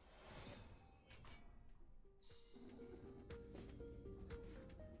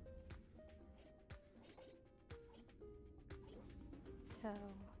 So,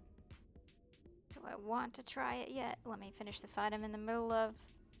 do I want to try it yet? Let me finish the fight I'm in the middle of.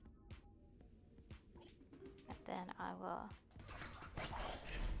 And then I will...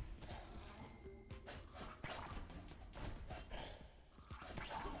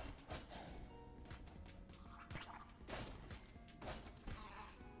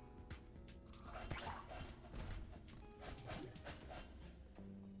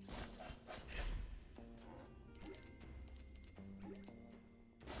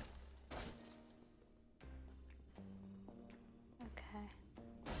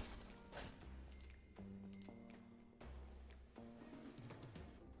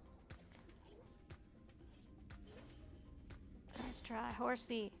 Let's try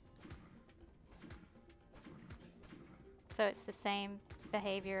horsey. So it's the same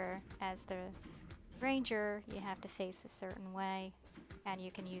behavior as the ranger. You have to face a certain way, and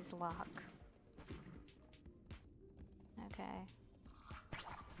you can use lock. Okay.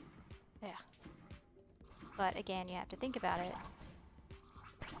 Yeah. But again, you have to think about it.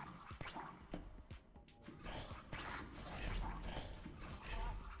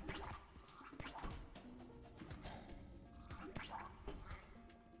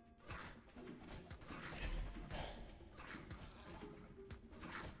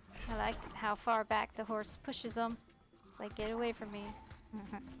 I like how far back the horse pushes them. It's like, get away from me.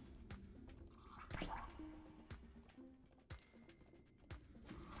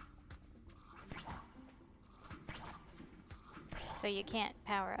 So you can't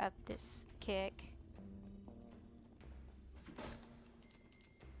power up this kick.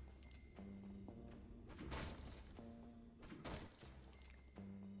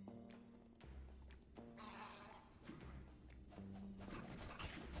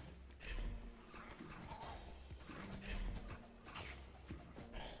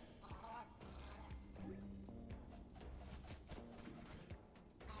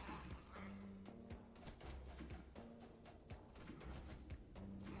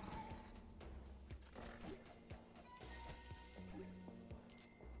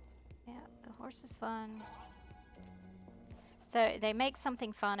 Horse is fun. So they make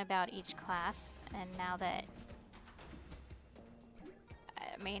something fun about each class, and now that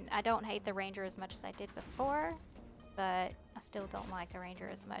I mean, I don't hate the Ranger as much as I did before, but I still don't like the Ranger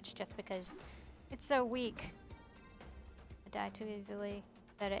as much just because it's so weak. I die too easily.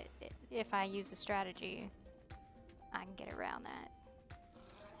 But if I use a strategy, I can get around that.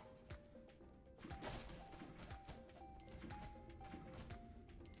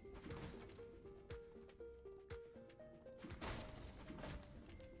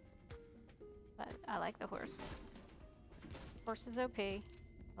 But I like the horse. Horse is OP. I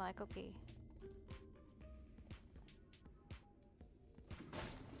like OP.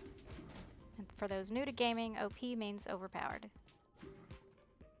 And for those new to gaming, OP means overpowered.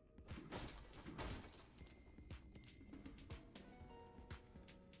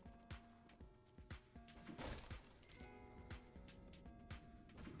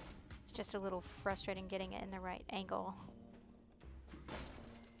 It's just a little frustrating getting it in the right angle.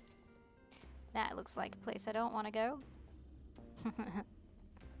 That looks like a place I don't want to go.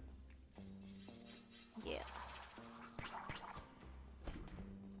 Yeah.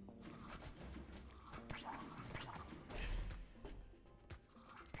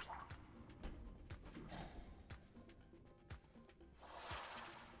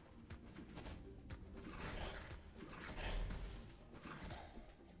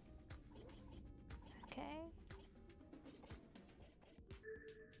 Okay.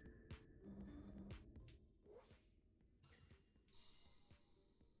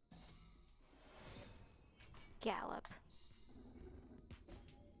 Gallop.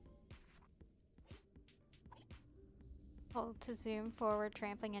 Hold to zoom forward,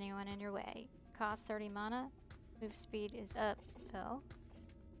 trampling anyone in your way. Cost 30 mana. Move speed is up, though.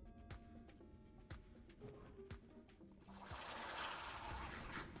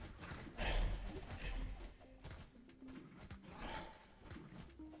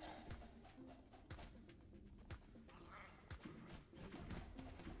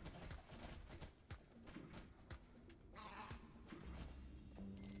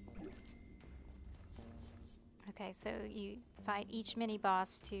 Okay, so you fight each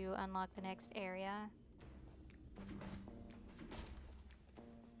mini-boss to unlock the next area.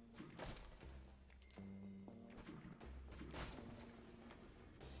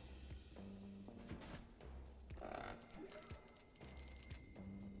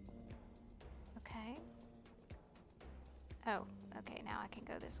 Okay. Oh, okay, now I can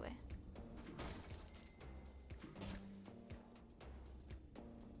go this way.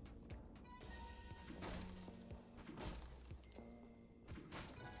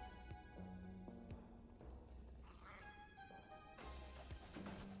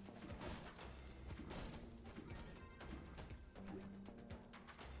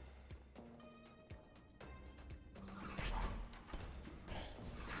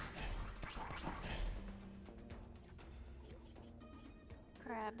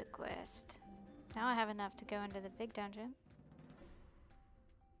 Grab the quest. Now I have enough to go into the big dungeon.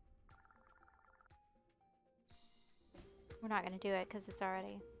 We're not going to do it because it's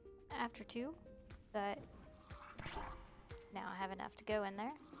already after 2, but now I have enough to go in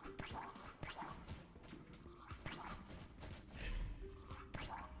there.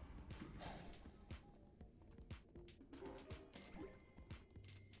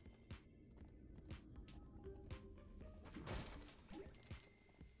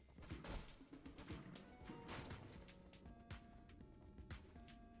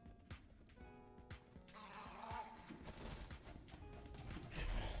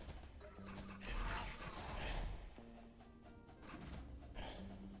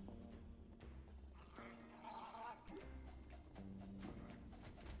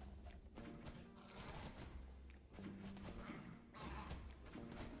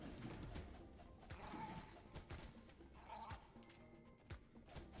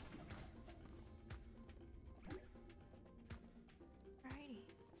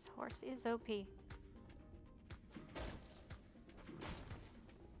 This horse is OP.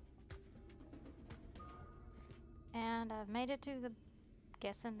 And I've made it to the...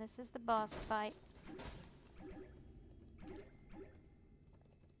 guessing this is the boss fight.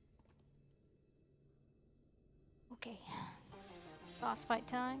 Okay. Boss fight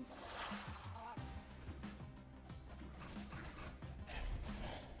time.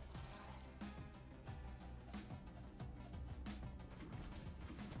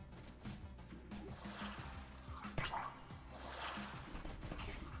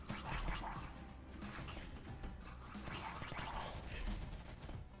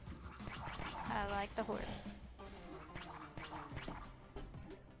 I like the horse.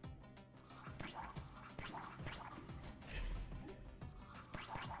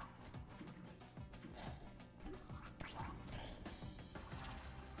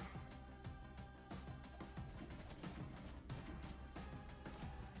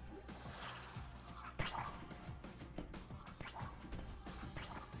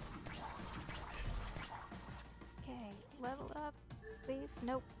 Level up, please.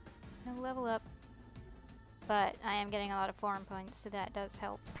 Nope. No level up. But I am getting a lot of Thorn points, so that does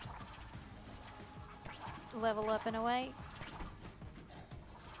help. Level up in a way.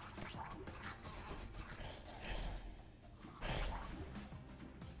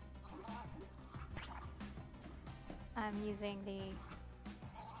 I'm using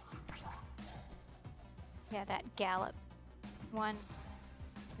that gallop one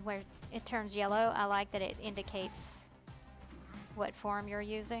where it turns yellow. I like that it indicates what form you're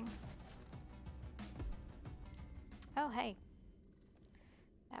using. Oh, hey.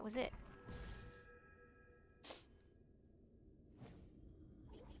 That was it.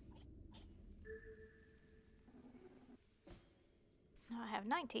 I have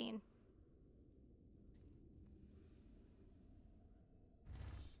 19.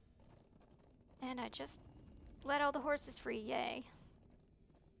 And I just let all the horses free, yay.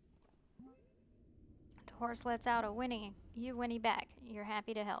 The horse lets out a whinny. You whinny back. You're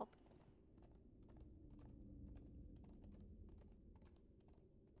happy to help.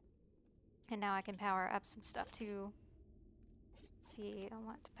 And now I can power up some stuff too. Let's see, I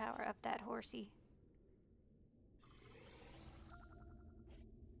want to power up that horsey.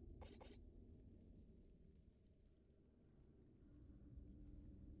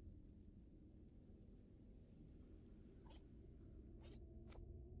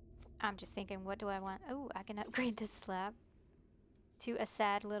 I'm just thinking, what do I want? Oh, I can upgrade this slab to a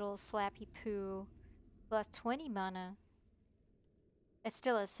sad little slappy poo. Lost 20 mana. It's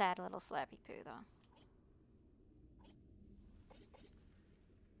still a sad little slappy poo, though.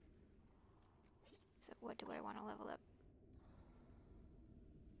 So what do I want to level up?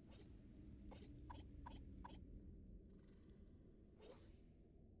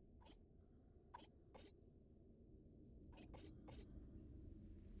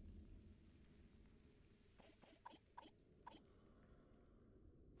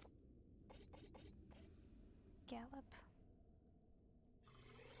 Gallop.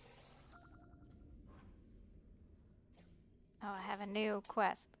 Oh, I have a new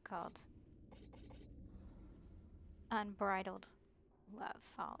quest called Unbridled Love.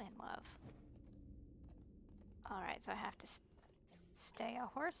 Fall in Love. Alright, so I have to stay a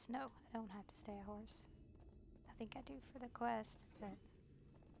horse? No, I don't have to stay a horse. I think I do for the quest, but...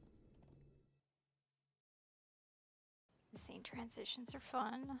 The scene transitions are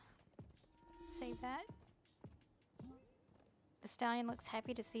fun. Save that. The stallion looks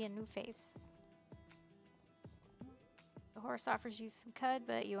happy to see a new face. The horse offers you some cud,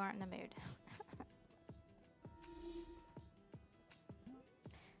 but you aren't in the mood.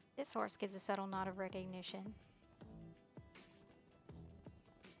 This horse gives a subtle nod of recognition.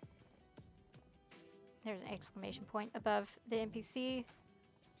 There's an exclamation point above the NPC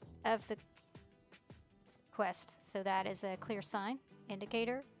of the quest, so that is a clear sign,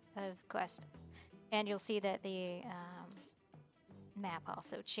 indicator of quest. And you'll see that the map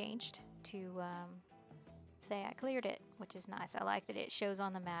also changed to say I cleared it, which is nice. I like that it shows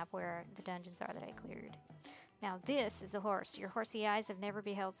on the map where the dungeons are that I cleared. Now this is the horse. Your horsey eyes have never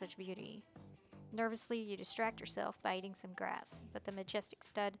beheld such beauty. Nervously, you distract yourself by eating some grass, but the majestic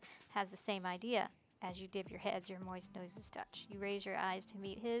stud has the same idea. As you dip your heads, your moist noses touch. You raise your eyes to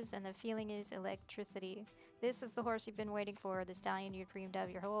meet his, and the feeling is electricity. This is the horse you've been waiting for, the stallion you've dreamed of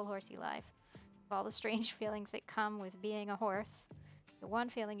your whole horsey life. Of all the strange feelings that come with being a horse, the one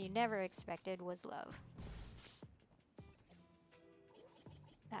feeling you never expected was love.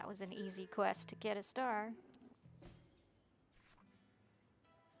 That was an easy quest to get a star.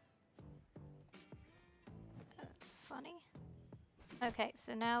 That's funny. Okay,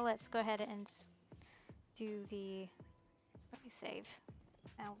 so now let's go ahead and do the... Let me save.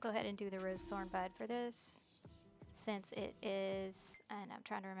 Now we'll go ahead and do the rose thorn bud for this. Since it is... And I'm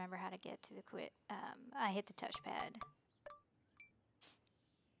trying to remember how to get to the quit. I hit the touchpad.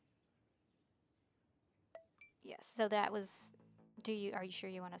 Yes, so that was... Are you sure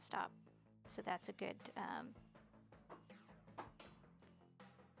you want to stop? So that's a good...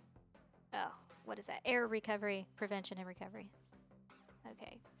 Oh, what is that? Error recovery, prevention and recovery.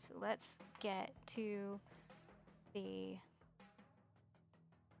 Okay, so let's get to the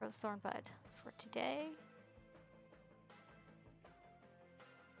rose thorn bud for today.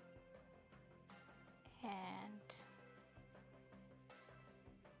 And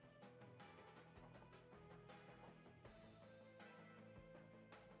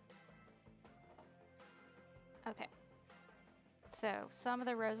okay, so some of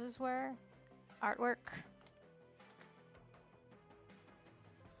the roses were artwork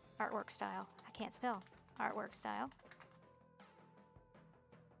style. I can't spell. Artwork style.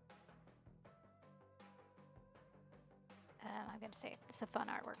 gonna say it's a fun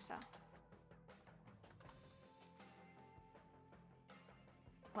artwork, so.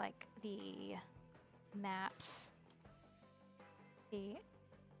 Like the maps, the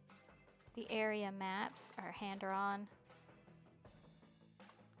area maps are hand-drawn.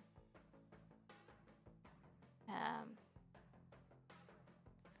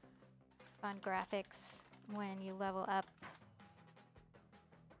 Fun graphics when you level up.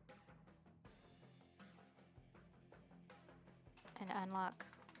 And unlock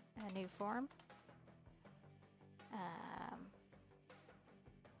a new form.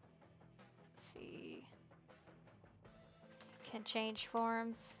 Let's see. Can change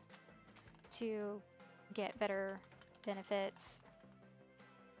forms to get better benefits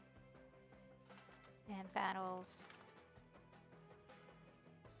and battles.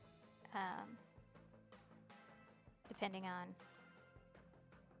 Depending on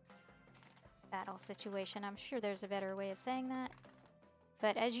battle situation. I'm sure there's a better way of saying that.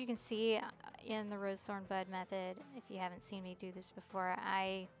 But as you can see in the Rose Thorn Bud method, if you haven't seen me do this before,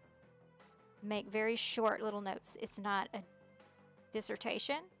 I make very short little notes. It's not a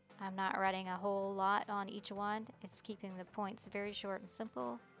dissertation. I'm not writing a whole lot on each one. It's keeping the points very short and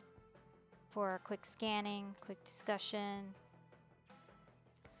simple for quick scanning, quick discussion.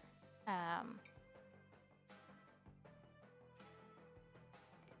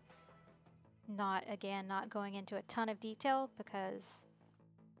 Not going into a ton of detail, because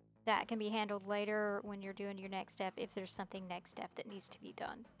that can be handled later when you're doing your next step, if there's something next step that needs to be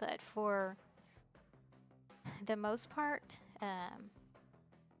done. But for the most part, yeah,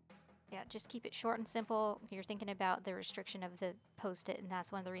 just keep it short and simple. You're thinking about the restriction of the post-it, and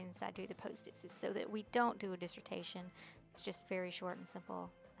that's one of the reasons I do the post-its, is so that we don't do a dissertation. It's just very short and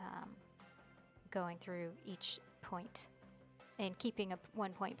simple, going through each point and keeping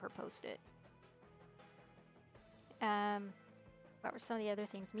 1 point per post-it. What were some of the other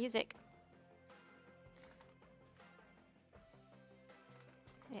things? Music.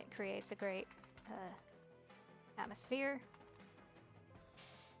 It creates a great atmosphere.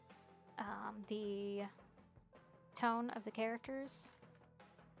 The tone of the characters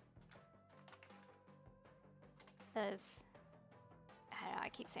is, I don't know, I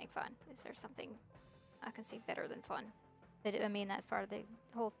keep saying fun. Is there something I can say better than fun? But I mean, that's part of the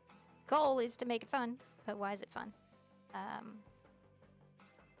whole goal, is to make it fun. But why is it fun?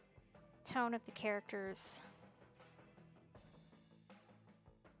 Tone of the characters.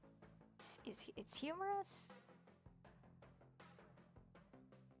 It's humorous.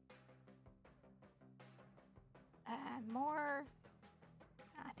 More,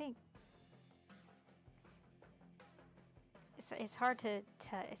 I think it's hard to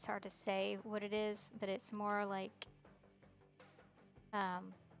say what it is, but it's more like, you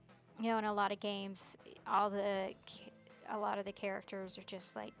know, in a lot of games, a lot of the characters are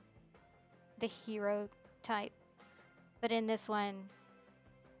just like the hero type, but in this one,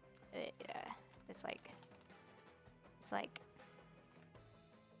 it's like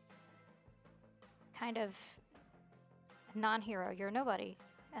kind of non-hero. You're a nobody.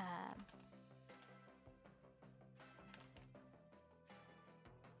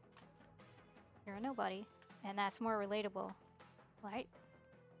 You're a nobody, and that's more relatable, right?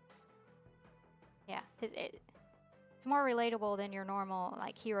 Yeah, it's more relatable than your normal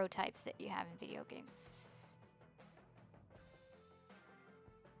like hero types that you have in video games.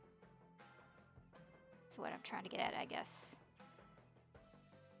 That's what I'm trying to get at, I guess.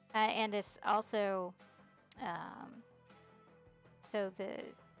 And this also, so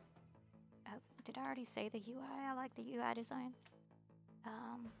did I already say the UI? I like the UI design.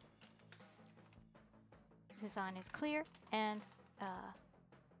 Design is clear, and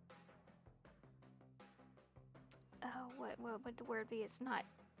what would the word be? It's not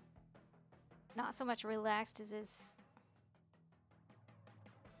so much relaxed as is.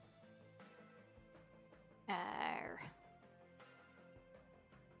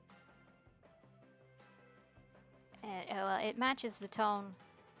 It matches the tone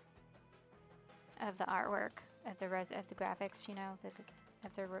of the artwork, of the graphics, you know,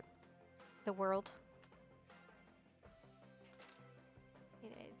 the world.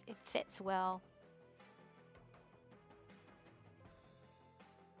 It fits well.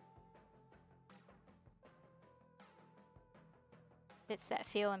 Fits that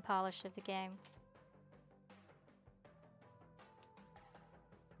feel and polish of the game.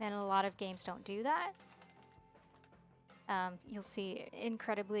 And a lot of games don't do that. You'll see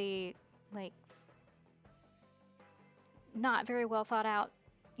incredibly, like, not very well thought out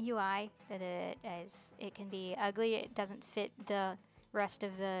UI. That it can be ugly. It doesn't fit the rest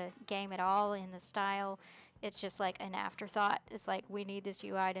of the game at all in the style. it's just like an afterthought. It's like, we need this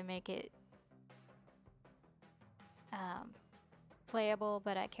UI to make it playable,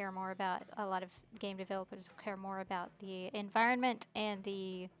 but I care more about, a lot of game developers care more about the environment and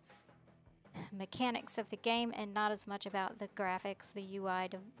the mechanics of the game, and not as much about the graphics, the UI,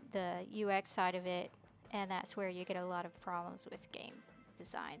 the UX side of it, and that's where you get a lot of problems with game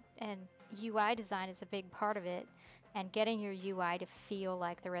design. And UI design is a big part of it, and getting your UI to feel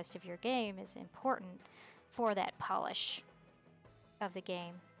like the rest of your game is important for that polish of the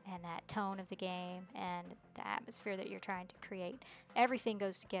game and that tone of the game and the atmosphere that you're trying to create. Everything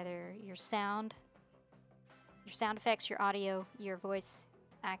goes together. Your sound effects, your audio, your voice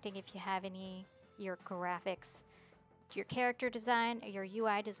acting if you have any, your graphics, your character design, your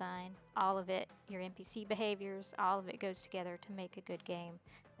UI design, all of it, your NPC behaviors, all of it goes together to make a good game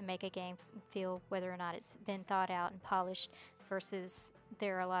and make a game feel whether or not it's been thought out and polished, versus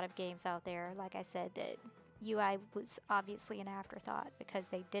there are a lot of games out there, like I said, that UI was obviously an afterthought because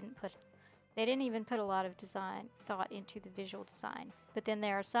they didn't even put a lot of thought into the visual design. But then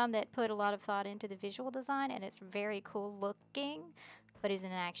there are some that put a lot of thought into the visual design, and it's very cool looking, but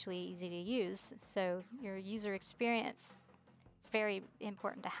isn't actually easy to use. So your user experience, it's very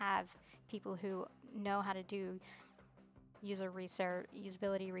important to have people who know how to do user research,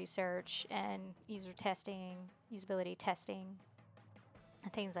 usability research, and user testing, usability testing,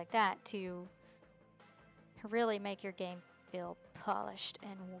 and things like that to really make your game feel polished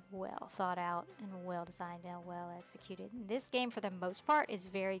and well thought out and well designed and well executed. And this game, for the most part, is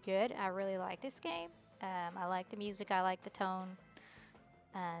very good. I really like this game. I like the music, I like the tone,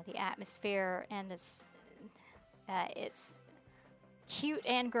 the atmosphere, and this. It's cute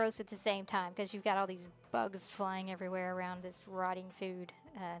and gross at the same time because you've got all these bugs flying everywhere around this rotting food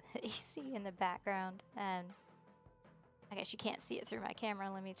that you see in the background. I guess you can't see it through my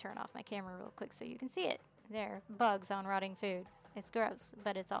camera. Let me turn off my camera real quick so you can see it. There, bugs on rotting food. It's gross,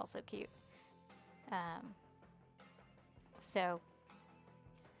 but it's also cute. So,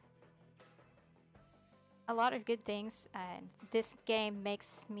 a lot of good things. This game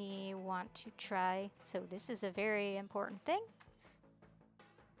makes me want to try. So this is a very important thing.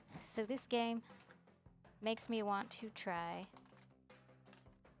 So this game makes me want to try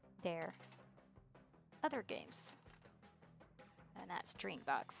their other games. And that's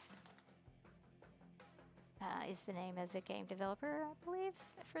Drinkbox. Is the name of the game developer, I believe,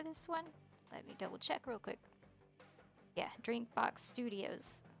 for this one. Let me double check real quick. Yeah, Drinkbox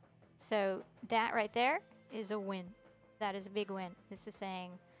Studios. So that right there is a win. That is a big win. This is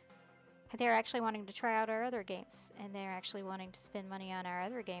saying they're actually wanting to try out our other games, and they're actually wanting to spend money on our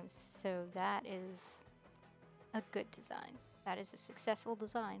other games. So that is a good design. That is a successful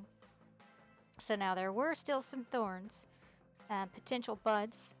design. So now there were still some thorns, potential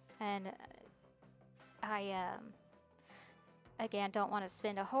buds, and I, again, don't want to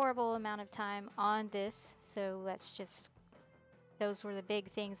spend a horrible amount of time on this, so let's just, those were the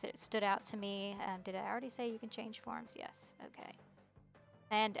big things that stood out to me. Did I already say you can change forms? Yes, okay.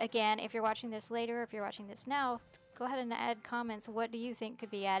 And again, if you're watching this later, if you're watching this now, go ahead and add comments. What do you think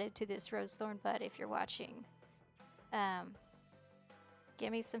could be added to this rose thorn bud if you're watching?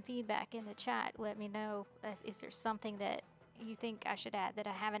 Give me some feedback in the chat. Let me know, is there something that you think I should add that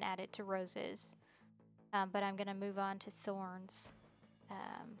I haven't added to roses? But I'm going to move on to thorns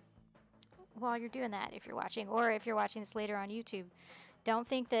while you're doing that, if you're watching, or if you're watching this later on YouTube. Don't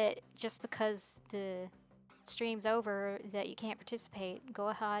think that just because the stream's over that you can't participate. Go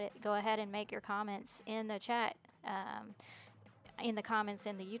ahead and make your comments in the chat, in the comments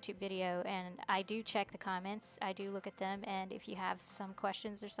in the YouTube video, and I do check the comments. I do look at them, and if you have some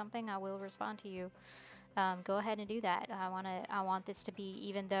questions or something, I will respond to you. Go ahead and do that. I want this to be,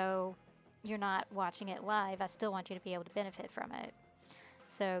 even though you're not watching it live, I still want you to be able to benefit from it.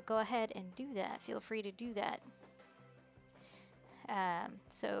 So go ahead and do that. Feel free to do that.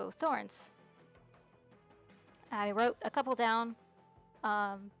 So Thorns. I wrote a couple down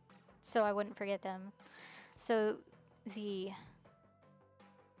so I wouldn't forget them. So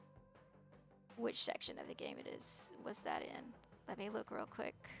which section of the game was that in? Let me look real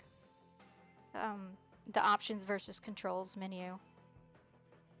quick. The options versus controls menu.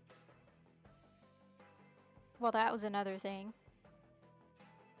 Well, that was another thing.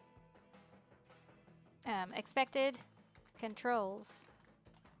 Expected controls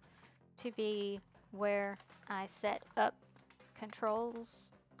to be where I set up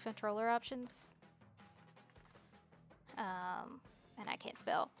controller options. And I can't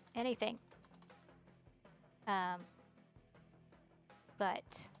spell anything.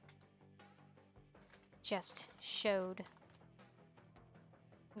 But just showed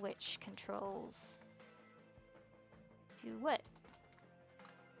which controls do what?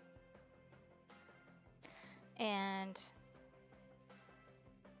 And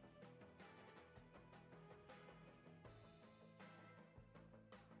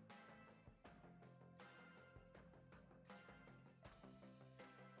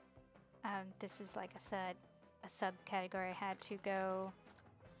this is like I said, a subcategory. I had to go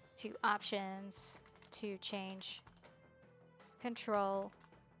to options to change control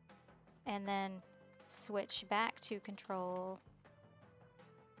and then switch back to control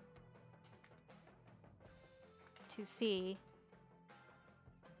to see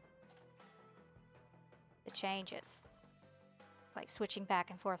the changes. It's like switching back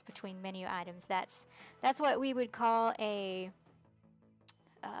and forth between menu items. That's what we would call a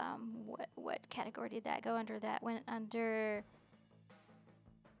what category did that go under? That went under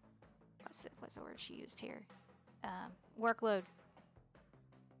what's the word she used here? Workload.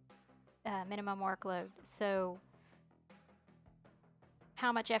 Minimum workload. So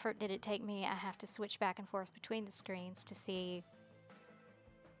how much effort did it take me? I have to switch back and forth between the screens to see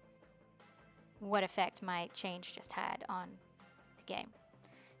what effect my change just had on the game,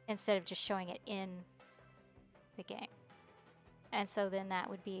 instead of just showing it in the game. And so then that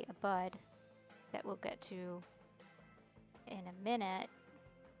would be a bud that we'll get to in a minute.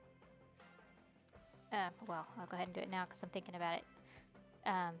 Well, I'll go ahead and do it now because I'm thinking about it.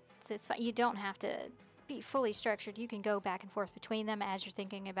 So it's fine. You don't have to be fully structured. You can go back and forth between them as you're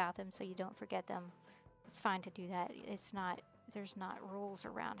thinking about them so you don't forget them. It's fine to do that. It's not, there's not rules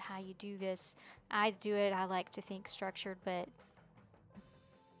around how you do this. I do it, I like to think structured, but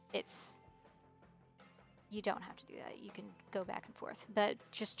it's, you don't have to do that. You can go back and forth, but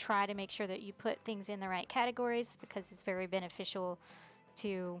just try to make sure that you put things in the right categories, because it's very beneficial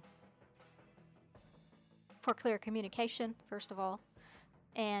for clear communication, first of all,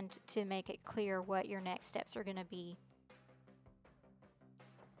 and to make it clear what your next steps are going to be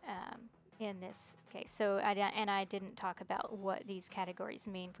in this case. So I didn't talk about what these categories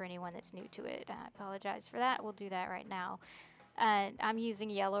mean for anyone that's new to it. I apologize for that. We'll do that right now. I'm using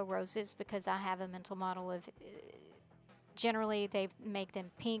yellow roses because I have a mental model of, generally they make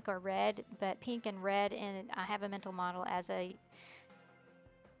them pink or red, but pink and red, and I have a mental model as a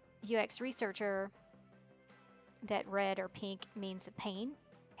UX researcher that red or pink means a pain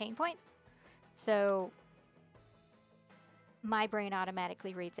point. So my brain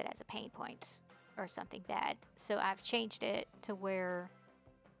automatically reads it as a pain point or something bad. So I've changed it to where,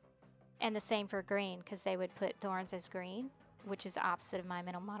 and the same for green, because they would put Thorns as green, which is opposite of my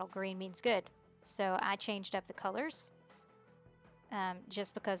mental model. Green means good. So I changed up the colors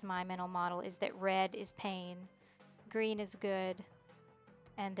just because my mental model is that red is pain, green is good,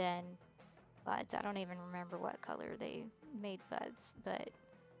 and then buds. I don't even remember what color they made buds, but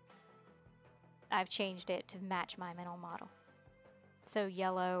I've changed it to match my mental model. So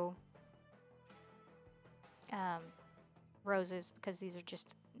yellow, roses, because these are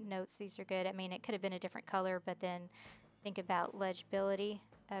just notes. These are good. I mean, it could have been a different color, but then think about legibility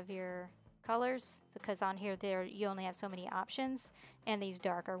of your colors, because on here you only have so many options, and these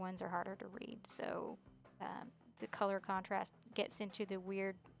darker ones are harder to read. So the color contrast gets into the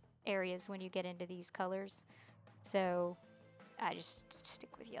weird areas when you get into these colors. So I just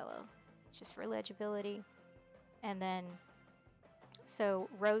stick with yellow just for legibility. And then so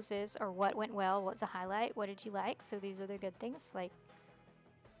roses are what went well, what's a highlight, what did you like? So these are the good things. Like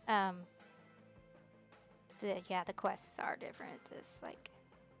the quests are different. This like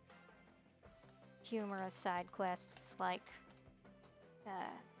humorous side quests, like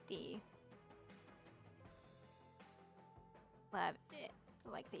the love,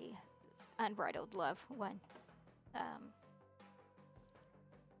 like the unbridled love one.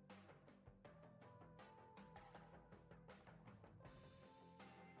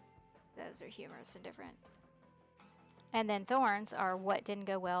 Those are humorous and different. And then thorns are what didn't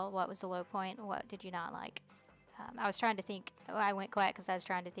go well, what was the low point, what did you not like. I was trying to think, I went quiet because I was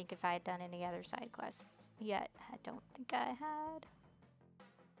trying to think if I had done any other side quests yet. I don't think I had.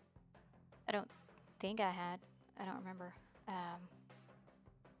 I don't remember.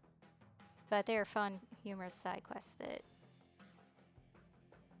 But they're fun, humorous side quests that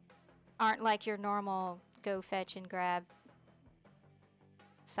aren't like your normal go fetch and grab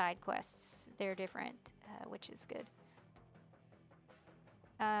side quests. They're different, which is good.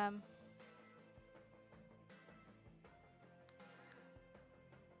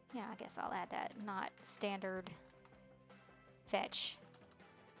 Yeah, I guess I'll add that. Not standard fetch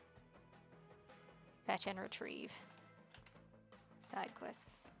and retrieve side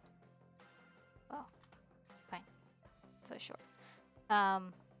quests. Well, fine. So short.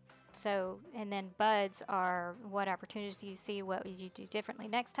 So, and then buds are what opportunities do you see? What would you do differently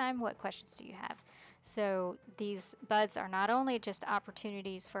next time? What questions do you have? So these buds are not only just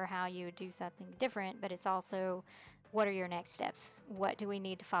opportunities for how you would do something different, but it's also what are your next steps? What do we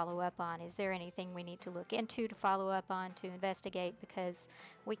need to follow up on? Is there anything we need to look into to follow up on, to investigate? Because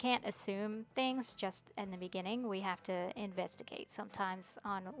we can't assume things just in the beginning. We have to investigate sometimes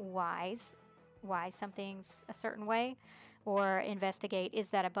on why something's a certain way, or investigate, is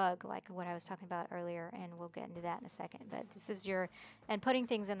that a bug, like what I was talking about earlier, and we'll get into that in a second. But this is and putting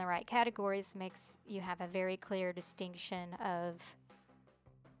things in the right categories makes you have a very clear distinction of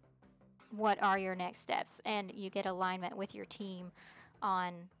what are your next steps, and you get alignment with your team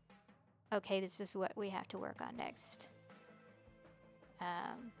on, okay, this is what we have to work on next,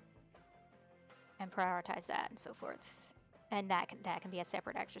 and prioritize that and so forth. And that can be a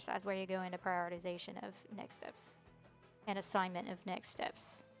separate exercise where you go into prioritization of next steps and assignment of next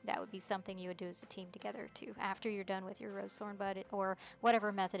steps. That would be something you would do as a team together too, after you're done with your rose thorn bud or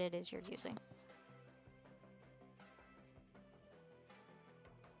whatever method it is you're using.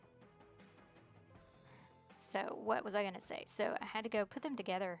 So what was I going to say? So I had to go put them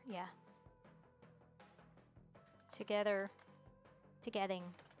together. Yeah. Together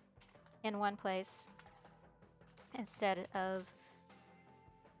in one place instead of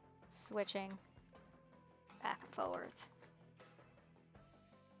switching back and forth.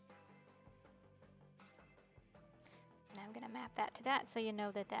 Now I'm going to map that to that so you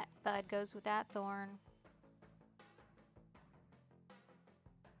know that that bud goes with that thorn.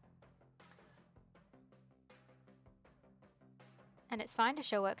 And it's fine to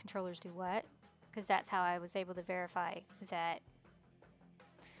show what controllers do what, because that's how I was able to verify that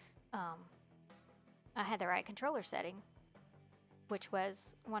I had the right controller setting, which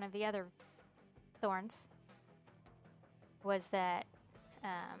was one of the other thorns, was that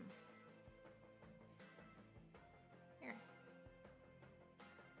here.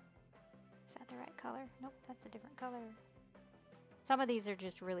 Is that the right color? Nope, that's a different color. Some of these are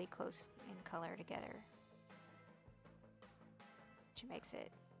just really close in color together, which makes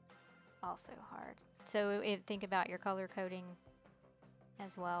it also hard. So think about your color coding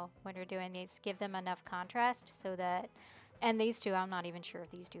as well when you're doing these. Give them enough contrast so that, and these two, I'm not even sure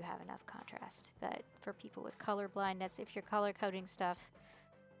if these do have enough contrast, but for people with color blindness, if you're color coding stuff,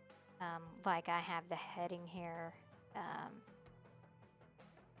 like I have the heading here,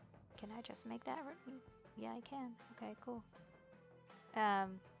 can I just make that? Yeah, I can. Okay, cool.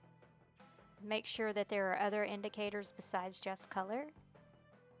 Make sure that there are other indicators besides just color,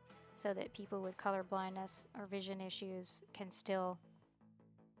 so that people with color blindness or vision issues can still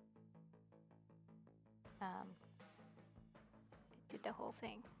did the whole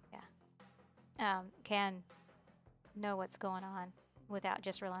thing, yeah. Can know what's going on without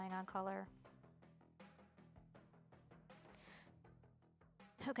just relying on color.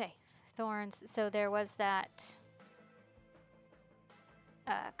 Okay, thorns. So there was that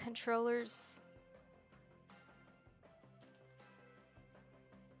controllers.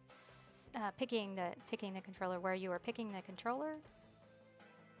 Picking the controller, where you are picking the controller,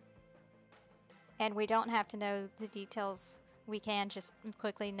 and we don't have to know the details. We can just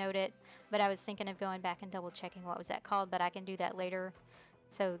quickly note it, but I was thinking of going back and double checking what was that called, but I can do that later.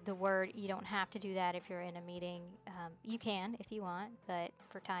 So the word, you don't have to do that if you're in a meeting. You can if you want, but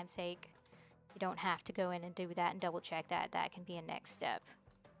for time's sake, you don't have to go in and do that and double check that. That can be a next step.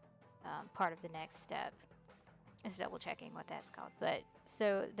 Part of the next step is double checking what that's called. But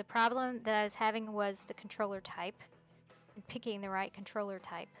so the problem that I was having was the controller type and picking the right controller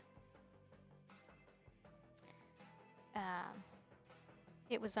type.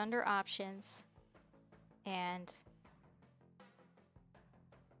 It was under options, and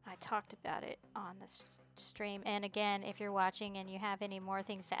I talked about it on the stream. And again, if you're watching and you have any more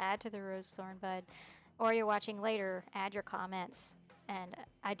things to add to the rose thorn bud, or you're watching later, add your comments, and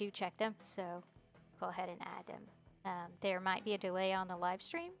I do check them, so go ahead and add them. There might be a delay on the live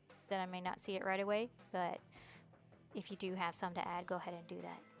stream that I may not see it right away, but if you do have some to add, go ahead and do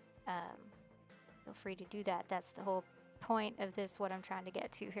that. Feel free to do that. That's the whole point of this. What I'm trying to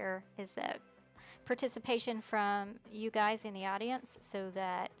get to here is that participation from you guys in the audience, so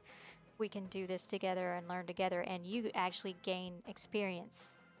that we can do this together and learn together, and you actually gain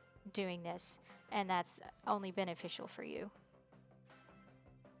experience doing this, and that's only beneficial for you.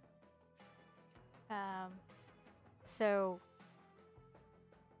 So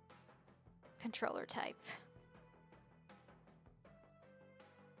controller type.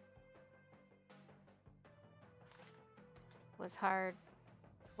 Was hard,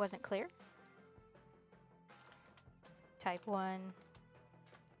 wasn't clear. Type 1.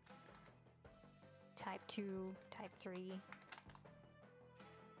 type 2, type 3.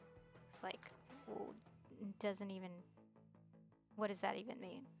 It's like, well, doesn't even, what does that even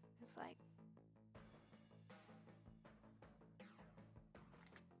mean? It's like,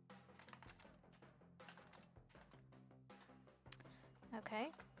 okay.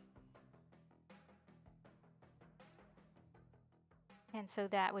 And so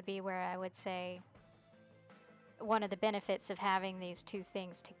that would be where I would say one of the benefits of having these two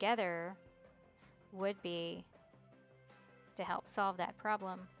things together would be to help solve that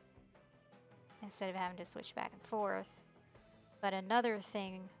problem instead of having to switch back and forth. But another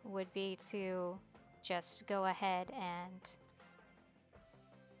thing would be to just go ahead and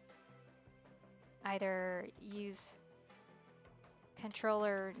either use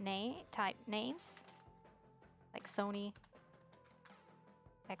controller type names like Sony,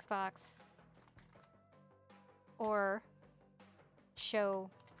 Xbox, or show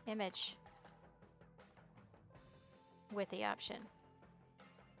image with the option.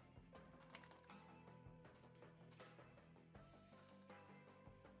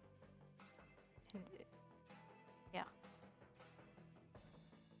 Yeah.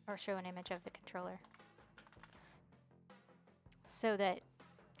 Or show an image of the controller. So that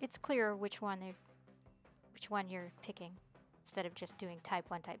it's clear which one you're picking instead of just doing type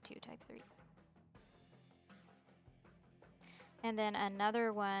 1, type 2, type 3. And then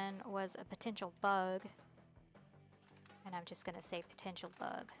another one was a potential bug. And I'm just going to say potential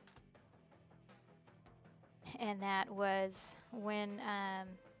bug. And that was when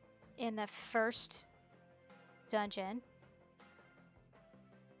in the first dungeon,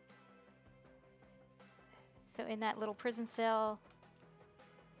 so in that little prison cell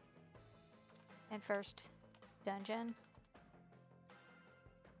and first dungeon,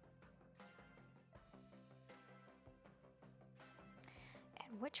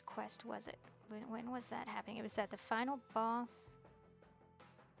 and which quest was it? When was that happening? It was at the final boss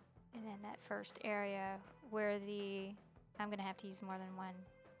and in that first area where I'm going to have to use more than one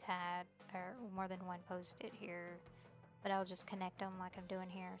tab or more than one post-it here, but I'll just connect them like I'm doing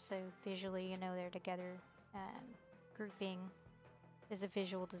here so visually you know they're together. Grouping is a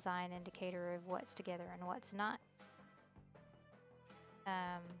visual design indicator of what's together and what's not.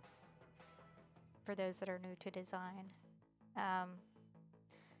 For those that are new to design.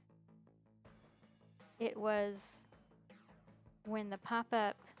 It was when the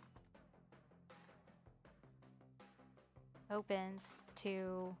pop-up opens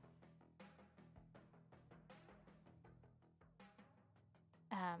to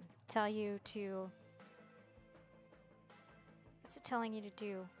tell you to, what's it telling you to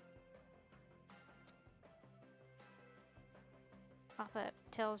do? Pop-up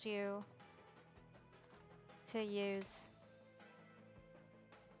tells you to use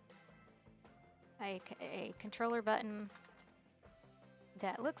a controller button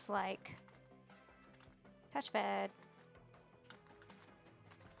that looks like touchpad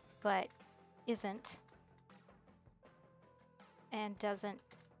but isn't and doesn't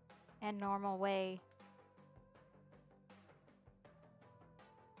in normal way,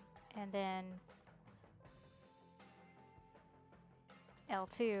 and then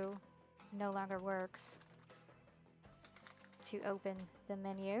L2 no longer works to open the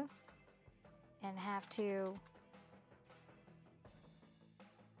menu and have to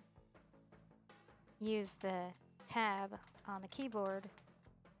use the tab on the keyboard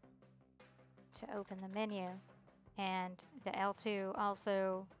to open the menu. And the L2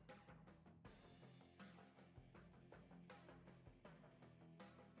 also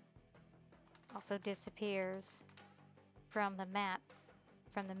disappears from the map,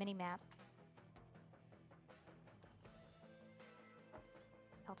 from the mini map.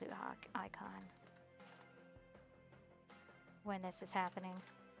 I'll do a icon when this is happening.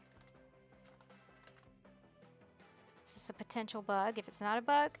 Is this a potential bug? If it's not a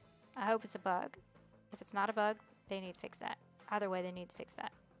bug, I hope it's a bug. If it's not a bug, they need to fix that. Either way, they need to fix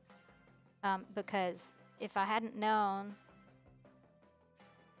that. Because if I hadn't known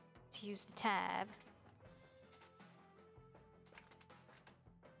to use the tab,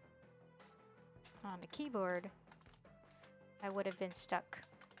 on the keyboard, I would have been stuck,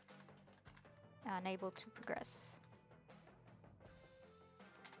 unable to progress.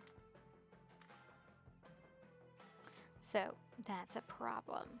 So that's a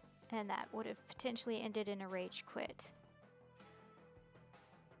problem, and that would have potentially ended in a rage quit.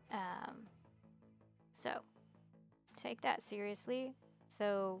 So take that seriously.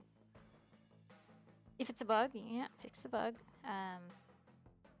 So if it's a bug, yeah, fix the bug.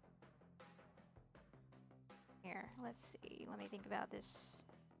 Here, let's see. Let me think about this.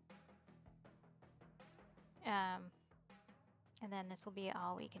 And then this will be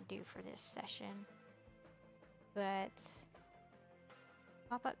all we can do for this session. But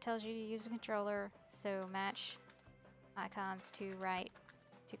pop-up tells you to use a controller, so match icons to right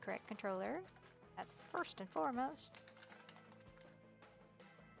to correct controller. That's first and foremost.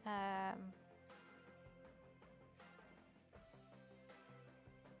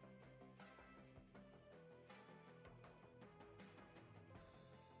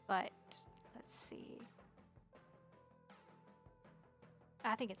 But let's see.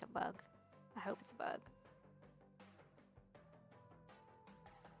 I think it's a bug. I hope it's a bug.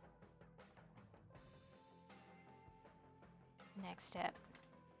 Next step,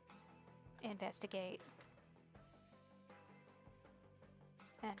 investigate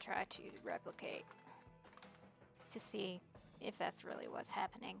and try to replicate to see if that's really what's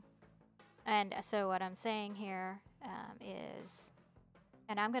happening. And so what I'm saying here is,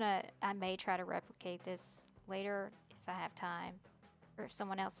 and I may try to replicate this later if I have time or if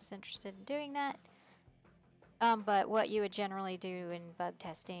someone else is interested in doing that. But what you would generally do in bug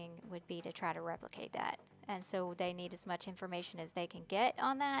testing would be to try to replicate that. And so they need as much information as they can get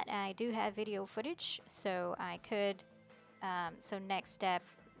on that. And I do have video footage, so I could, so next step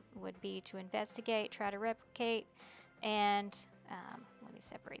would be to investigate, try to replicate, and let me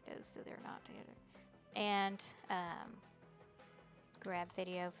separate those so they're not together. And grab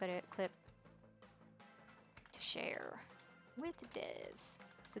video footage clip to share with the devs.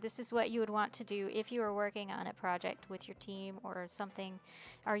 So this is what you would want to do if you are working on a project with your team or something,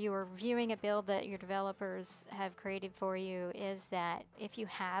 or you are viewing a build that your developers have created for you, is that if you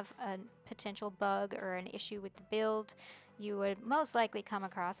have a potential bug or an issue with the build, you would most likely come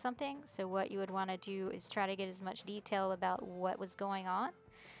across something. So what you would want to do is try to get as much detail about what was going on.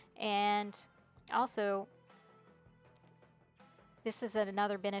 And also, this is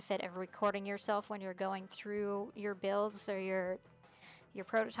another benefit of recording yourself when you're going through your builds or your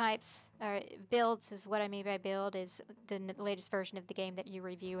prototypes. Builds is what I mean by build is the latest version of the game that you're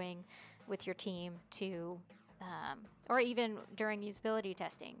reviewing with your team to, or even during usability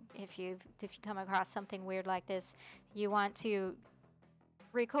testing. If you come across something weird like this, you want to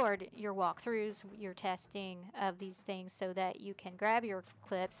record your walkthroughs, your testing of these things, so that you can grab your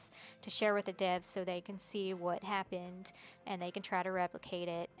clips to share with the devs so they can see what happened and they can try to replicate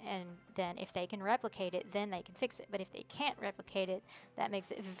it. And then if they can replicate it, then they can fix it. But if they can't replicate it, that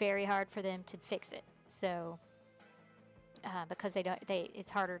makes it very hard for them to fix it. So because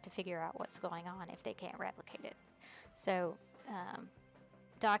it's harder to figure out what's going on if they can't replicate it. So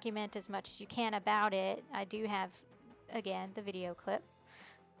document as much as you can about it. I do have, again, the video clip,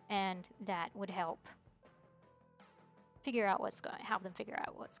 and that would help figure out help them figure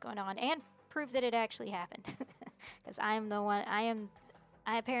out what's going on and prove that it actually happened. Because I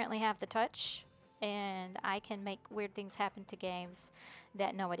apparently have the touch, and I can make weird things happen to games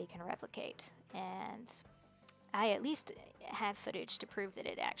that nobody can replicate. And I at least have footage to prove that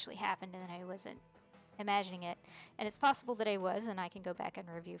it actually happened and I wasn't imagining it. And it's possible that I was, and I can go back and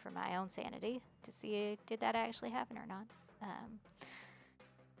review for my own sanity to see did that actually happen or not.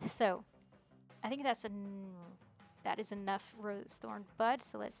 So I think that is enough Rose Thorn Bud.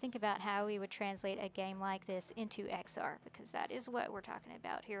 So let's think about how we would translate a game like this into XR, because that is what we're talking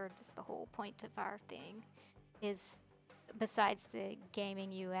about here. That's the whole point of our thing, is besides the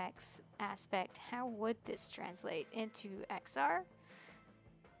gaming UX aspect, how would this translate into XR?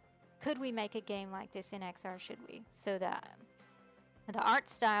 Could we make a game like this in XR? Should we? So the art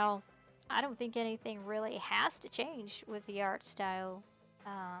style, I don't think anything really has to change with the art style.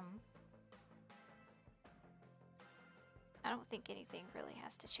 I don't think anything really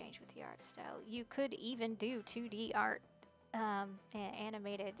has to change with the art style. You could even do 2D art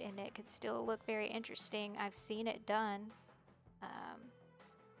animated, and it could still look very interesting. I've seen it done.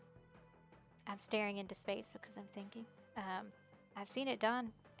 I'm staring into space because I'm thinking. I've seen it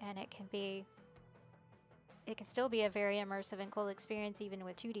done, and it can still be a very immersive and cool experience even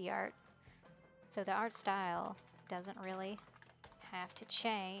with 2D art. So the art style doesn't really have to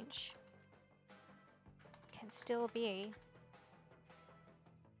change. Can still be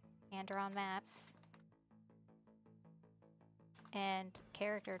hand-drawn maps and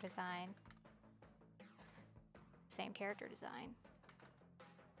character design. Same character design.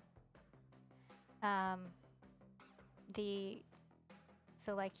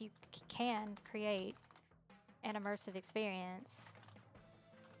 So like you can create an immersive experience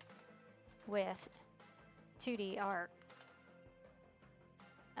with 2D art.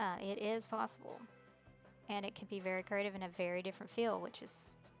 It is possible, and it can be very creative in a very different feel, which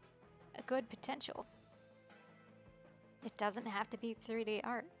is a good potential. It doesn't have to be 3D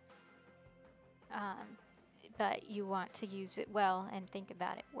art. but you want to use it well and think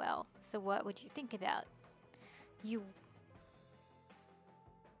about it well. So what would you think about? It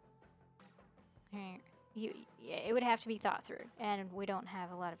would have to be thought through, and we don't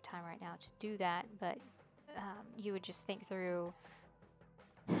have a lot of time right now to do that, but you would just think through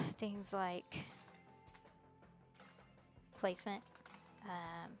things like placement,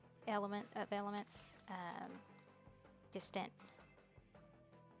 elements, distant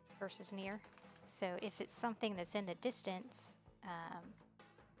versus near. So if it's something that's in the distance,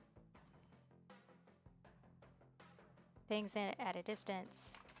 things at a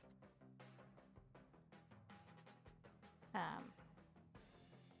distance,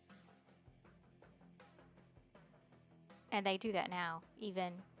 and they do that now,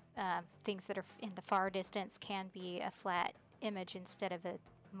 even things that are in the far distance can be a flat image instead of a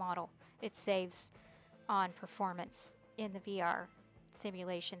model. It saves on performance in the VR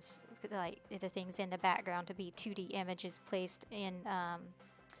simulations, like the things in the background to be 2D images placed in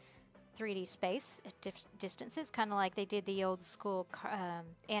 3D space at distances, kind of like they did the old school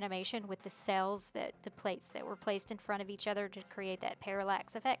animation with the cells, the plates that were placed in front of each other to create that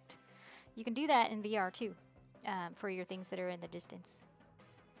parallax effect. You can do that in VR too, for your things that are in the distance.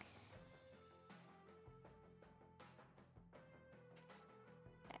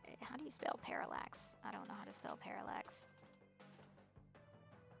 How do you spell parallax? I don't know how to spell parallax.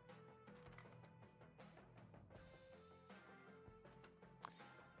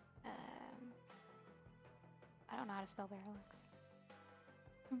 I don't know how to spell parallax.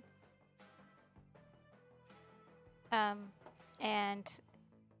 And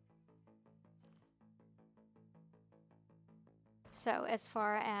so as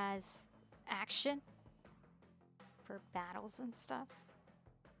far as action for battles and stuff,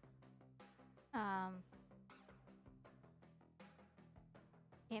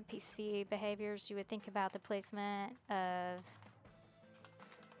 NPC behaviors, you would think about the placement of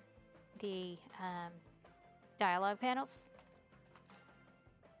the dialogue panels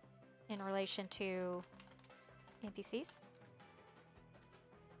in relation to NPCs.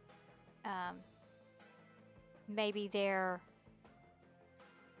 Maybe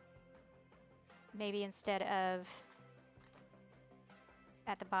instead of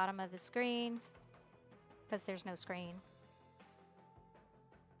at the bottom of the screen, because there's no screen.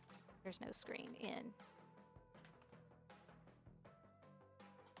 There's no screen in,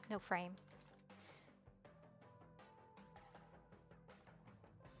 no frame.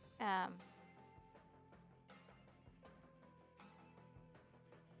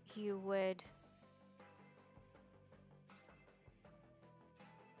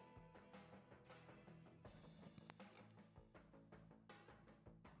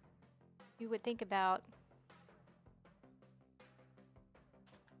 You would think about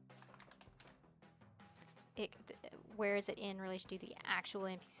it, where is it in relation to the actual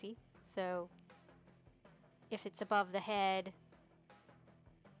NPC? So if it's above the head,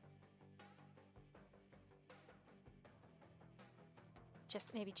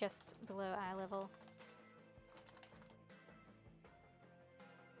 maybe just below eye level.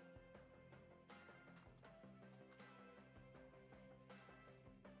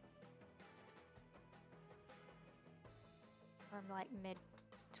 Or like mid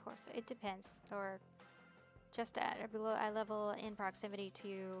torso. It depends. Or just at or below eye level in proximity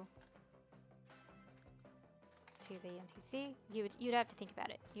to the NPC. You'd have to think about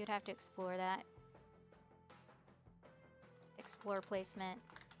it. You'd have to explore that. Explore placement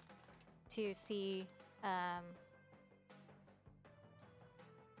to see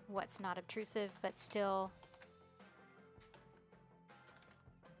what's not obtrusive but still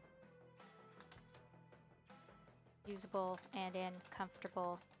usable and in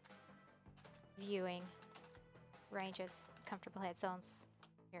comfortable viewing ranges, comfortable head zones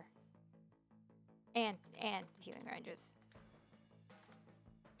here, and viewing ranges.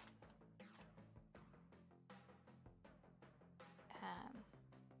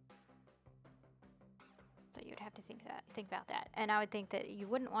 So you'd have to think about that, and I would think that you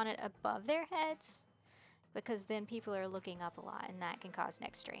wouldn't want it above their heads, because then people are looking up a lot, and that can cause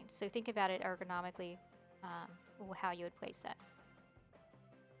neck strain. So think about it ergonomically, how you would place that.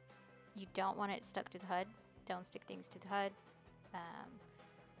 You don't want it stuck to the HUD. Don't stick things to the HUD.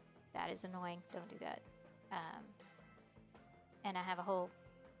 That is annoying. Don't do that. And I have I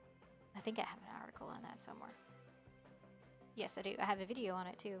think I have an article on that somewhere. Yes, I do. I have a video on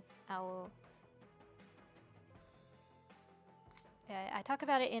it too. I talk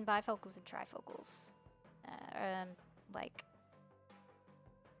about it in bifocals and trifocals. Like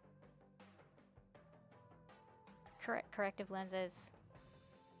corrective lenses.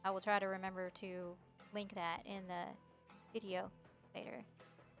 I will try to remember to link that in the video later.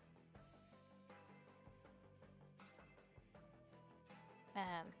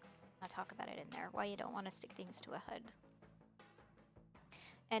 I'll talk about it in there, why you don't want to stick things to a HUD.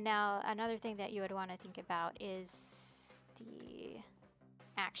 And now another thing that you would want to think about is the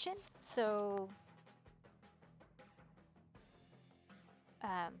action. So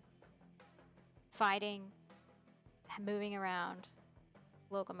fighting, moving around,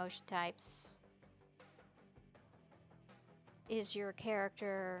 locomotion types. Is your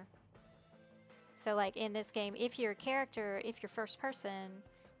character... So like in this game, if you're first person,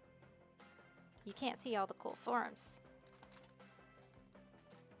 you can't see all the cool forms.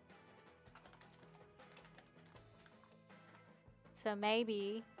 So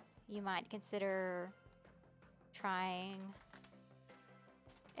maybe you might consider trying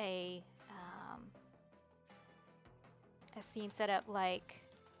a scene setup like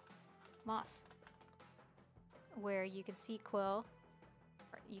Moss, where you can see Quill,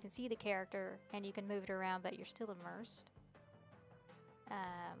 you can see the character, and you can move it around, but you're still immersed.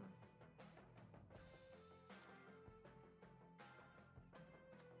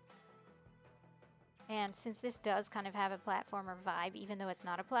 And since this does kind of have a platformer vibe, even though it's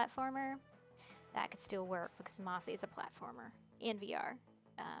not a platformer, that could still work because Moss is a platformer in VR.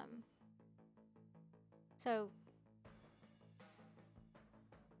 So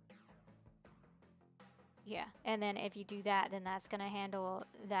yeah, and then if you do that, then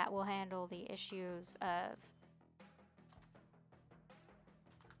that will handle the issues of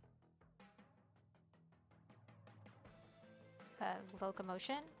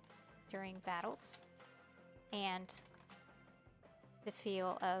locomotion during battles and the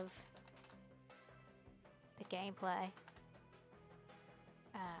feel of the gameplay.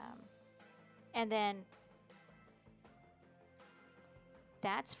 And then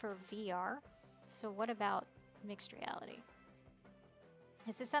that's for VR. So what about mixed reality?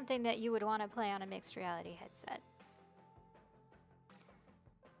 Is this something that you would want to play on a mixed reality headset?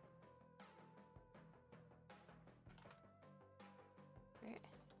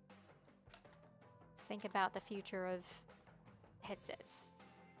 Just think about the future of headsets.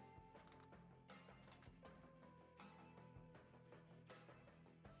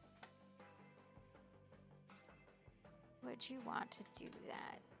 Would you want to do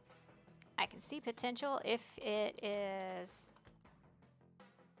that? I can see potential if it is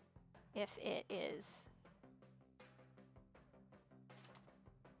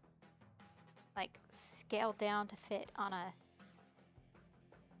like scaled down to fit on a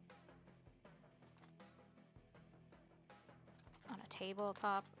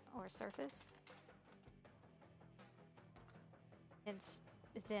tabletop or surface, and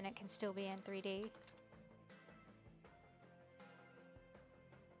then it can still be in 3D.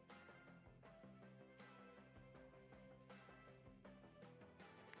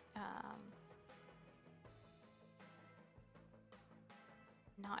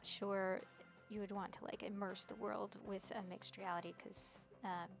 Not sure you would want to like immerse the world with a mixed reality because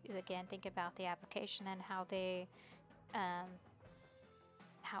again, think about the application and how they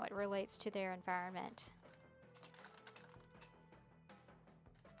how it relates to their environment.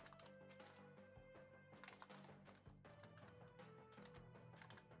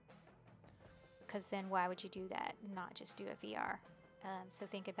 Because then why would you do that? Not just do a VR. So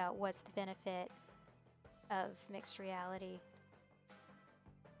think about what's the benefit of mixed reality.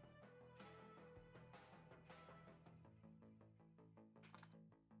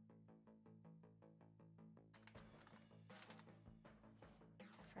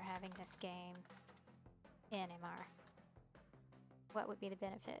 For having this game in MR. What would be the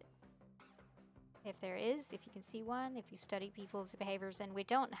benefit? If there is, if you can see one, if you study people's behaviors, and we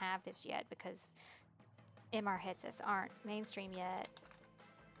don't have this yet because MR headsets aren't mainstream yet.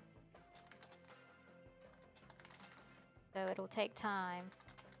 So it'll take time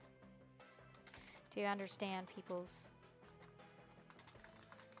to understand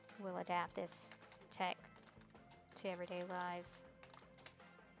will adapt this tech to everyday lives.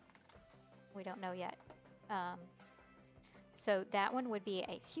 We don't know yet. So that one would be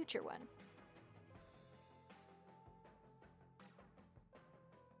a future one.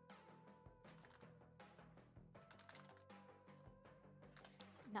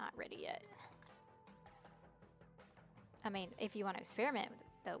 Not ready yet. I mean, if you want to experiment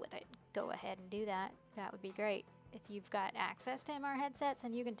with it, go ahead and do that. That would be great. If you've got access to MR headsets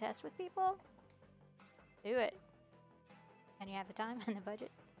and you can test with people, do it. And you have the time and the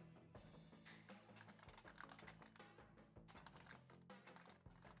budget.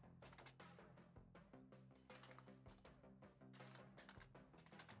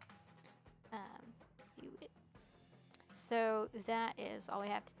 So that is all we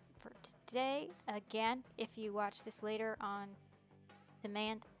have for today. Again, if you watch this later on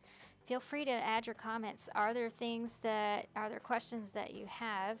demand, feel free to add your comments. Are there questions that you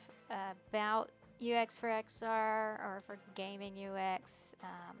have about UX for XR or for gaming UX,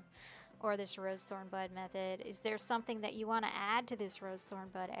 or this Rose Thorn Bud method? Is there something that you want to add to this Rose Thorn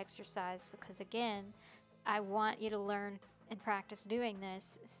Bud exercise? Because again, I want you to learn and practice doing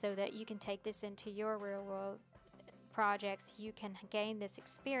this so that you can take this into your real world projects. You can gain this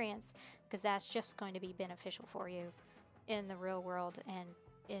experience, because that's just going to be beneficial for you in the real world and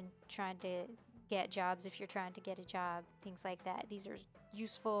in trying to get jobs. If you're trying to get a job, things like that, these are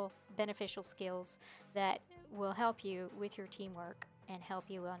useful, beneficial skills that will help you with your teamwork and help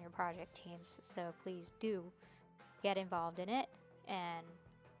you on your project teams. So please do get involved in it, and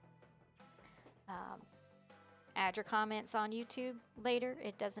add your comments on YouTube later.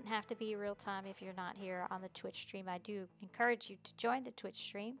 It doesn't have to be real time if you're not here on the Twitch stream. I do encourage you to join the Twitch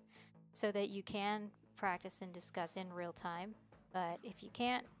stream so that you can practice and discuss in real time. But if you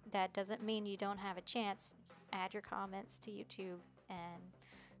can't, that doesn't mean you don't have a chance. Add your comments to YouTube and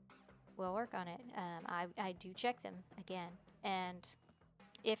we'll work on it. I do check them again. And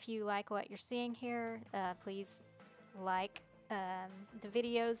if you like what you're seeing here, please like the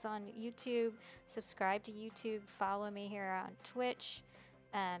videos on YouTube, subscribe to YouTube, follow me here on Twitch,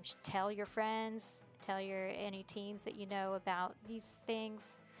 tell your friends, tell any teams that you know about these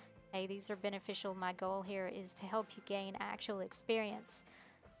things. Hey, these are beneficial. My goal here is to help you gain actual experience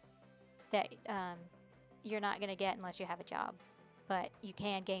that you're not going to get unless you have a job, but you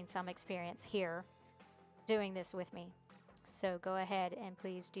can gain some experience here doing this with me. So go ahead and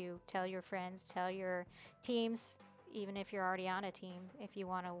please do tell your friends, tell your teams, even if you're already on a team, if you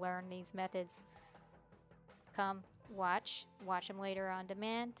want to learn these methods. Come watch them later on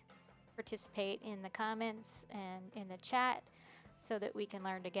demand, participate in the comments and in the chat so that we can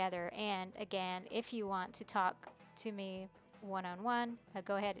learn together. And again, if you want to talk to me one-on-one,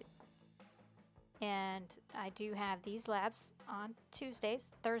 go ahead. And I do have these labs on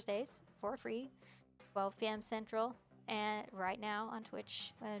Tuesdays, Thursdays for free, 12 p.m. Central. And right now on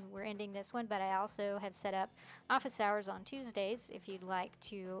Twitch, and we're ending this one, but I also have set up office hours on Tuesdays. If you'd like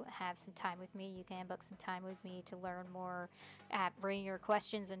to have some time with me, you can book some time with me to learn more, bring your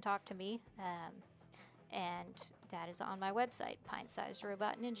questions and talk to me. And that is on my website, Pint-Sized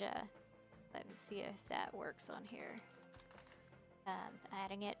Robot Ninja. Let me see if that works on here.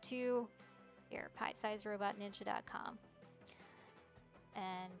 Adding it to here, pint-sizedrobotninja.com.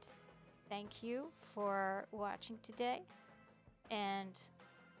 And thank you for watching today, and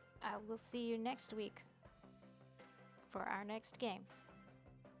I will see you next week for our next game.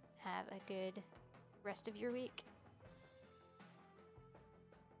 Have a good rest of your week.